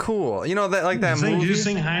relaxed and cool. You know that like that movie. Just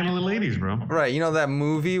sing hi to the ladies, bro. Right, you know that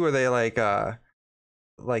movie where they like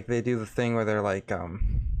they do the thing where they're like oh,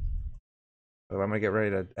 I'm gonna get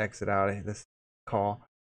ready to exit out of this call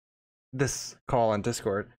on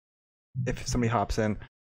Discord if somebody hops in.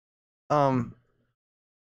 Pulp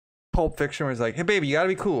Fiction was like, hey baby, you gotta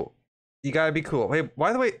be cool. Hey,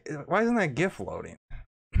 by the way, why isn't that GIF loading?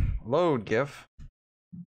 Load GIF.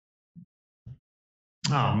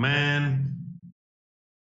 Oh man.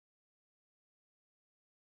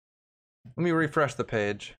 Let me refresh the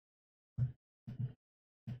page.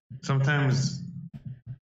 Sometimes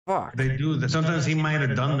Fuck. they do that. Sometimes he might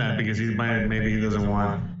have done that because maybe he doesn't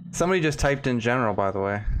want. Somebody just typed in general, by the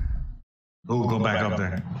way. Oh, go back up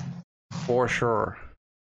there. For sure.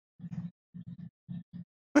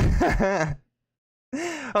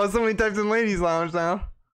 Oh, somebody types in ladies lounge now.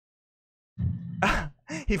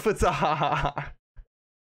 He puts a ha ha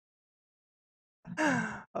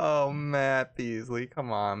ha. Oh, Matt Beasley.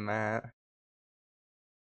 Come on, Matt.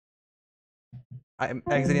 I'm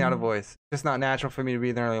exiting out of voice. It's not natural for me to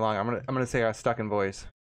be there really long. I'm gonna say I was stuck in voice.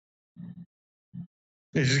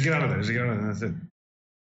 Yeah, just get out of there. Just get out of there. That's it.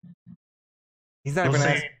 He's not even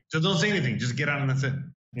gonna ask. Just don't say anything. Just get out and that's it.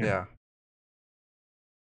 Yeah.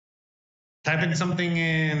 Type in something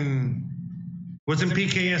in. What's in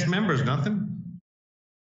PKS members? Nothing.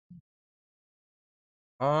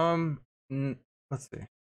 Let's see.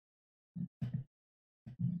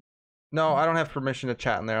 No, I don't have permission to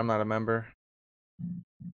chat in there. I'm not a member.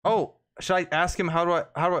 Oh, should I ask him how do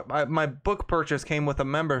I my book purchase came with a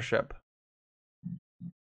membership?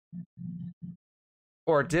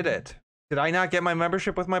 Or did it? Did I not get my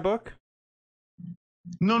membership with my book?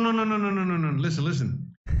 No.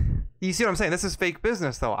 Listen. You see what I'm saying? This is fake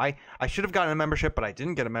business, though. I should have gotten a membership, but I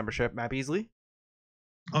didn't get a membership. Matt Beasley.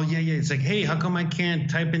 Oh yeah. It's like, hey, how come I can't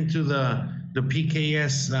type into the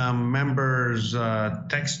PKS members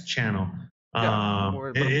text channel? Yeah,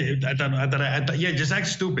 I thought, yeah, just act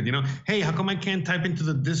stupid, you know. Hey, how come I can't type into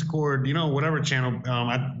the Discord, you know, whatever channel?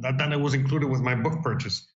 I thought it was included with my book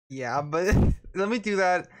purchase. Yeah, but let me do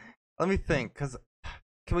that. Let me think, because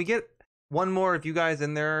can we get one more of you guys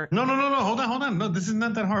in there? No. Hold on. No, this is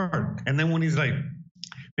not that hard. And then when he's like,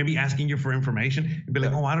 maybe asking you for information, he'd be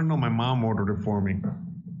like, oh, I don't know. My mom ordered it for me.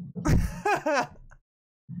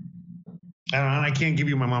 I can't give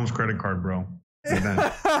you my mom's credit card, bro. Like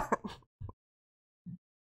that.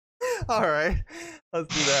 All right,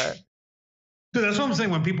 let's do that. Dude, that's what I'm saying.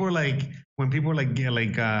 When people are like, they're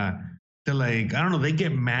like, I don't know, they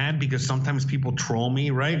get mad because sometimes people troll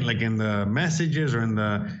me, right? Like in the messages or in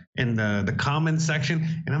the comment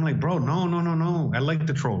section, and I'm like, bro, no. I like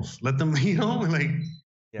the trolls. Let them, you know, like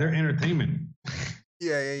they're entertainment.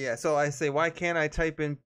 Yeah. So I say, why can't I type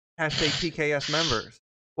in hashtag PKS members?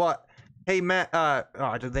 What? Hey, Matt.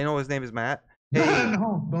 Do they know his name is Matt? Hey,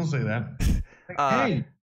 no, don't say that. Hey.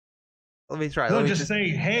 Let me try. No, just say,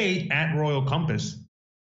 hey, at Royal Compass.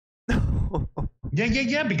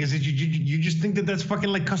 Yeah, because you just think that that's fucking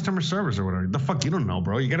like customer service or whatever. The fuck, you don't know,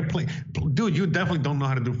 bro. You gotta play. Dude, you definitely don't know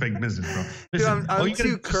how to do fake business, bro. Listen, dude, I'm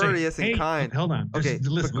too courteous and kind. Hold on. Okay,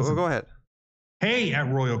 listen. Go ahead. Hey, at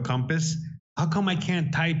Royal Compass, how come I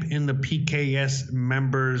can't type in the PKS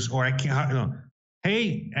members or I can't,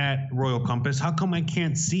 hey, at Royal Compass, how come I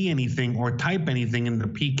can't see anything or type anything in the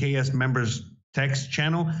PKS members text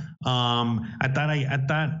channel? I thought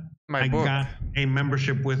I got a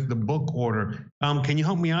membership with the book order. Can you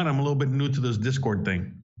help me out? I'm a little bit new to this Discord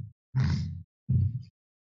thing.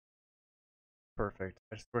 Perfect.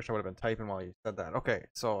 I just wish I would have been typing while you said that. Okay,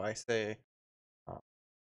 so I say, give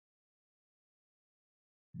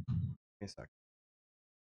me a sec.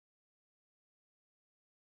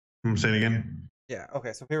 Say it again. Yeah.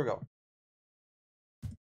 Okay. So here we go.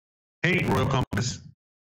 Hey, Royal Compass.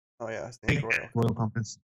 Oh yeah. Hey, Royal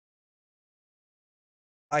Compass.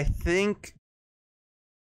 I think.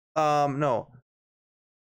 No.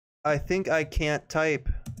 I think I can't type.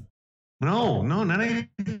 No, not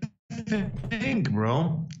anything,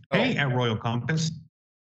 bro. Oh. Hey, at Royal Compass.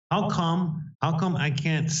 How come I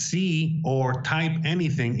can't see or type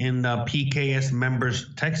anything in the PKS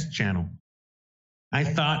members text channel? I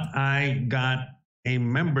thought I got a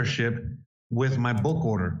membership with my book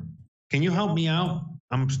order. Can you help me out?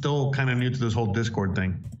 I'm still kind of new to this whole Discord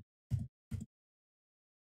thing.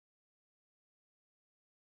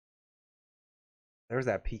 There's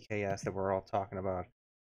that PKS that we're all talking about.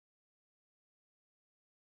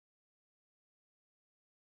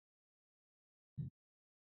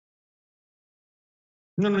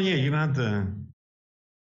 No, yeah, you don't have to.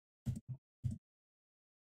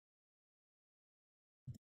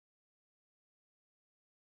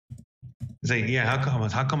 Say, yeah,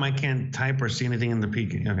 how come I can't type or see anything in the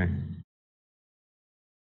PK?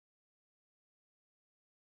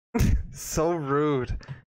 Okay. So rude.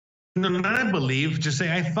 No, not I believe. Just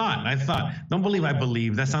say I thought. Don't believe I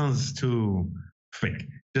believe. That sounds too fake.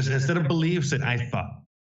 Just instead of believe, say I thought.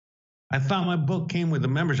 I thought my book came with a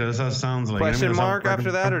membership. That's how it sounds like. Question mark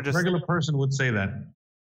after that, or just a regular person would say that.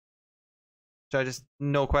 Should I just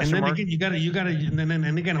no question mark? And then again, you gotta,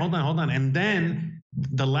 and again, hold on, and then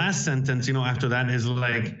the last sentence, after that is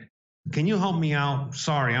like, can you help me out?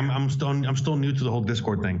 Sorry, I'm still new to the whole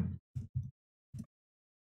Discord thing.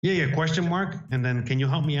 Yeah, question mark, and then can you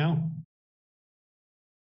help me out?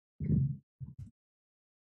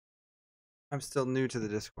 I'm still new to the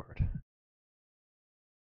Discord.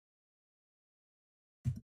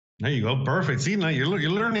 There you go. Perfect. See, now you're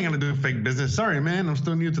learning how to do fake business. Sorry, man. I'm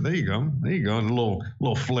still new to. There you go. A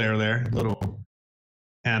little flair there. A little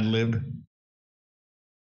ad lib.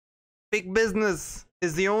 Fake business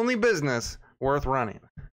is the only business worth running.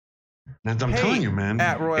 That's I'm telling you, man.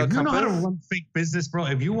 At Royal if you Compass, know how to run fake business, bro.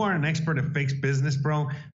 If you are an expert at fake business, bro,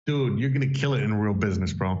 dude, you're gonna kill it in real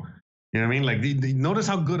business, bro. You know what I mean? Like, notice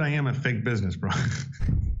how good I am at fake business, bro.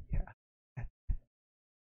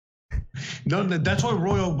 No, that's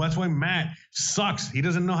why Matt sucks. He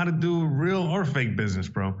doesn't know how to do real or fake business,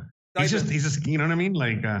 bro. He's just, you know what I mean?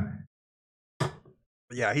 Like,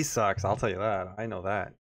 yeah, he sucks. I'll tell you that. I know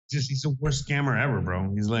that. He's the worst scammer ever,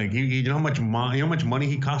 bro. He's like, you know how much money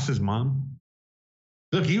he cost his mom?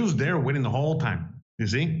 Look, he was there waiting the whole time. You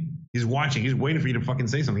see? He's watching. He's waiting for you to fucking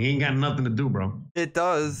say something. He ain't got nothing to do, bro. It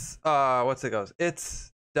does. What's it goes?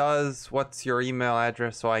 What's your email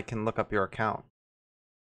address so I can look up your account?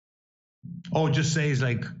 Oh, just say it's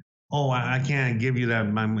like, oh, I can't give you that.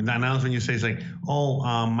 Now when you say it's like,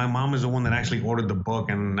 oh, my mom is the one that actually ordered the book,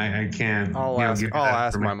 and I can't. I'll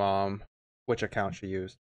ask my mom which account she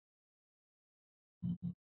used.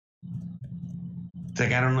 It's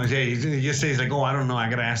like, I don't know. Yeah, he just says like, oh, I don't know. I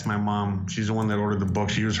gotta ask my mom. She's the one that ordered the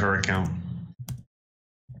book. She used her account.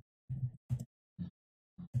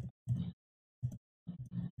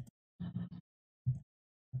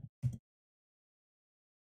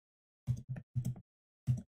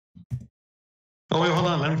 Oh wait, hold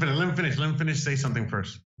on. Let me finish. Say something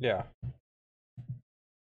first. Yeah.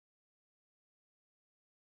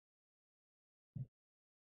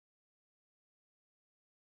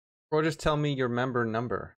 Or just tell me your member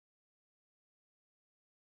number.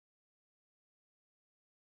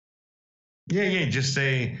 Yeah. Just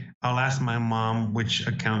say, I'll ask my mom which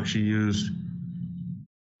account she used.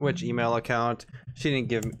 Which email account? She didn't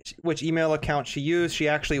give me. Which email account she used? She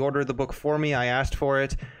actually ordered the book for me. I asked for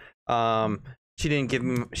it. She didn't give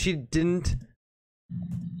me. She didn't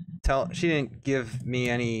give me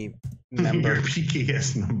any member. Your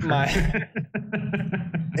PKS number.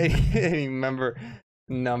 Any member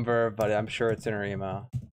number, but I'm sure it's in her email.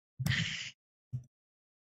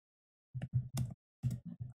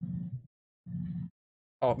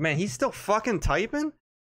 Oh man, he's still fucking typing?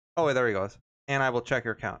 Oh wait, there he goes. And I will check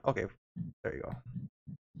your account. Okay, there you go.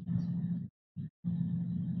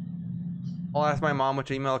 I'll ask my mom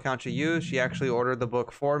which email account she used. She actually ordered the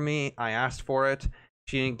book for me. I asked for it.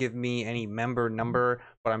 She didn't give me any member number,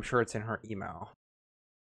 but I'm sure it's in her email.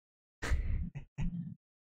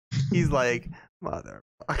 He's like, motherfucker.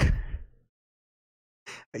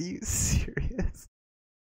 Are you serious?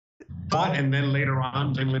 But and then later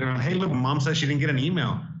on, hey, look, mom says she didn't get an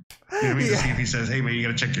email. You know what I mean? To see if he says, hey, man, you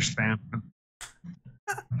gotta check your spam.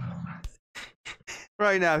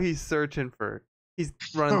 Right now, he's searching for. He's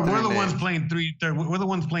running. We're the ones playing we're the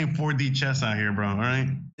ones playing 4D chess out here, bro. All right.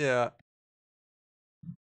 Yeah.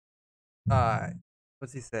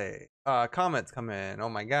 What's he say? Comments come in. Oh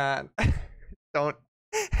my god. Don't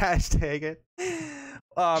hashtag it.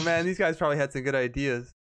 Oh man, these guys probably had some good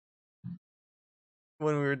ideas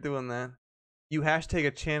when we were doing that. You hashtag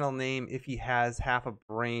a channel name if he has half a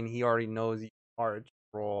brain. He already knows you are a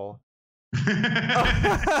troll.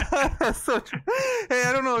 So true. Hey,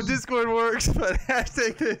 I don't know if Discord works, but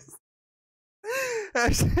hashtag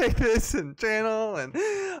this and channel, and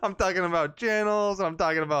I'm talking about channels, and I'm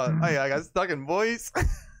talking about I got stuck in voice.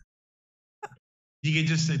 You can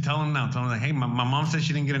just tell him like, hey, my mom said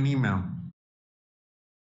she didn't get an email.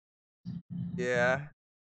 Yeah.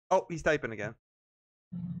 Oh, he's typing again.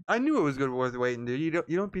 I knew it was good worth waiting, dude.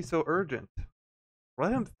 You don't be so urgent.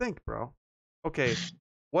 Let him think, bro. Okay,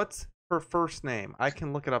 what's her first name? I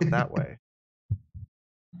can look it up that way.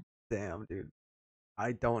 Damn, dude.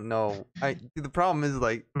 I don't know. The problem is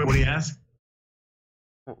like. What do you ask?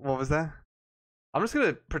 What was that? I'm just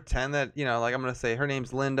gonna pretend that like I'm gonna say her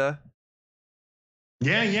name's Linda.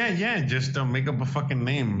 Yeah. Just make up a fucking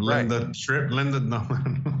name. Right. Linda Tripp. Linda. No.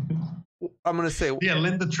 I'm gonna say. Yeah,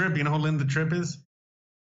 Linda Tripp. You know who Linda Tripp is?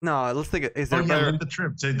 No, let's think. Is there? Linda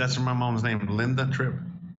Tripp. Say that's my mom's name. Linda Tripp.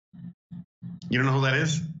 You don't know who that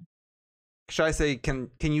is? Should I say? Can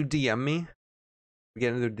you DM me?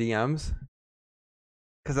 Get into DMs.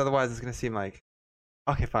 Because otherwise, it's gonna seem like.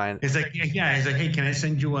 Okay, fine. It's like, yeah. It's like, hey, can I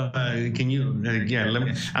send you can you, let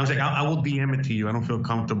me. I was like, I will DM it to you. I don't feel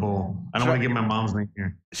comfortable. I don't want to give my mom's name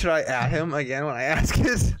here. Should I add him again when I ask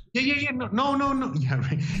his? Yeah. No. Yeah,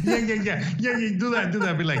 right. Yeah. Do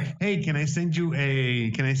that. Be like, hey, can I send you a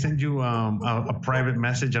private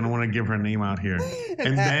message? I don't want to give her name out here.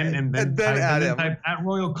 And then type at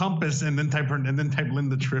Royal Compass and then type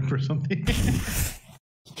Linda Tripp or something.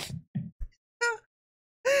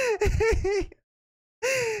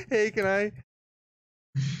 Hey, can I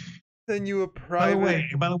send you a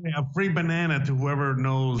private? By the way, a free banana to whoever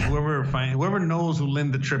knows who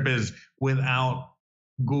Linda Tripp is without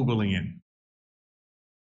Googling it.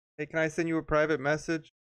 Hey, can I send you a private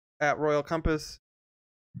message at Royal Compass?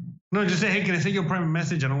 No, just say, hey, can I send you a private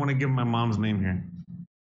message? I don't want to give my mom's name here.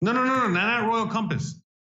 No, not at Royal Compass.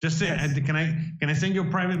 Just say, can I send you a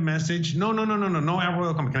private message? No, at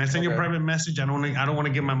Royal Compass. Can I send you a private message? I don't want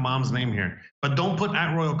to give my mom's name here, but don't put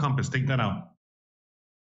at Royal Compass. Take that out.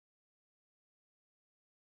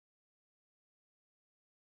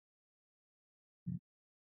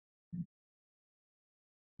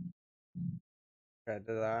 Okay,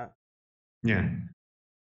 do that. Yeah.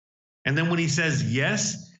 And then when he says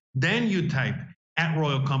yes, then you type at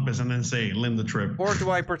Royal Compass and then say Linda Tripp. Or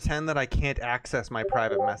do I pretend that I can't access my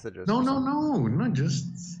private messages? No, not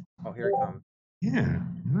just. Oh, here it comes. Yeah.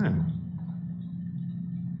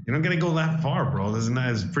 You don't gotta go that far, bro.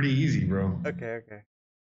 It's pretty easy, bro. Okay.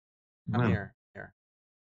 I'm here.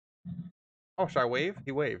 Oh, should I wave?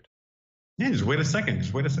 He waved. Yeah, just wait a second.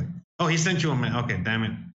 Oh, he sent you a man. Okay, damn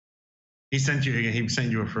it. He sent you again. He sent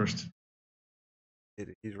you a first.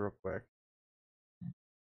 He's real quick.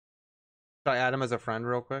 Should I add him as a friend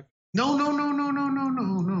real quick?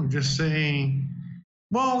 No. Just say.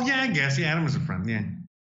 Well, yeah, I guess. Yeah, add him as a friend. Yeah.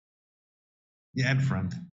 Yeah, add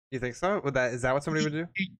friend. You think so? Is that what somebody would do?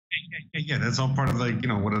 Yeah, that's all part of what a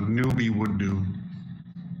newbie would do.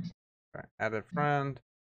 Right, add a friend.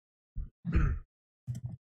 And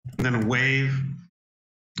then wave,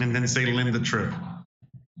 and then say Linda Tripp.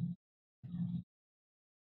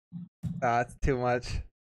 That's too much.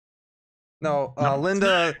 No,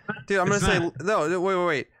 Linda. Dude, I'm gonna say no.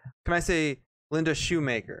 Wait. Can I say Linda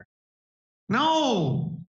Shoemaker?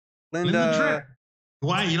 No. Linda Tripp.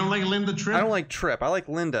 Why you don't like Linda Tripp? I don't like Tripp. I like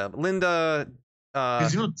Linda. Linda.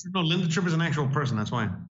 Because Linda Tripp is an actual person. That's why.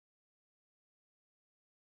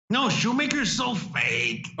 No, Shoemaker's so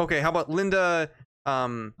fake. Okay, how about Linda?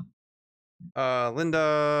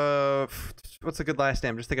 Linda. What's a good last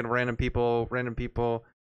name? Just thinking of random people.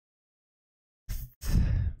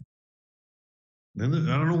 I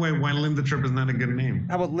don't know why Linda Tripp is not a good name.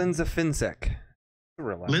 How about Linda Finsek?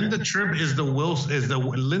 Linda Tripp is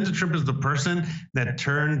Linda Tripp is the person that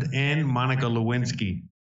turned in Monica Lewinsky.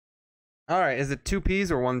 All right, is it 2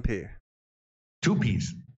 P's or 1 P? 2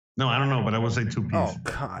 P's. No, I don't know, but I would say 2 P's. Oh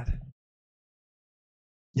God.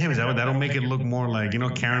 Yeah, because that'll make it look more like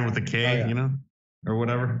Karen with a K, or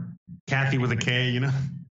whatever. Kathy with a K,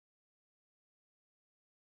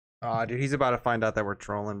 Oh, dude, he's about to find out that we're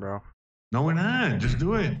trolling, bro. No, we're not. Just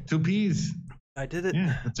do it. 2 P's. I did it.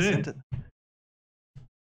 Yeah, that's it.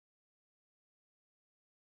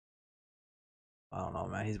 I don't know,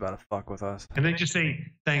 man. He's about to fuck with us. And then just say,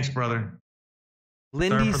 thanks, brother.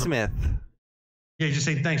 Lindy Smith. Yeah, just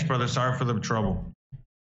say, thanks, brother. Sorry for the trouble.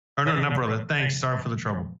 Or no, not brother. Thanks. Sorry for the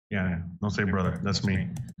trouble. Yeah. Don't say brother. That's me.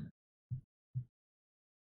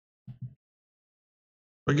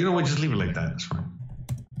 But you know what? Just leave it like that. It's fine.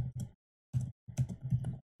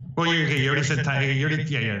 Well, you already said,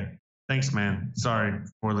 yeah. Thanks, man. Sorry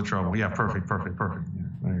for the trouble. Yeah, perfect. Yeah,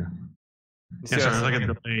 there you go. Yeah, sorry,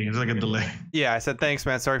 it's like a delay. Yeah, I said, thanks,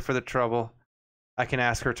 man. Sorry for the trouble. I can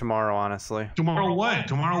ask her tomorrow, honestly. Tomorrow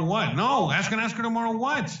what? No, ask her tomorrow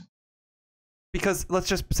what? Because let's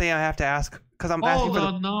just say I have to ask, because I'm asking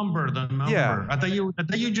the number. Yeah. I thought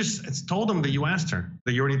you just told them that you asked her.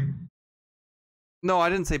 That you already... No,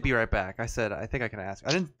 I didn't say be right back. I said, I think I can ask.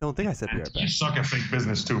 Don't think I said be right back. You suck at fake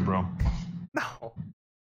business too, bro. No.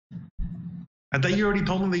 I thought you already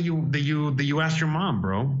told them that you asked your mom,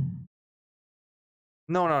 bro.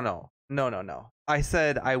 No. I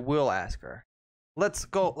said I will ask her. Let's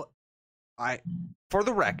go. For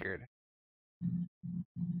the record.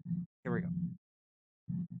 Here we go.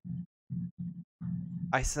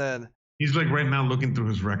 I said. He's like right now looking through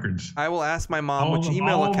his records. I will ask my mom which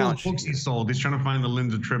email account those books he sold. He's trying to find the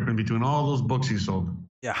Linda Tripp in between all those books he sold.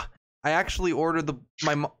 Yeah, I actually ordered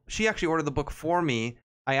she actually ordered the book for me.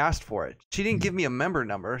 I asked for it. She didn't give me a member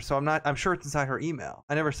number, so I'm sure it's inside her email.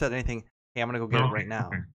 I never said anything. Hey, I'm gonna go get it right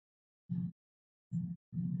now. Okay.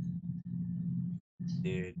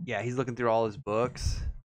 Dude, yeah, he's looking through all his books.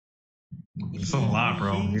 He sold a lot,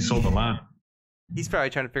 bro. He sold a lot. He's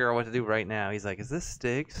probably trying to figure out what to do right now. He's like, is this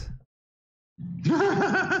Stiggs?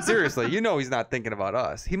 Seriously, he's not thinking about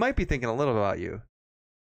us. He might be thinking a little about you.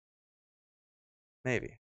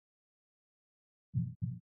 Maybe.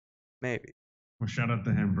 Well, shout out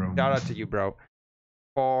to him, bro. Shout out to you, bro.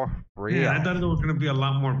 For real. Yeah, I thought there was going to be a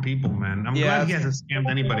lot more people, man. I'm glad he hasn't scammed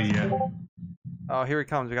anybody yet. Oh, here he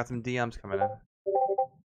comes. We got some DMs coming in.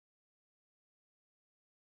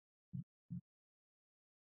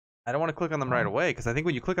 I don't want to click on them right away because I think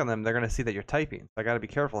when you click on them, they're going to see that you're typing. So I got to be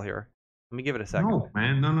careful here. Let me give it a second. No,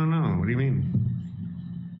 man. No. What do you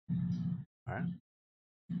mean? All right.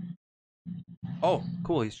 Oh,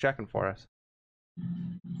 cool. He's checking for us.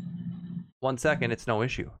 1 second. It's no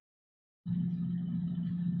issue.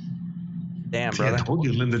 Damn, brother. I told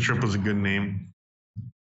you Linda Tripp was a good name.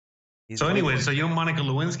 So anyway, so you know Monica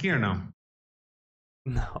Lewinsky or no?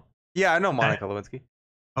 No. Yeah, I know Monica Lewinsky.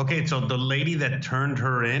 Okay, so the lady that turned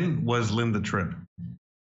her in was Linda Tripp.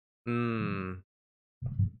 I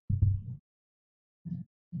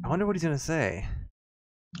wonder what he's gonna say.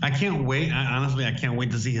 I can't wait. Honestly, I can't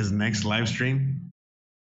wait to see his next live stream.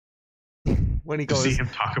 When he To goes, see him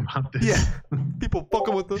talk about this. yeah, people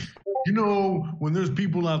fucking with us. You know, when there's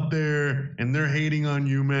people out there and they're hating on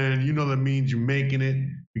you, man, you know that means you're making it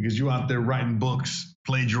because you out there writing books,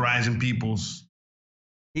 plagiarizing people's.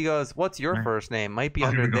 He goes, "What's your Right. first name? Might be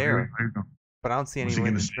Oh, here under we go, here there, we go. but I don't see any What's he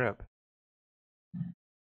Linda gonna say? Tripp.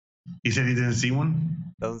 He said he didn't see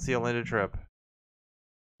one. Doesn't see a Linda Tripp.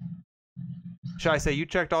 Should I say you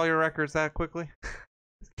checked all your records that quickly?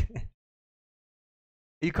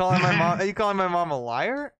 You calling my mom? Are you calling my mom a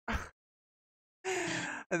liar?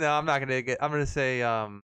 No, I'm not gonna get. I'm gonna say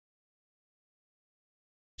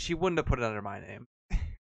she wouldn't have put it under my name.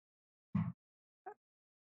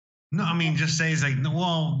 No, I mean, just say it's like, no,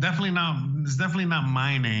 well, definitely not. It's definitely not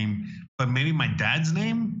my name, but maybe my dad's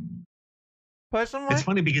name. Question mark? It's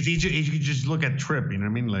funny because he could just look at Tripp, you know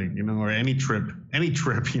what I mean? Like, you know, or any trip,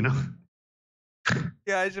 you know?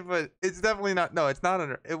 Yeah, I should put. It's definitely not. No, it's not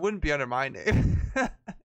under. It wouldn't be under my name.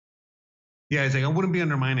 Yeah, it's like, it wouldn't be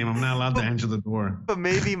under my name. I'm not allowed to answer the door. But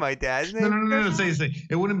maybe my dad's name. No. Say,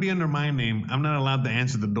 it wouldn't be under my name. I'm not allowed to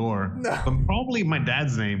answer the door. No. But probably my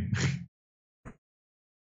dad's name.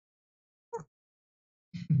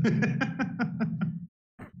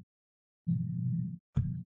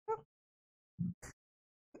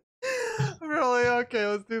 Really? Okay,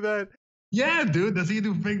 let's do that. Yeah, dude, that's how you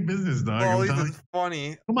do fake business, dog. Oh, I'm this telling is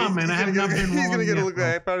funny. Come on, man, I have not been He's gonna wrong get a yet, look bro.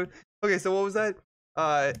 at it. Okay, so what was that?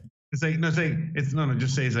 It's like just say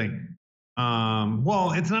it's like,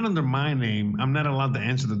 well, it's not under my name. I'm not allowed to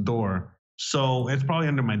answer the door, so it's probably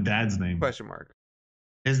under my dad's name. Question mark.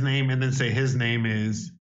 His name, and then say his name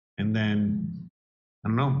is, and then I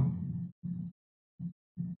don't know.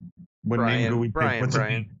 What name do we pick? Brian. What's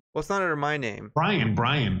Brian. his name? Well, it's not under my name.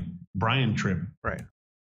 Brian Tripp. Right.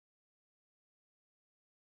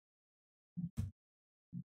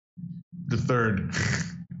 The third.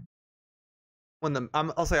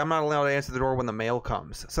 I'll say I'm not allowed to answer the door when the mail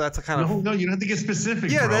comes. So that's a kind of. No, you don't have to get specific.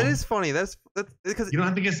 Yeah, bro. that is funny. That's because You don't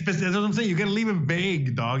have to get specific. That's what I'm saying. You gotta leave it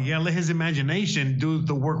vague, dog. You gotta let his imagination do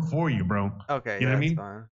the work for you, bro. Okay. You know what I mean?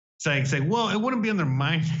 Fine. Say, well, it wouldn't be under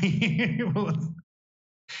my name.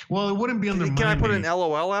 Well, it wouldn't be under my name. Can I put an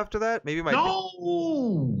LOL after that? Maybe my.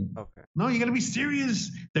 No. Okay. No, you gotta be serious.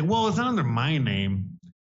 Like, well, it's not under my name.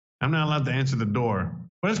 I'm not allowed to answer the door.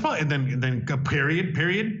 But it's probably then a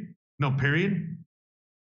period. No, period.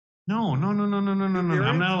 No.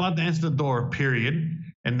 I'm not allowed to answer the door, period.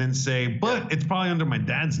 And then say, but it's probably under my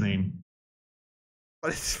dad's name.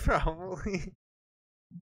 But it's probably.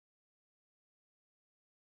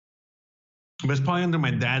 But it's probably under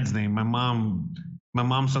my dad's name. My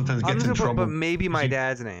mom sometimes gets in trouble. But maybe my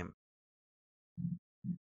dad's name.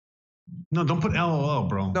 No, don't put LOL,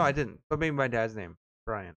 bro. No, I didn't. But maybe my dad's name,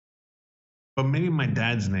 Brian. But maybe my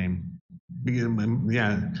dad's name. Because,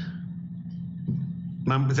 yeah.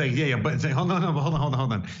 It's like, yeah. But it's like, hold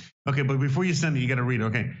on. Okay, but before you send it, you got to read.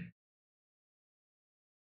 Okay.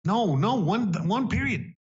 No, one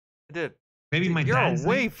period. I did. Maybe my You're dad's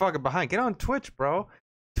way name. fucking behind. Get on Twitch, bro.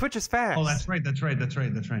 Twitch is fast. Oh, that's right. Damn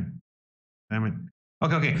it.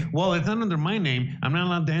 Okay. Well, it's not under my name. I'm not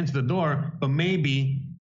allowed to answer the door. But maybe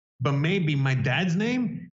my dad's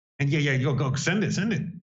name. And yeah. Go send it.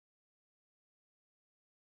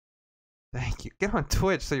 Thank you. Get on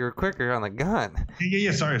Twitch so you're quicker on the gun.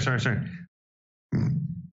 Yeah. Sorry.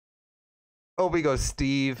 Obi goes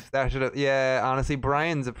Steve. That should have. Yeah, honestly,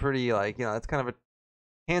 Brian's a pretty that's kind of a.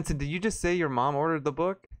 Hanson, did you just say your mom ordered the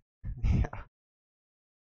book? Yeah.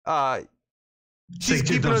 She's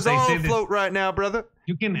keeping us all afloat right now, brother.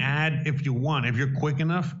 You can add if you want. If you're quick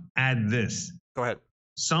enough, add this. Go ahead.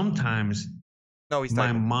 Sometimes No, he's my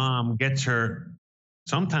typing. mom gets her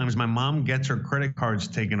credit cards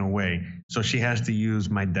taken away, so she has to use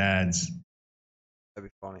my dad's. That'd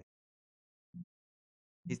be funny.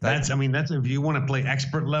 He's That's if you want to play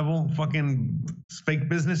expert level fucking fake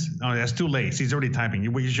business. Oh, that's too late. He's already typing.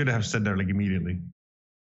 You should have said that like immediately.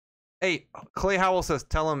 Hey, Clay Howell says,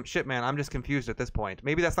 tell him, shit, man, I'm just confused at this point.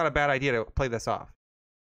 Maybe that's not a bad idea to play this off.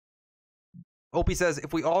 Opie says,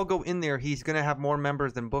 if we all go in there, he's going to have more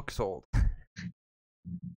members than books sold.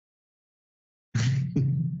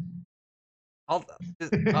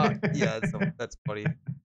 That's funny.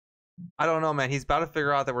 I don't know, man. He's about to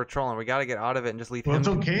figure out that we're trolling. We got to get out of it and just leave him. Well, it's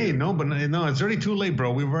okay. No, but no, it's already too late,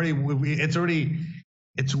 bro. It's already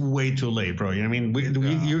it's way too late, bro. You know what I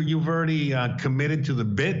mean? You've already committed to the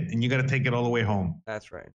bit, and you got to take it all the way home.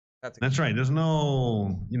 That's right. That's right. There's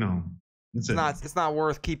no, it's not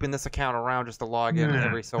worth keeping this account around just to log in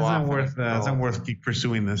every so often. It's not worth keep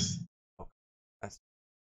pursuing this.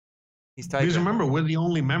 He's typing. Because remember, we're the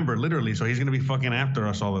only member, literally, so he's gonna be fucking after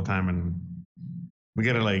us all the time, and we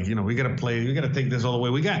gotta we gotta take this all the way.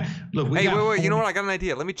 Wait. You know what? I got an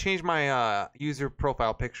idea. Let me change my user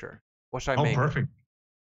profile picture. What should I make? Oh, perfect.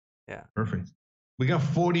 Yeah. Perfect. We got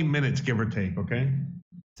 40 minutes, give or take. Okay.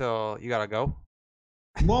 So you gotta go.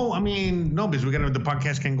 Well, I mean, no, because the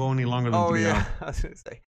podcast can't go any longer than 3 hours. I was gonna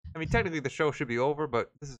say. I mean, technically the show should be over,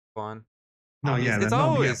 but this is fun. No, it's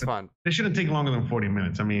always fun. It shouldn't take longer than 40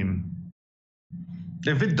 minutes. I mean,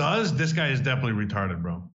 if it does, this guy is definitely retarded,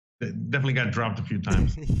 bro. It definitely got dropped a few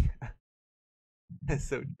times. Yeah. That's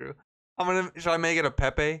so true. Should I make it a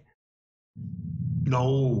Pepe?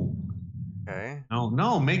 No. Okay.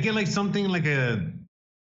 No. Make it like something like I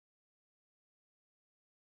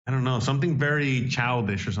don't know, something very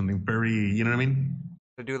childish or something very, you know what I mean?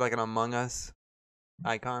 To do like an Among Us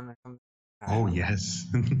icon or something. Oh, yes.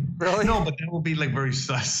 Really? No, but that would be like very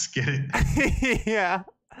sus. Get it? Yeah.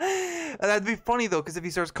 That'd be funny though, because if he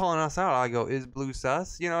starts calling us out, I go, "Is Blue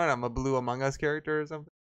sus?" And I'm a Blue Among Us character or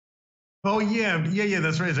something. Oh yeah,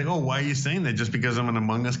 that's right. It's like, oh, why are you saying that? Just because I'm an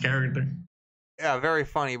Among Us character? Yeah, very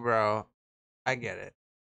funny, bro. I get it.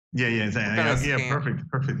 Yeah, perfect.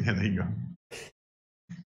 Yeah, there you go.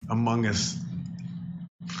 Among Us.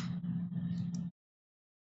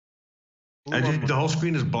 The whole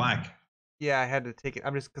screen is black. Yeah, I had to take it.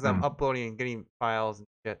 I'm just because I'm uploading and getting files and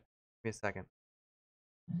shit. Give me a second.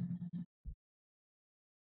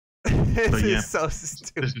 This is so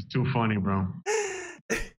stupid. This is too funny, bro.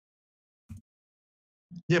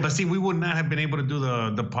 Yeah, but see, we would not have been able to do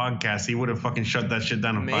the podcast. He would have fucking shut that shit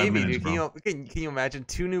down in 5 minutes, dude. bro. Can you imagine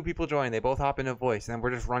 2 new people join? They both hop into voice, and then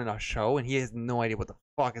we're just running a show, and he has no idea what the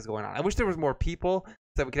fuck is going on. I wish there was more people so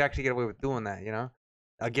that we could actually get away with doing that,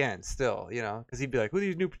 Again, still, because he'd be like, "Who are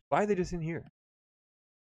these new? Why are they just in here?"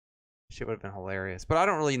 Shit would have been hilarious. But I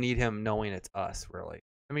don't really need him knowing it's us, really.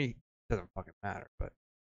 I mean, it doesn't fucking matter, but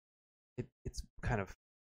it's kind of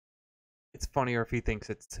funnier if he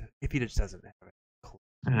thinks if he just doesn't have it.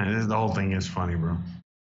 The whole thing is funny, bro.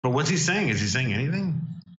 But what's he saying? Is he saying anything?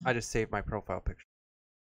 I just saved my profile picture.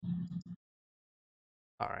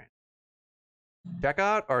 All right. Check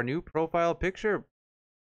out our new profile picture.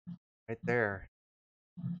 Right there.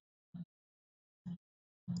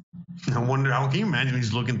 I wonder, how can you imagine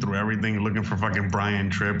he's looking through everything, looking for fucking Brian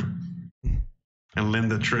Tripp and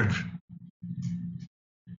Linda Tripp?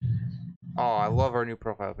 Oh, I love our new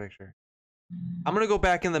profile picture. I'm going to go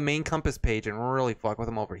back in the main compass page and really fuck with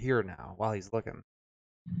him over here now while he's looking.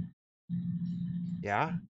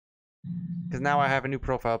 Yeah? Because now I have a new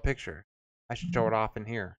profile picture. I should show it off in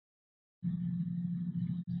here.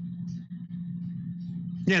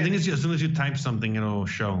 Yeah, I think as soon as you type something, it'll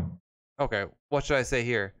show. Okay, what should I say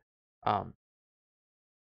here?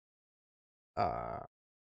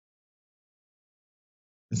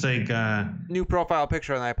 It's like new profile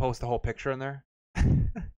picture, and I post the whole picture in there.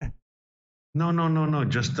 No.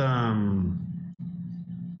 Just damn,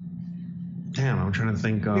 I'm trying to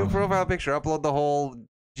think of new profile picture. Upload the whole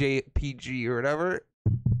JPG or whatever.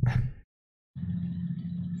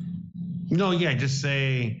 No, yeah, just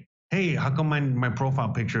say, "Hey, how come my profile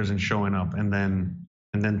picture isn't showing up?" And then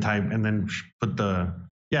type, and then put the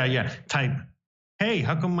type, "Hey,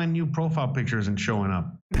 how come my new profile picture isn't showing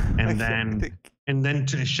up?" And then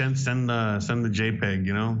send the JPEG,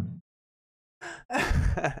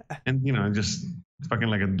 and just fucking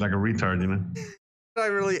like a retard,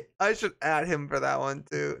 I should add him for that one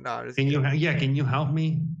too. No, I'm just can you help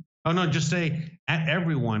me? Oh no, just say at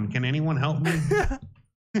everyone. Can anyone help me?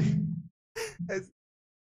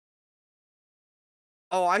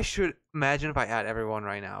 Oh, I should imagine if I add everyone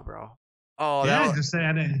right now, bro. Oh, yeah, just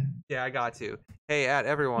add it. Yeah, I got to. Hey, add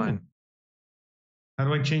everyone. How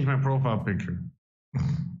do I change my profile picture?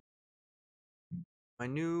 My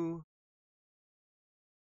new.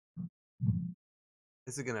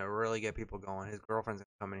 This is gonna really get people going. His girlfriend's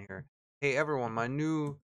gonna come in here. Hey, everyone, my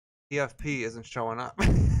new PFP isn't showing up.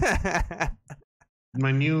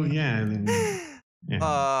 My new,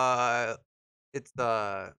 it's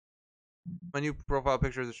my new profile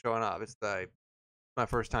picture isn't showing up. It's my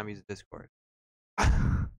first time using Discord.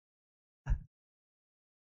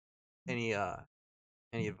 Any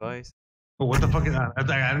advice? Oh, what the fuck is that?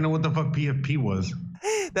 I don't know what the fuck PFP was.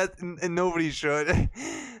 And nobody should.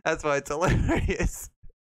 That's why it's hilarious.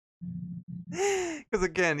 Because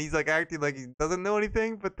again, he's like acting like he doesn't know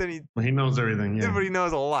anything, but then He knows everything. Yeah. everybody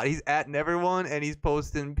knows a lot. He's atting everyone, and he's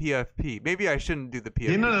posting PFP. Maybe I shouldn't do the PFP.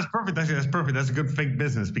 You know, that's perfect. Actually, that's perfect. That's a good fake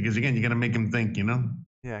business because again, you got to make him think. You know,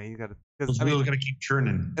 Yeah, you got to. those I mean, wheels got to keep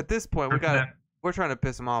churning. at this point, we're trying to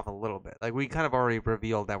piss him off a little bit. Like we kind of already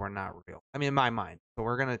revealed that we're not real. I mean, in my mind. So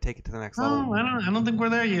we're gonna take it to the next level. No, I don't think we're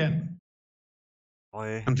there yet.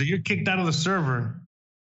 Boy, Until you're kicked out of the server.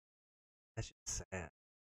 that's just sad.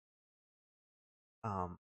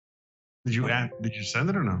 Did you send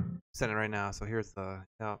it or no? Send it right now. So here's the.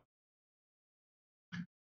 Yeah,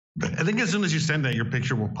 I think as soon as you send that, your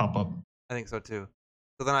picture will pop up. I think so too.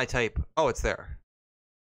 So then I type. Oh, it's there.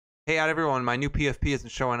 Hey, out everyone, my new PFP isn't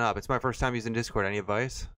showing up. It's my first time using Discord. Any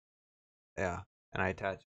advice? Yeah, and I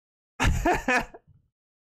attach.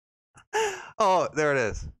 Oh, there it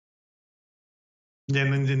is. Yeah,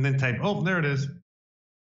 and then type. Oh, there it is.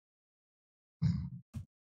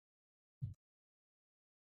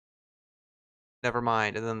 Never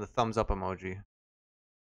mind. And then the thumbs up emoji.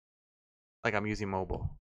 Like I'm using mobile.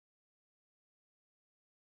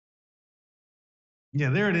 Yeah,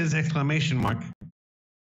 there it is! Exclamation mark.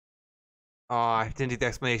 Oh, I didn't do the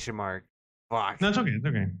exclamation mark. Fuck. No, it's okay. It's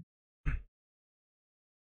okay.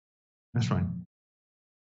 That's fine.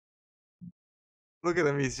 Look at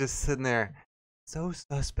him. He's just sitting there. So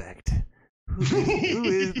suspect. Who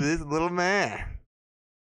is this little man?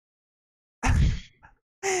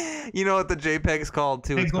 You know what the JPEG is called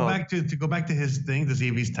too? Hey, It's go called... back to go back to his thing to see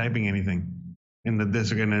if he's typing anything in the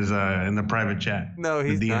disc in his in the private chat. No, The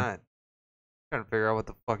he's DM. not. Trying to figure out what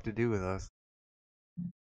the fuck to do with us.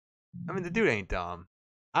 I mean, the dude ain't dumb.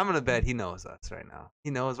 I'm gonna bet he knows us right now. He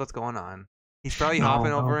knows what's going on. He's probably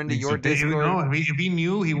hopping over into your Discord. No, if he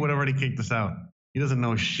knew, he would have already kicked us out. He doesn't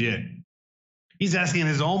know shit. He's asking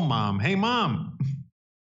his own mom, "Hey, mom,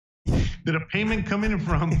 did a payment come in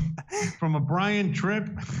from a Brian trip?"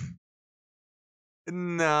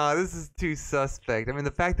 No, this is too suspect. I mean,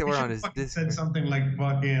 the fact that we're on his Said Discord. something like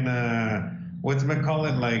fucking what's it call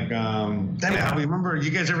it? Like damn it, I remember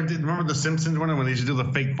you guys ever did remember the Simpsons one when they used to do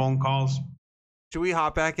the fake phone calls? Should we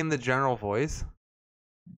hop back in the general voice?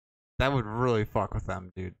 That would really fuck with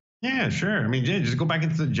them, dude. Yeah, sure. I mean, yeah, just go back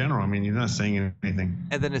into the general. I mean, you're not saying anything.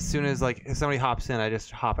 And then as soon as like if somebody hops in, I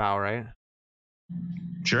just hop out, right?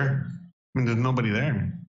 Sure. I mean, there's nobody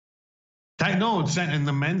there. No, it's in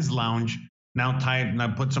the men's lounge.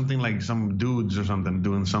 Now put something like some dudes or something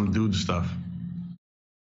doing some dude stuff.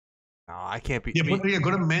 No, I can't be. Yeah,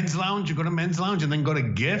 go to men's lounge. You go to men's lounge and then go to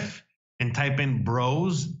GIF and type in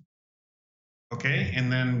bros. Okay,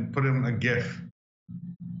 and then put in a GIF.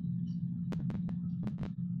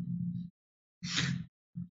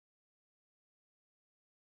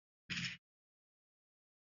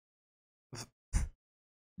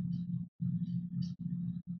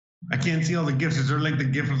 I can't see all the GIFs. Is there like the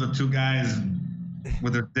GIF of the two guys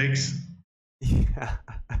with their dicks? Yeah.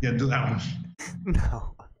 Yeah, do that one.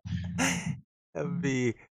 No. That would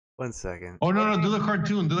be 1 second. Oh no, do the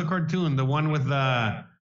cartoon. Do the cartoon. The one with the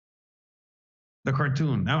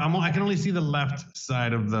cartoon. I can only see the left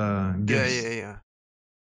side of the Yeah, GIFs. yeah.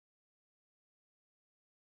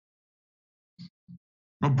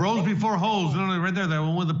 Oh, bros before hoes. No, right there. That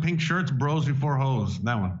one with the pink shirts. Bros before hoes.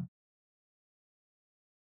 That one.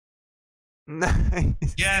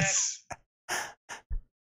 Nice. Yes.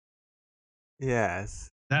 Yes.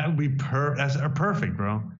 That would be perfect,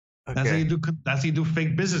 bro. Okay. That's how you do. That's how you do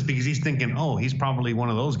fake business because he's thinking, oh, he's probably one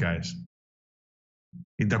of those guys.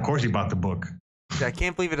 Of course, he bought the book. Yeah, I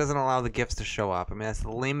can't believe it doesn't allow the gifts to show up. I mean, that's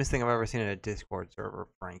the lamest thing I've ever seen in a Discord server,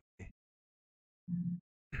 frankly.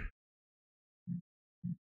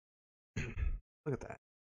 Look at that.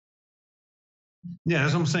 Yeah,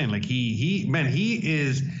 that's what I'm saying. Like he's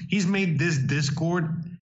made this Discord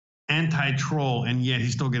anti-troll, and yet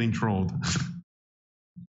he's still getting trolled.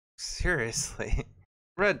 Seriously.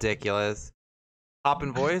 Ridiculous. Hop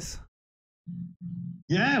in voice?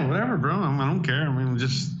 Yeah, whatever, bro. I don't care. I mean,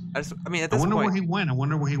 I mean, at I this wonder point, where he went. I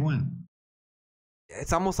wonder where he went.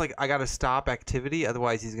 it's almost like I gotta stop activity,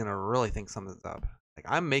 otherwise he's gonna really think something's up. Like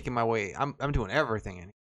I'm making my way. I'm doing everything in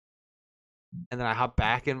here. And then I hop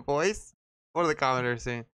back in voice. What are the commenters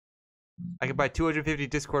saying? I could buy 250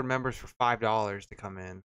 Discord members for $5 to come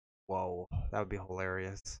in. Whoa, that would be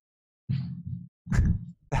hilarious.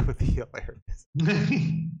 That would be hilarious.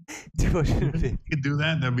 You 250. could do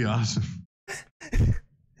that. That'd be awesome.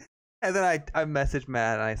 And then I message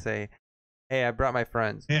Matt and I say, "Hey, I brought my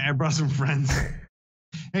friends." Hey, I brought some friends.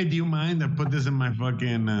 Hey, do you mind? I put this in my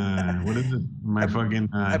fucking what is it? My fucking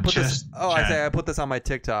I put chest. this. Oh, chat. I say I put this on my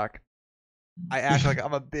TikTok. I act like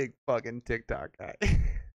I'm a big fucking TikTok guy.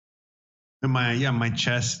 In my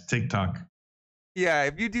chest TikTok. Yeah,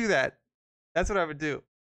 if you do that, that's what I would do.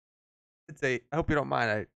 I'd say, I hope you don't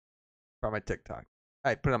mind. I put on my TikTok.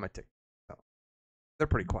 I put it on my TikTok. So they're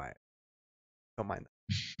pretty quiet. Don't mind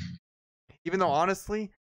them. Even though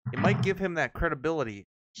honestly, it might give him that credibility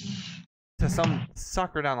to some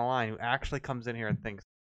sucker down the line who actually comes in here and thinks,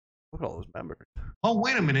 look at all those members. Oh,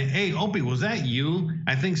 wait a minute. Hey, Opie, was that you?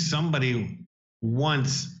 I think somebody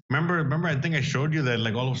once. Remember, I think I showed you that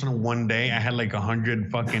like all of a sudden one day I had like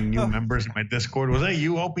 100 fucking new members in my Discord. Was that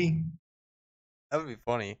you, Opie? That would be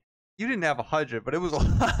funny. You didn't have 100, but it was a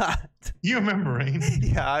lot. You remember, right?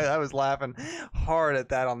 Yeah, I was laughing hard at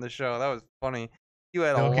that on the show. That was funny. You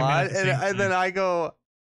had a Okay, man, lot, at the same and then time.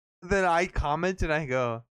 then I comment and I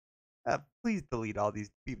go, please delete all these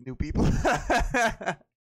new people.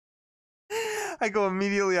 I go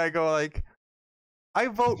immediately. I go like, I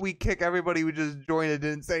vote we kick everybody who just joined and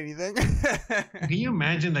didn't say anything. Can you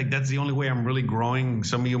imagine like that's the only way I'm really growing?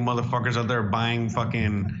 Some of you motherfuckers out there are buying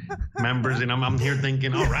fucking members, and I'm here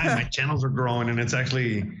thinking, all right, my channels are growing, and it's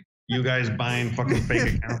actually you guys buying fucking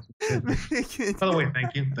fake accounts. By the way,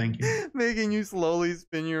 thank you. Making you slowly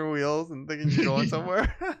spin your wheels and thinking you're going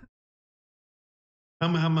somewhere.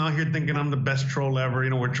 I'm out here thinking I'm the best troll ever. You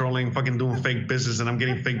know, we're trolling, fucking doing fake business, and I'm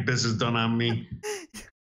getting fake business done on me.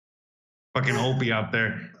 Fucking Opie out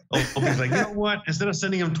there. Opie's like, you know what? Instead of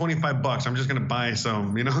sending him $25, I'm just gonna buy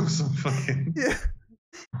some. You know, some fucking. Yeah.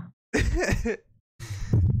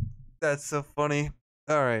 That's so funny.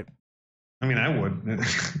 All right. I mean, I would.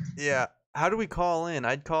 Yeah. How do we call in?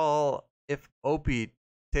 I'd call if Opie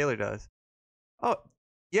Taylor does. Oh,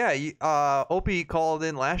 yeah. Opie called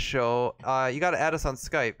in last show. You got to add us on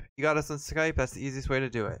Skype. You got us on Skype. That's the easiest way to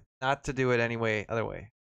do it. Not to do it other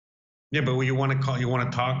way. Yeah, but you want to call? You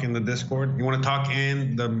want to talk in the Discord? You want to talk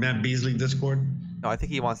in the Matt Beasley Discord? No, I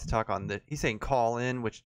think he wants to talk on the. He's saying call in,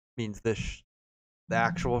 which means the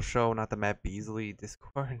actual show, not the Matt Beasley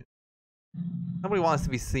Discord. Nobody wants to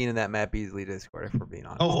be seen in that Matt Beasley Discord, if we're being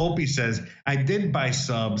honest. Oh, Opie says, I did buy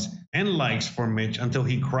subs and likes for Mitch until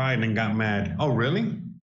he cried and got mad. Oh, really?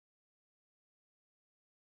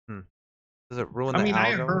 Does it ruin I the mean,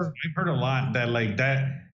 algos? I've heard a lot that like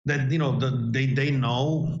that you know, they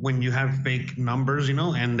know when you have fake numbers, you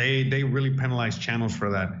know, and they really penalize channels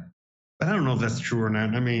for that. But I don't know if that's true or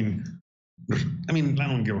not. I mean, I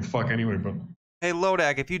don't give a fuck anyway, but. Hey,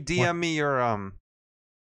 Lodak, if you DM me your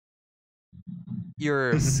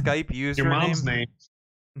Skype username. Your mom's name.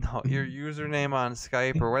 No, your username on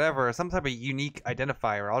Skype or whatever, some type of unique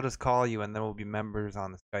identifier. I'll just call you and then we'll be members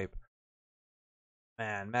on the Skype.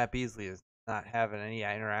 Man, Matt Beasley is not having any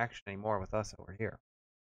interaction anymore with us over here.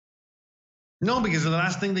 No, because the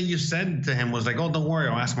last thing that you said to him was like, oh, don't worry,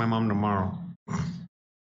 I'll ask my mom tomorrow.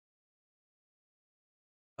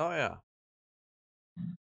 Oh, yeah.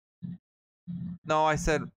 No, I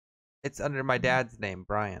said it's under my dad's name,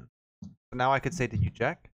 Brian. So now I could say, did you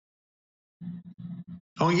check?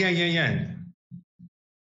 Oh, yeah.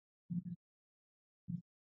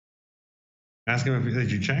 Ask him if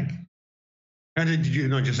did you check? Or did you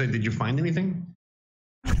just say, did you find anything?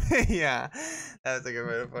 Yeah, that was a good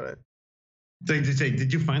way to put it. Say,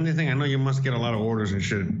 did you find anything? I know you must get a lot of orders and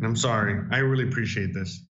shit. I'm sorry. I really appreciate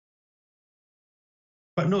this.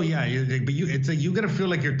 But no, yeah, it's like you gotta feel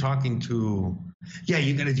like you're talking to. Yeah,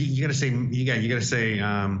 you gotta say.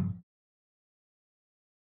 Yeah,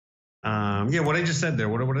 what I just said there.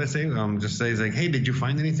 What did I say? Just say like, hey, did you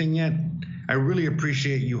find anything yet? I really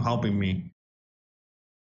appreciate you helping me.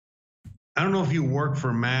 I don't know if you work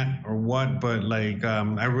for Matt or what, but like,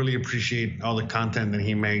 I really appreciate all the content that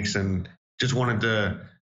he makes, and just wanted to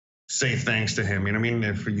say thanks to him. You know what I mean?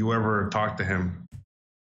 If you ever talk to him,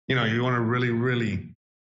 you know, you want to really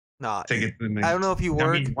take it to the next. I don't know if you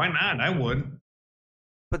work. I mean, why not? I would.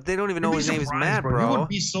 But they don't even know his name is Matt, bro. You would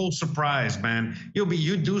be so surprised, man.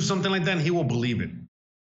 You do something like that, and he will believe it.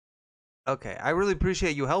 Okay, I really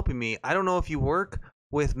appreciate you helping me. I don't know if you work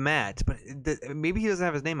with Matt, but maybe he doesn't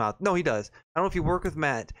have his name out. No, he does. I don't know if you work with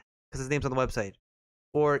Matt because his name's on the website,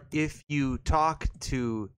 or if you talk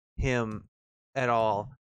to him at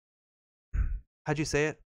all. How'd you say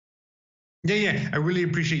it? Yeah. I really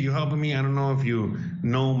appreciate you helping me. I don't know if you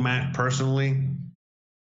know Matt personally.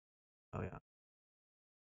 Oh, yeah.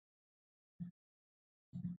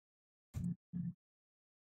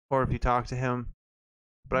 Or if you talk to him.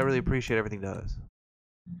 But I really appreciate everything he does.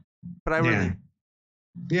 But I really...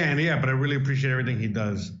 Yeah, but I really appreciate everything he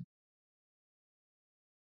does.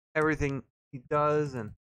 Everything he does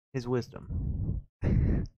and his wisdom.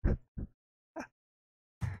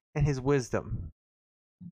 And his wisdom.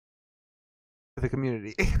 For the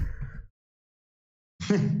community.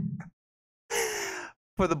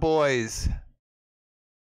 For the boys.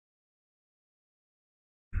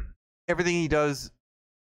 everything he does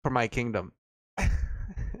for my kingdom.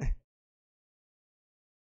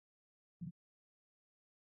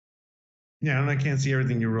 Yeah, and I can't see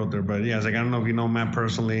everything you wrote there, but yeah, it's like I don't know if you know Matt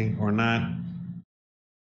personally or not.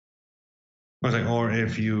 I was like, or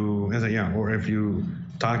if you, or if you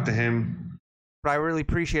talk to him. But I really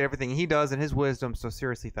appreciate everything he does and his wisdom. So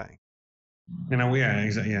seriously, thanks. You know, yeah,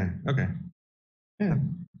 exactly. Yeah, okay. Yeah,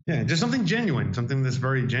 yeah, just something genuine, something that's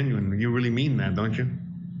very genuine. You really mean that, don't you?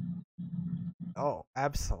 Oh,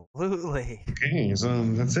 absolutely. Okay, so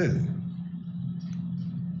that's it.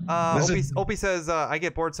 Opie says, I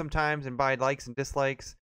get bored sometimes and buy likes and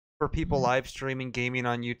dislikes for people live streaming gaming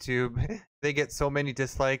on YouTube. They get so many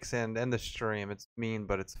dislikes and end the stream. It's mean,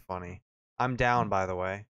 but it's funny. I'm down, by the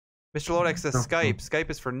way. Mr. Lodex says Skype. Skype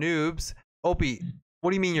is for noobs. Opie,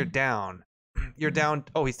 what do you mean you're down? You're down.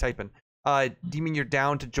 Oh, he's typing. Do you mean you're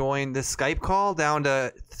down to join the Skype call? Down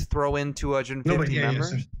to throw in 250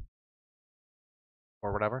 members? Yes,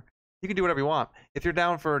 or whatever? You can do whatever you want. If you're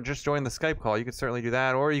down for just joining the Skype call, you can certainly do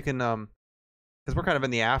that. Or you can, because we're kind of in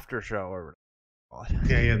the after show. Or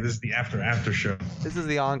yeah, this is the after show. This is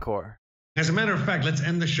the encore. As a matter of fact, let's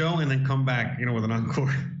end the show and then come back, with an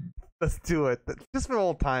encore. Let's do it. Just for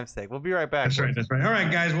old time's sake. We'll be right back. That's right. All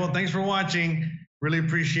right, guys. Well, thanks for watching. Really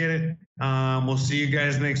appreciate it. We'll see you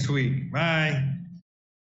guys next week. Bye.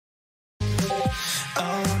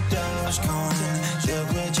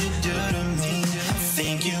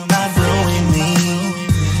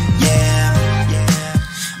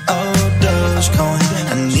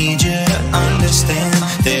 I need you to understand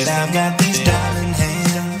that I've got these diamond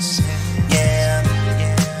hands. Yeah.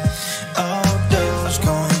 Oh,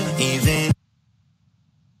 Dogecoin, even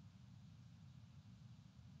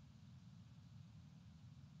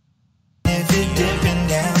if you're dipping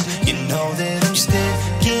down, you know that I'm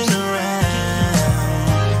sticking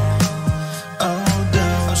around. Oh,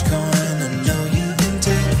 Dogecoin, I know you can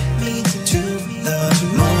take me to the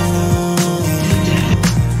moon.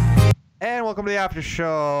 And welcome to the after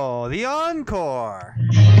show, the encore.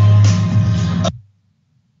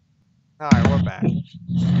 All right, we're back.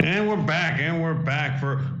 And we're back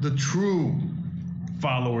for the true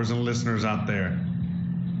followers and listeners out there.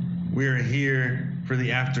 We're here for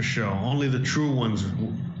the after show. Only the true ones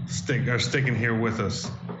are sticking here with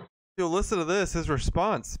us. You'll listen to this, his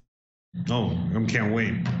response. Oh, I can't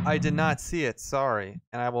wait. I did not see it, sorry.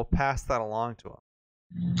 And I will pass that along to him.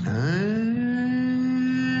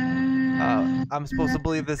 I'm supposed to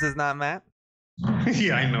believe this is not Matt?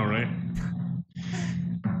 Yeah, I know, right?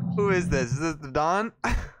 Who is this? Is this the Don?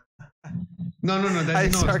 No. I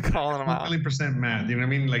start calling him out. 100% Matt. You know what I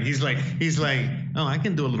mean? Like he's like, oh, I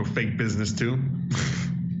can do a little fake business too.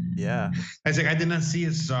 Yeah. I was like, I did not see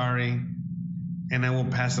it. Sorry, and I will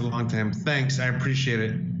pass it along to him. Thanks, I appreciate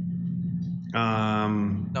it.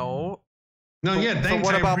 No. Yeah. Thanks. So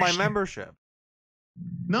what about my membership?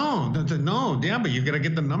 No. Yeah, but you gotta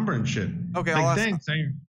get the number and shit. Okay. Like, thanks.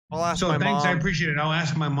 I'll ask so my thanks. mom. I appreciate it. I'll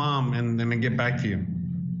ask my mom and then get back to you.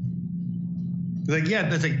 Like, yeah,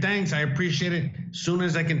 that's like, thanks, I appreciate it. Soon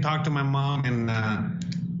as I can talk to my mom and, mom,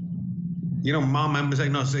 I was like,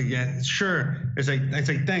 no, it's like, yeah, sure. It's like,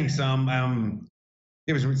 thanks.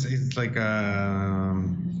 It's like,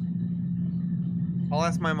 I'll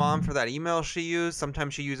ask my mom for that email she used.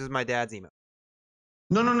 Sometimes she uses my dad's email.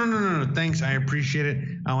 No. Thanks, I appreciate it.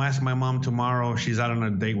 I'll ask my mom tomorrow. She's out on a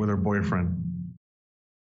date with her boyfriend.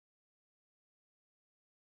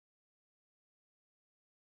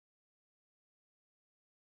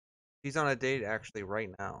 She's on a date actually right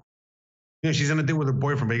now. Yeah, she's on a date with her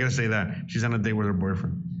boyfriend, but you gotta say that. She's on a date with her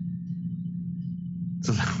boyfriend.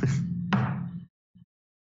 So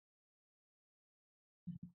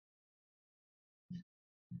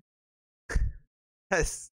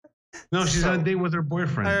Yes. No, she's on a date with her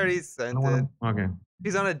boyfriend. I already sent it. Okay.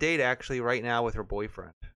 She's on a date actually right now with her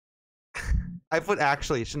boyfriend. I put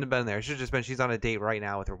actually, it shouldn't have been there. It should have just been she's on a date right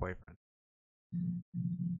now with her boyfriend.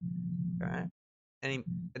 Okay. Any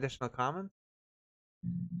additional comments?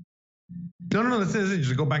 No, that's it.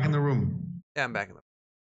 Just go back in the room. Yeah, I'm back in the room.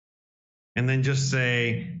 And then just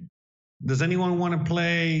say, does anyone want to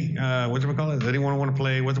play, whatchamacallit? Does anyone want to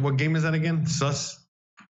play, what game is that again? Sus?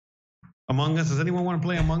 Among Us? Does anyone want to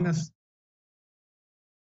play Among Us?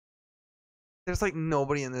 There's like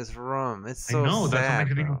nobody in this room. It's so I know, sad, that's what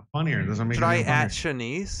makes it even funnier. Should I at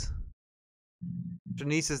Shanice?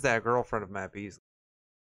 Shanice is that girlfriend of Matt Beasley.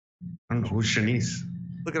 I don't know, who's Shanice?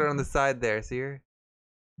 Look at her on the side there, see her?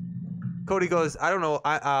 Cody goes, I don't know,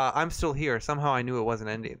 I'm still here. Somehow I knew it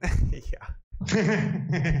wasn't ending. Yeah.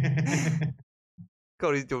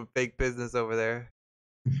 Cody's doing fake business over there.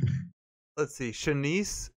 Let's see,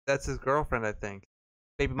 Shanice, that's his girlfriend, I think.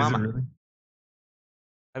 Baby Is it mama. really?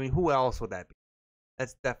 I mean, who else would that be?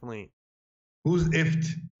 That's definitely Who's Ift?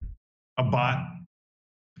 A bot.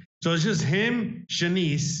 So it's just him,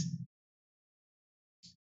 Shanice,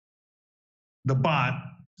 the bot,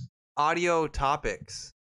 Audio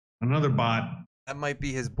Topics. another bot. That might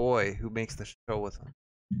be his boy who makes the show with him.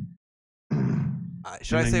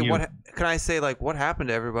 Should And I then say you. what? Can I say like what happened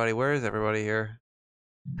to everybody? Where is everybody here?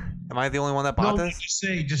 Am I the only one that bought No, this?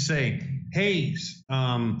 just say, hey,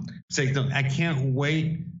 say, I can't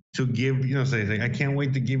wait to give, say, I can't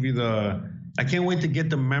wait to give you I can't wait to get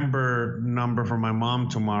the member number for my mom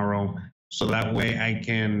tomorrow, so that way I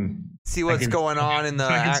can See what's going on in the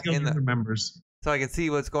so I can still in get the the members. so I can see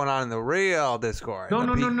what's going on in the real Discord. No, The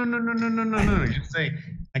no, P- no, no, no, no, no, no, no, no. Just say,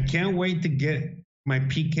 I can't wait to get my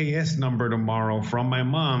PKS number tomorrow from my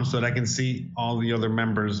mom so that I can see all the other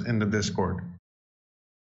members in the Discord.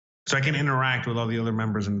 So I can interact with all the other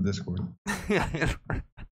members in the Discord.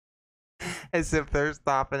 As if they're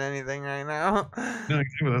stopping anything right now. No,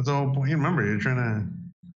 exactly. That's the whole point. Remember, you're trying to.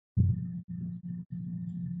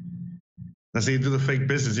 That's how you do the fake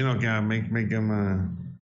business. Make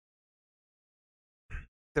them.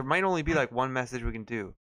 There might only be like one message we can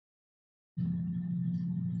do.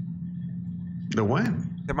 The what?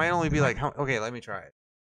 There might only be like okay, let me try it.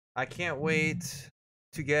 I can't wait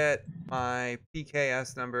to get my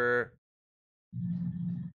PKS number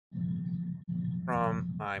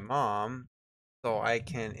from my mom so I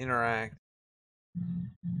can interact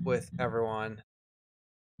with everyone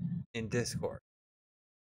in Discord.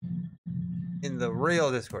 In the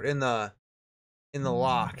real Discord, in the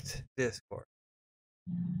locked Discord.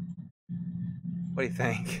 What do you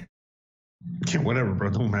think? Yeah, whatever, bro.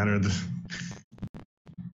 Don't matter.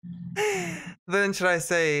 Then should I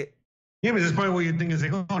say Yeah, but this is probably what you think is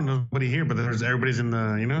like, oh, nobody here, but everybody's in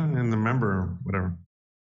the, in the member or whatever.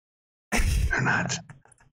 They're not.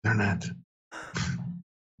 They're not.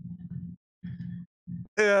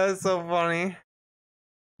 yeah, it's so funny.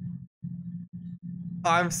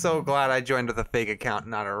 I'm so glad I joined with a fake account,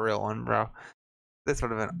 not a real one, bro. This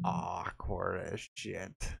would have been awkward as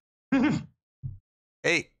shit.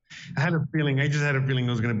 Hey. I just had a feeling it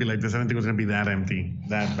was going to be like this. I didn't think it was going to be that empty,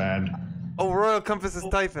 that bad. Oh, Royal Compass is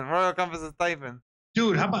typing. Royal Compass is typing.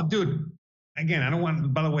 Dude, again, I don't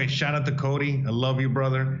want, by the way, shout out to Cody. I love you,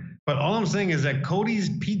 brother. But all I'm saying is that Cody's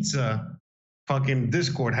Pizza fucking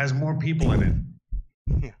Discord has more people in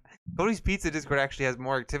it. Yeah. Cody's Pizza Discord actually has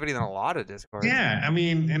more activity than a lot of Discords. Yeah, I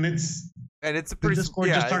mean, and it's a pretty Discord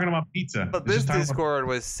just talking about pizza. But this Discord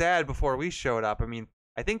was sad before we showed up. I mean,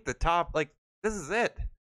 I think the top, this is it.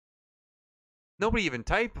 Nobody even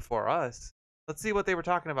typed before us. Let's see what they were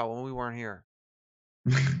talking about when we weren't here.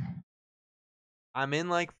 I'm in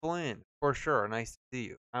like Flynn, for sure. Nice to see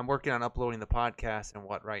you. I'm working on uploading the podcast and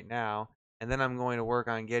what right now, and then I'm going to work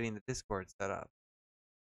on getting the Discord set up.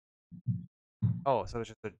 Oh, so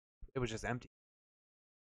it was just empty.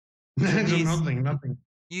 Nothing.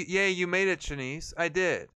 You made it, Shanice. I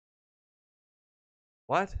did.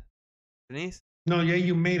 What? Shanice? No, yeah,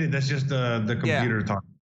 you made it. That's just the computer talking.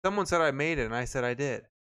 Someone said I made it, and I said I did.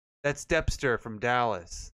 That's Depster from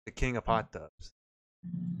Dallas, the king of hot tubs.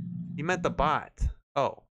 He meant the bot.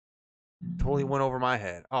 Oh. Totally went over my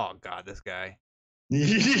head. Oh, God, this guy.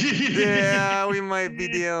 Yeah, we might be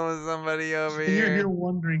dealing with somebody over here. You're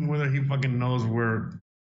wondering whether he fucking knows where.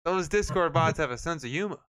 Those Discord bots have a sense of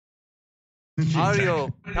humor.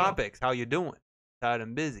 Audio Topics, how you doing? Tired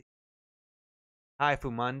and busy. Hi,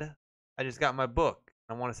 Fumanda. I just got my book.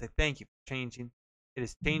 I want to say thank you for changing. It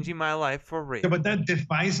is changing my life for real. Yeah, but that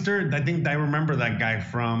Defeister, I think I remember that guy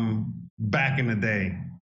from back in the day,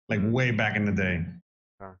 like way back in the day.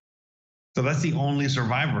 Huh. So that's the only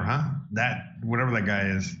survivor, huh? That whatever that guy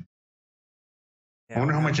is. Yeah, I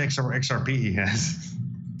wonder how much XRP he has.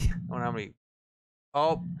 I wonder how many.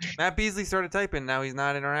 Oh, Matt Beasley started typing. Now he's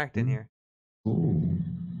not interacting here. Ooh,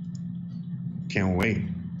 can't wait.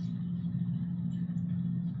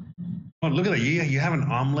 Oh, look at that! You have an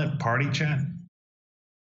omelet party chat.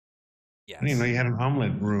 Yes. I didn't know you had an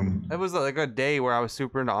omelet room. It was like a day where I was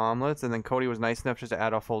super into omelets, and then Cody was nice enough just to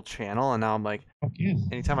add a full channel, and now I'm like, Fuck yeah.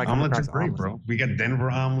 anytime I come Omelets across are great, omelets, bro. We got Denver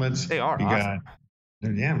omelets. They are We awesome.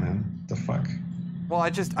 got, yeah, man. The fuck. Well, I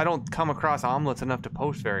don't come across omelets enough to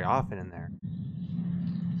post very often in there.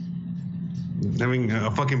 Having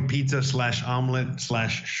a fucking pizza / omelet /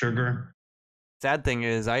 sugar. Sad thing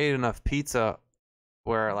is, I ate enough pizza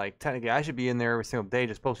where, like, technically I should be in there every single day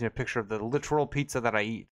just posting a picture of the literal pizza that I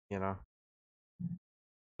eat, you know?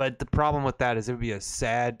 But the problem with that is it would be a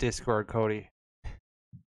sad Discord, Cody.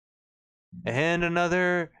 And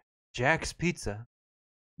another Jack's Pizza.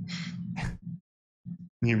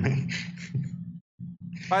 You may.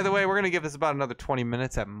 By the way, we're gonna give this about another 20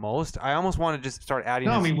 minutes at most. I almost want to just start adding.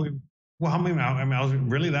 No, I this- mean, well, how many? I mean, I was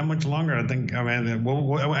really that much longer. I think. I mean,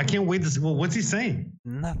 I can't wait to see. Well, what's he saying?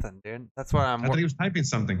 Nothing, dude. That's what I'm. I thought he was typing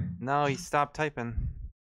something. No, he stopped typing.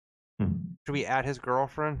 Hmm. Should we add his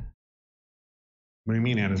girlfriend? What do you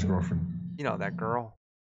mean, at his girlfriend? You know that girl.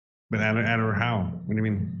 But at her how? What do you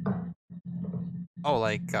mean? Oh,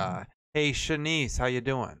 like, hey Shanice, how you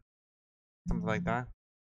doing? Something like that.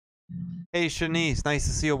 Hey Shanice, nice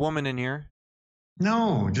to see a woman in here.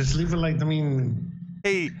 No, just leave it like. I mean.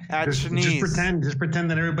 Hey, at Just Shanice. just pretend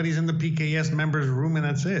that everybody's in the PKS members room and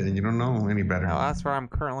that's it. And you don't know any better. No, that's where I'm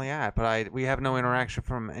currently at, but we have no interaction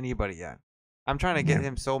from anybody yet. I'm trying to get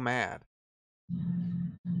him so mad.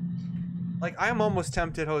 Like, I'm almost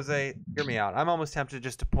tempted, Jose. Hear me out. I'm almost tempted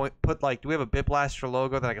just to put like, do we have a Bit Blaster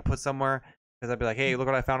logo that I could put somewhere? Because I'd be like, hey, look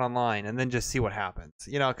what I found online, and then just see what happens.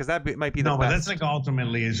 You know, because might be the no, best. but that's like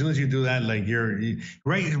ultimately, as soon as you do that, like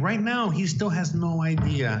right now, he still has no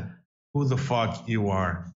idea who the fuck you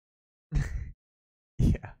are.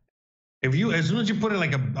 Yeah. If you, as soon as you put it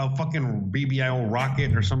like a fucking BBIO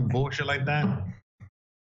rocket or some bullshit like that,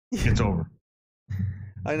 it's over.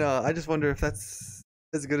 I know. I just wonder if that's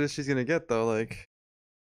as good as she's gonna get, though. Like,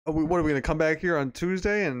 what are we gonna come back here on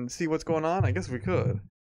Tuesday and see what's going on? I guess we could.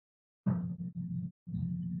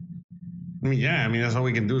 I mean, yeah, I mean, that's all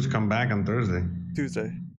we can do is come back on Thursday.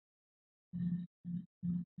 Tuesday.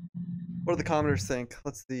 What do the commenters think?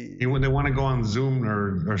 Let's see. They want to go on Zoom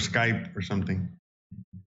or Skype or something.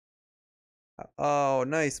 Oh,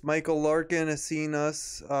 nice. Michael Larkin has seen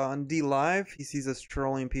us on D Live. He sees us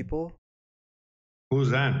trolling people. Who's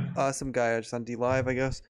that? Some guy just on D Live, I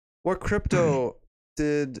guess. What crypto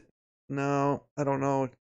did? No, I don't know.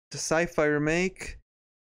 Does Sci-Fi remake?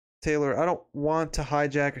 Taylor, I don't want to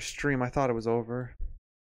hijack a stream. I thought it was over.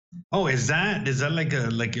 Oh, is that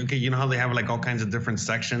like okay? You know how they have like all kinds of different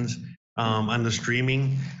sections on the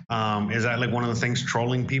streaming. Is that like one of the things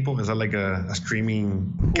trolling people? Is that like a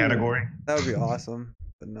streaming category? That would be awesome,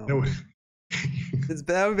 but no. That would-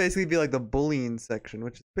 That would basically be like the bullying section,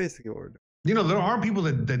 which is basically what we're doing. You know, there are people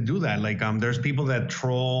that do that. Like, there's people that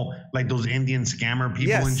troll like those Indian scammer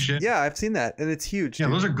people and shit. Yeah, I've seen that, and it's huge. Yeah,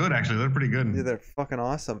 dude. those are good actually. They're pretty good. Yeah, they're fucking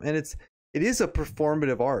awesome, and it is a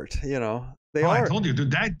performative art. You know, they I are. told you,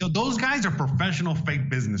 dude. Those guys are professional fake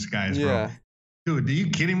business guys, bro. Yeah. Dude, are you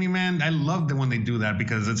kidding me, man? I love them when they do that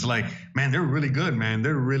because it's like, man, they're really good, man.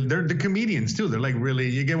 They're the comedians too. They're like really,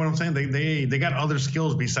 you get what I'm saying? They got other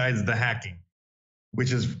skills besides the hacking,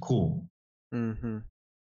 which is cool. Mm-hmm.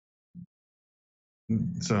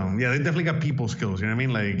 So yeah, they definitely got people skills. You know what I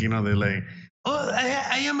mean? Like, you know, they're like, oh,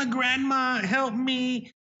 I am a grandma. Help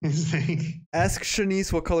me. It's like, Ask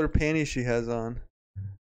Shanice what color panties she has on.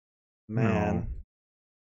 Man. No.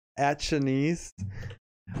 At Shanice.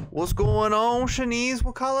 What's going on, Shanice?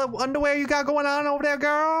 What color underwear you got going on over there,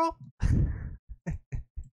 girl?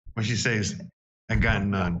 what she says, I got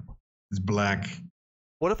none. It's black.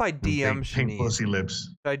 What if I DM pink Shanice? pussy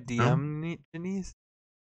lips. Should I DM Shanice?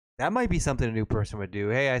 That might be something a new person would do.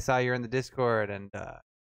 Hey, I saw you're in the Discord and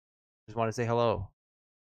just want to say hello.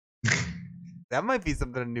 That might be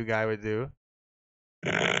something a new guy would do.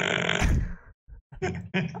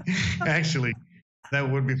 Actually, that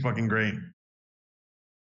would be fucking great.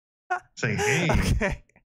 Say, hey, Okay.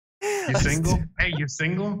 you single? Hey, you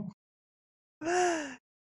single?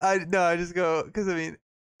 I just go because I mean,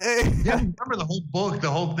 Yeah, remember the whole book, the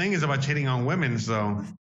whole thing is about cheating on women, so.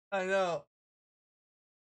 I know.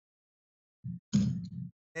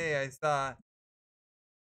 Hey, I saw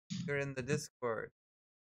you're in the Discord.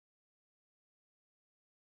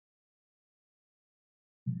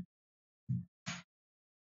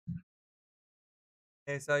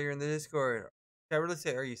 Hey, I saw you're in the Discord. Should I really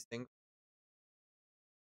say, are you single?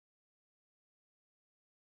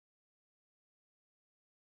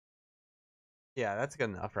 Yeah, that's good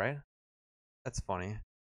enough, right? That's funny.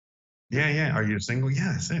 Yeah. Are you single?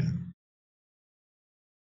 Yeah, that's it.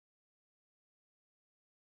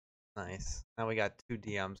 Nice. Now we got 2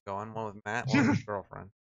 DMs going. One with Matt, one with his girlfriend.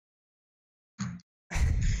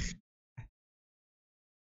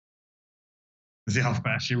 See how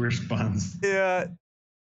fast she responds. Yeah.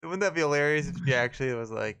 Wouldn't that be hilarious if she actually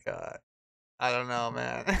was like, I don't know,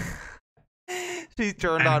 man. She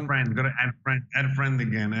turned Add on. friend. Go to add friend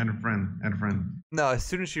again. Add friend. No, as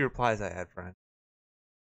soon as she replies, I add friend.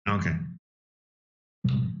 Okay.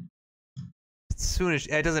 As soon as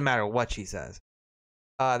it doesn't matter what she says.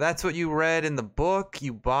 That's what you read in the book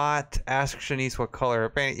you bought. Ask Shanice what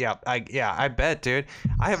color. Yeah, I bet, dude.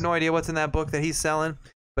 I have no idea what's in that book that he's selling.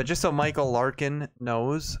 But just so Michael Larkin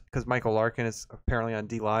knows, because Michael Larkin is apparently on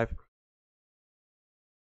D Live.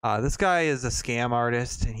 This guy is a scam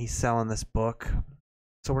artist, and he's selling this book.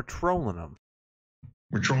 So we're trolling him.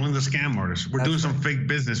 We're trolling the scam artist. We're doing some fake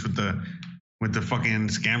business with the fucking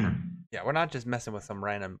scammer. Yeah, we're not just messing with some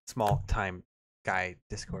random small time guy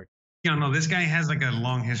Discord. You know, this guy has like a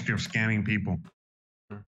long history of scamming people.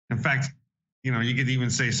 In fact, you know, you could even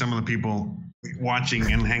say some of the people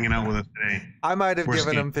watching and hanging out with us today. I might have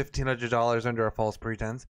given him $1,500 under a false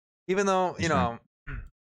pretense, even though you know.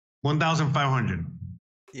 1,500.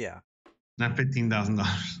 Yeah. Not $15,000.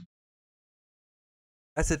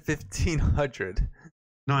 I said 1,500.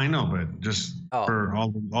 No, I know, but just for all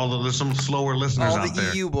the there's some slower listeners out there.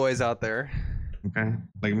 All the EU boys out there. Okay,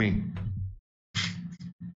 like me.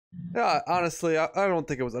 Yeah, honestly, I don't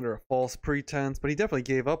think it was under a false pretense, but he definitely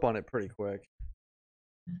gave up on it pretty quick.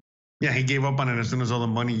 Yeah, he gave up on it as soon as all the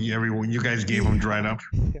money you guys gave him dried up.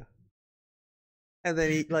 Yeah. And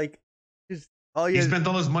then he he spent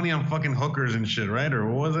all his money on fucking hookers and shit, right? Or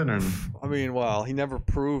what was it? Or... I mean, well, he never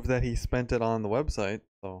proved that he spent it on the website,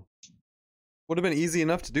 so would have been easy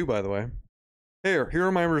enough to do, by the way. Here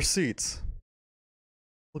are my receipts.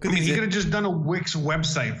 Look at he could have just done a Wix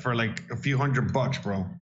website for like a few $100, bro.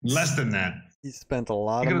 Less than that. He spent a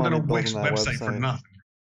lot of money building that website. He could have done a Wix website for nothing.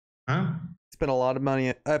 Huh? Spent a lot of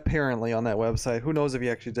money apparently on that website. Who knows if he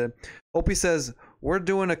actually did? Opie says, we're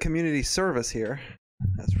doing a community service here.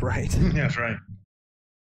 That's right. Yeah, that's right.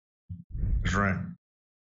 That's right.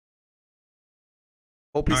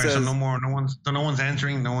 Opie says, so no one's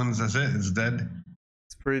answering. No one's. That's it. It's dead.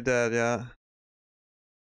 It's pretty dead. Yeah.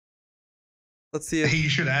 Let's see. Hey, you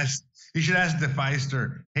should ask the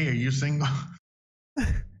Feister. Hey, are you single?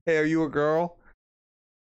 Hey, are you a girl?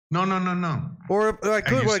 No. Or what I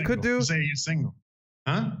could do. Say you're single.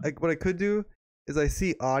 Huh? Like what I could do is I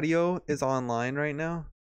see audio is online right now,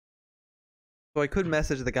 so I could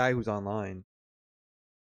message the guy who's online.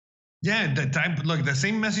 Yeah, the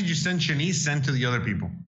same message you sent Shanice sent to the other people.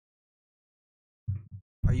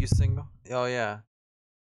 Are you single? Oh yeah.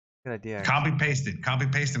 Good idea. Copy paste it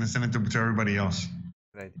and send it to everybody else.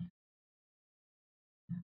 Good idea.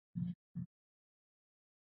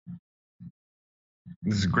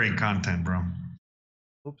 This is great content, bro.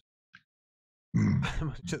 Oops.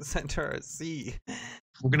 I just sent her a C.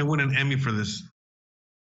 We're gonna win an Emmy for this.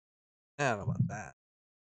 I don't know about that.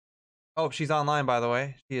 Oh, she's online, by the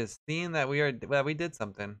way. She has seen that we did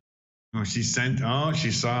something. Oh, she saw.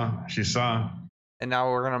 And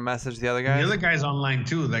now we're gonna message the other guy. The other guy's online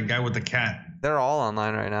too. That guy with the cat. They're all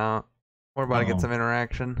online right now. We're about to get some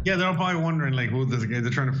interaction. Yeah, they're all probably wondering like who this guy.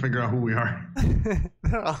 They're trying to figure out who we are.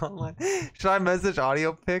 They're all online. Should I message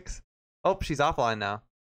audio pics? Oh, she's offline now.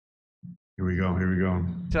 Here we go.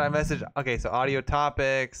 Should I message? Okay, so audio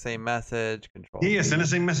topics, same message, control. Yeah, send the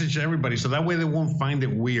same message to everybody, so that way they won't find it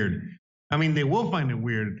weird. I mean, they will find it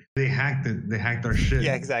weird. They hacked it. They hacked our shit.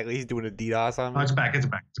 Yeah, exactly. He's doing a DDoS on me. Oh, it's back.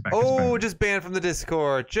 Oh, just banned from the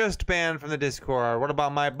Discord. What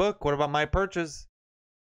about my book? What about my purchase?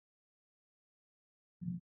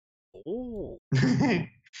 Oh. You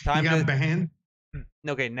got banned?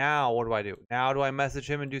 Okay, now what do I do? Now do I message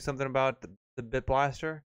him and do something about the Bit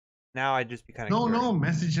Blaster? Now I just be kind of No,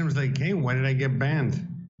 message him like, hey, why did I get banned?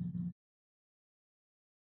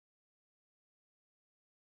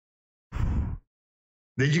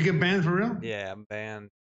 Did you get banned for real? Yeah, I'm banned.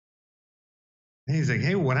 And he's like,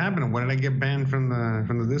 hey, what happened? Why did I get banned from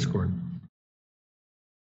the Discord?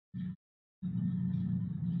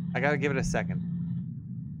 I gotta give it a second.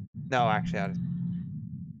 No, actually,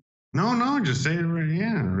 No, just say it.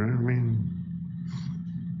 Yeah, I mean.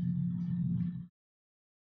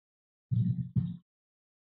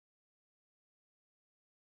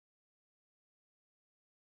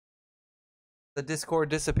 The Discord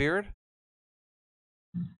disappeared?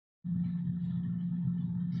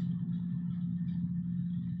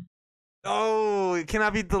 Oh, it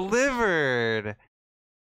cannot be delivered.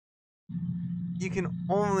 You can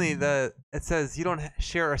only it says you don't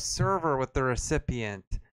share a server with the recipient,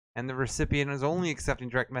 and the recipient is only accepting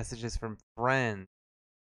direct messages from friends.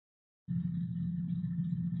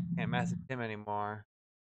 Can't message him anymore.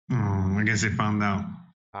 Oh, I guess they found out.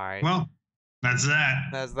 All right. Well, that's that.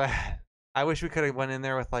 That's that. I wish we could have went in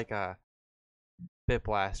there with like a Bit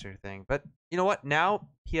Blaster thing, but you know what? Now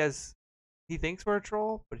he thinks we're a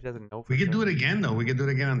troll, but he doesn't know. We could do it again though. We could do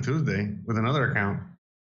it again on Tuesday with another account.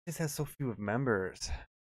 This has so few members.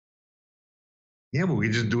 Yeah, but we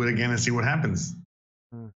just do it again and see what happens.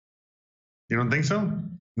 You don't think so?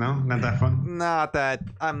 No, not that fun. Not that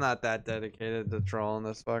I'm not that dedicated to trolling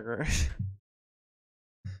this fucker.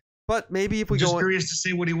 But maybe if we just curious to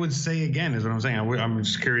see what he would say again is what I'm saying. I'm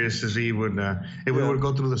just curious to see if we would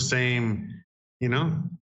go through the same, you know.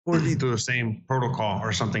 through the same protocol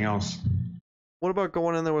or something else. What about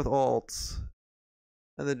going in there with alts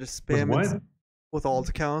and then just With spamming what? with alt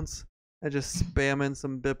accounts and just spamming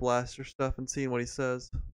some Bit Blaster stuff and seeing what he says?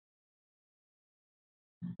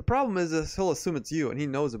 The problem is this, he'll assume it's you and he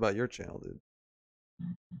knows about your channel, dude.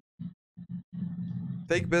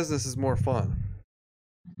 Fake business is more fun.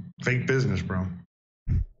 Fake business, bro.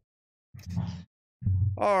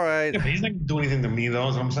 All right. Yeah, but he's not gonna do anything to me, though.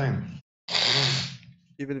 Is what I'm saying.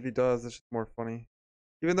 Even if he does, it's just more funny.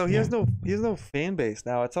 Even though he has no fan base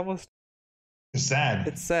now, it's almost It's sad.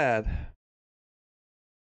 it's sad.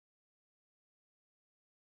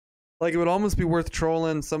 Like, it would almost be worth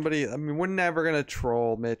trolling somebody. I mean, we're never gonna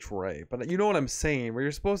troll Mitch Ray, but you know what I'm saying. Where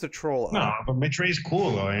you're supposed to troll. No, but Mitch Ray's cool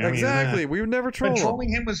though. I mean, Exactly. We would never troll but him. trolling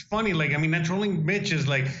him was funny. Like, I mean, that trolling Mitch is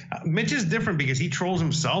like, Mitch is different because he trolls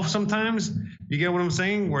himself sometimes. You get what I'm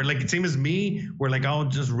saying? Where, like, same as me, where, like, I'll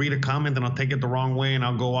just read a comment and I'll take it the wrong way and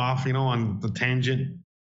I'll go off, you know, on the tangent.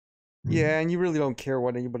 Yeah, and you really don't care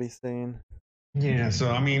what anybody's saying. Yeah, so,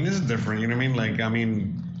 I mean, this is different. You know what I mean? Like, I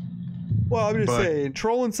mean, Well, I'm just But- saying,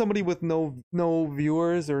 trolling somebody with no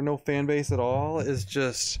viewers or no fan base at all is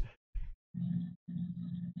just,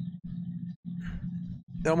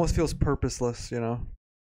 it almost feels purposeless, you know?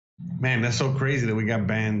 man, that's so crazy that we got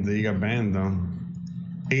banned. That you got banned, though.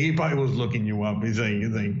 He probably was looking you up. He's like,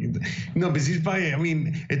 no, but he's probably. I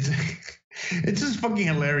mean, it's just fucking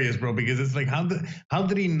hilarious, bro. Because it's like, how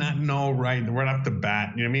did he not know right off the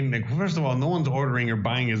bat? You know what I mean? Like, first of all, no one's ordering or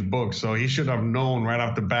buying his book, so he should have known right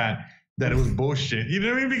off the bat that it was bullshit. You know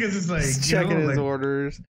what I mean? Because it's like, Just you checking know, his like,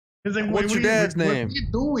 orders. it's like, What's your dad's name? What are you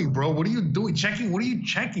doing, bro? What are you doing? Checking? What are you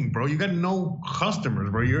checking, bro? You got no customers,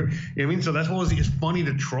 bro. You know what I mean? So that's what it's funny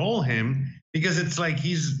to troll him because it's like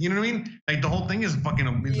he's, you know what I mean? Like the whole thing is fucking.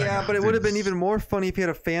 Yeah, like, but it would have been even more funny if he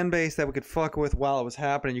had a fan base that we could fuck with while it was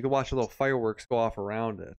happening. You could watch the little fireworks go off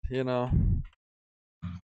around it, you know?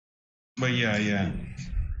 But yeah.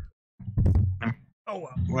 Oh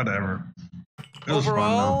well, whatever. It was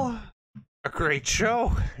Overall, a great show.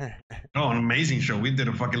 fun, though. Oh, an amazing show. We did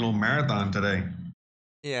a fucking little marathon today.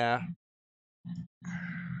 Yeah. I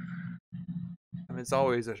mean, it's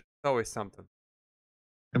always something.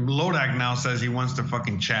 And Lodak now says he wants to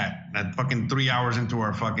fucking chat at fucking 3 hours into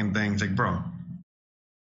our fucking thing. It's like, bro.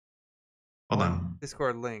 Hold on.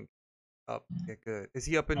 Discord link up. Okay, good. Is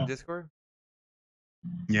he up in Discord?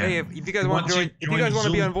 Yeah. Hey, if you guys He want wants to you join, to if you join guys want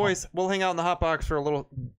to be Zoom. on voice, we'll hang out in the hot box for a little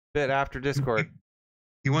bit after Discord.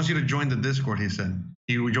 He wants you to join the Discord, he said.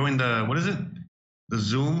 He would join the, what is it? The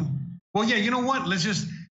Zoom? Well, yeah, you know what? Let's just,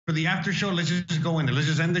 for the after show, let's just go in there. Let's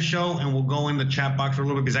just end the show and we'll go in the chat box for a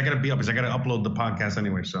little bit because I got to be up because I got to upload the podcast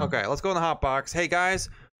anyway. So Okay, let's go in the hot box. Hey guys,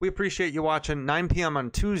 we appreciate you watching. 9 p.m. on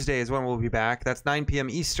Tuesday is when we'll be back. That's 9 p.m.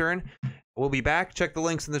 Eastern. We'll be back. Check the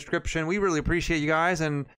links in the description. We really appreciate you guys,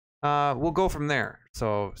 and we'll go from there.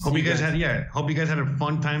 So hope you guys had a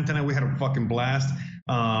fun time tonight. We had a fucking blast.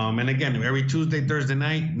 And again, every Tuesday, Thursday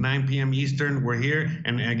night, 9 p.m. Eastern, we're here.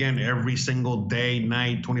 And again, every single day,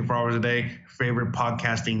 night, 24 hours a day, favorite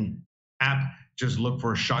podcasting app. Just look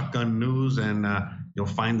for Shotgun News and you'll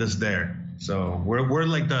find us there. So we're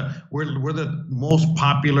like we're the most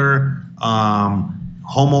popular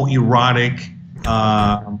homoerotic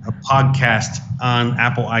podcast on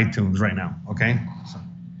Apple iTunes right now. Okay. So.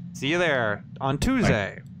 see you there on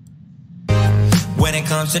Tuesday. When it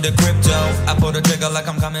comes to the crypto, I pull the trigger like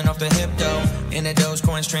I'm coming off the hip though. In the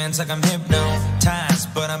Dogecoin trance like I'm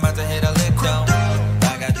hypnotized, but I'm about to hit a lick though.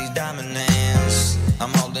 I got these diamond hands,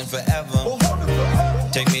 I'm holding forever.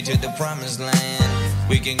 Take me to the promised land,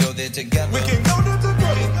 we can go there together.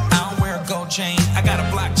 I don't wear a gold chain, I got a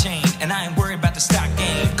blockchain, and I ain't worried about the stock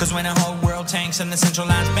game. Cause when the whole world tanks and the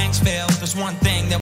centralized banks fail, there's one thing that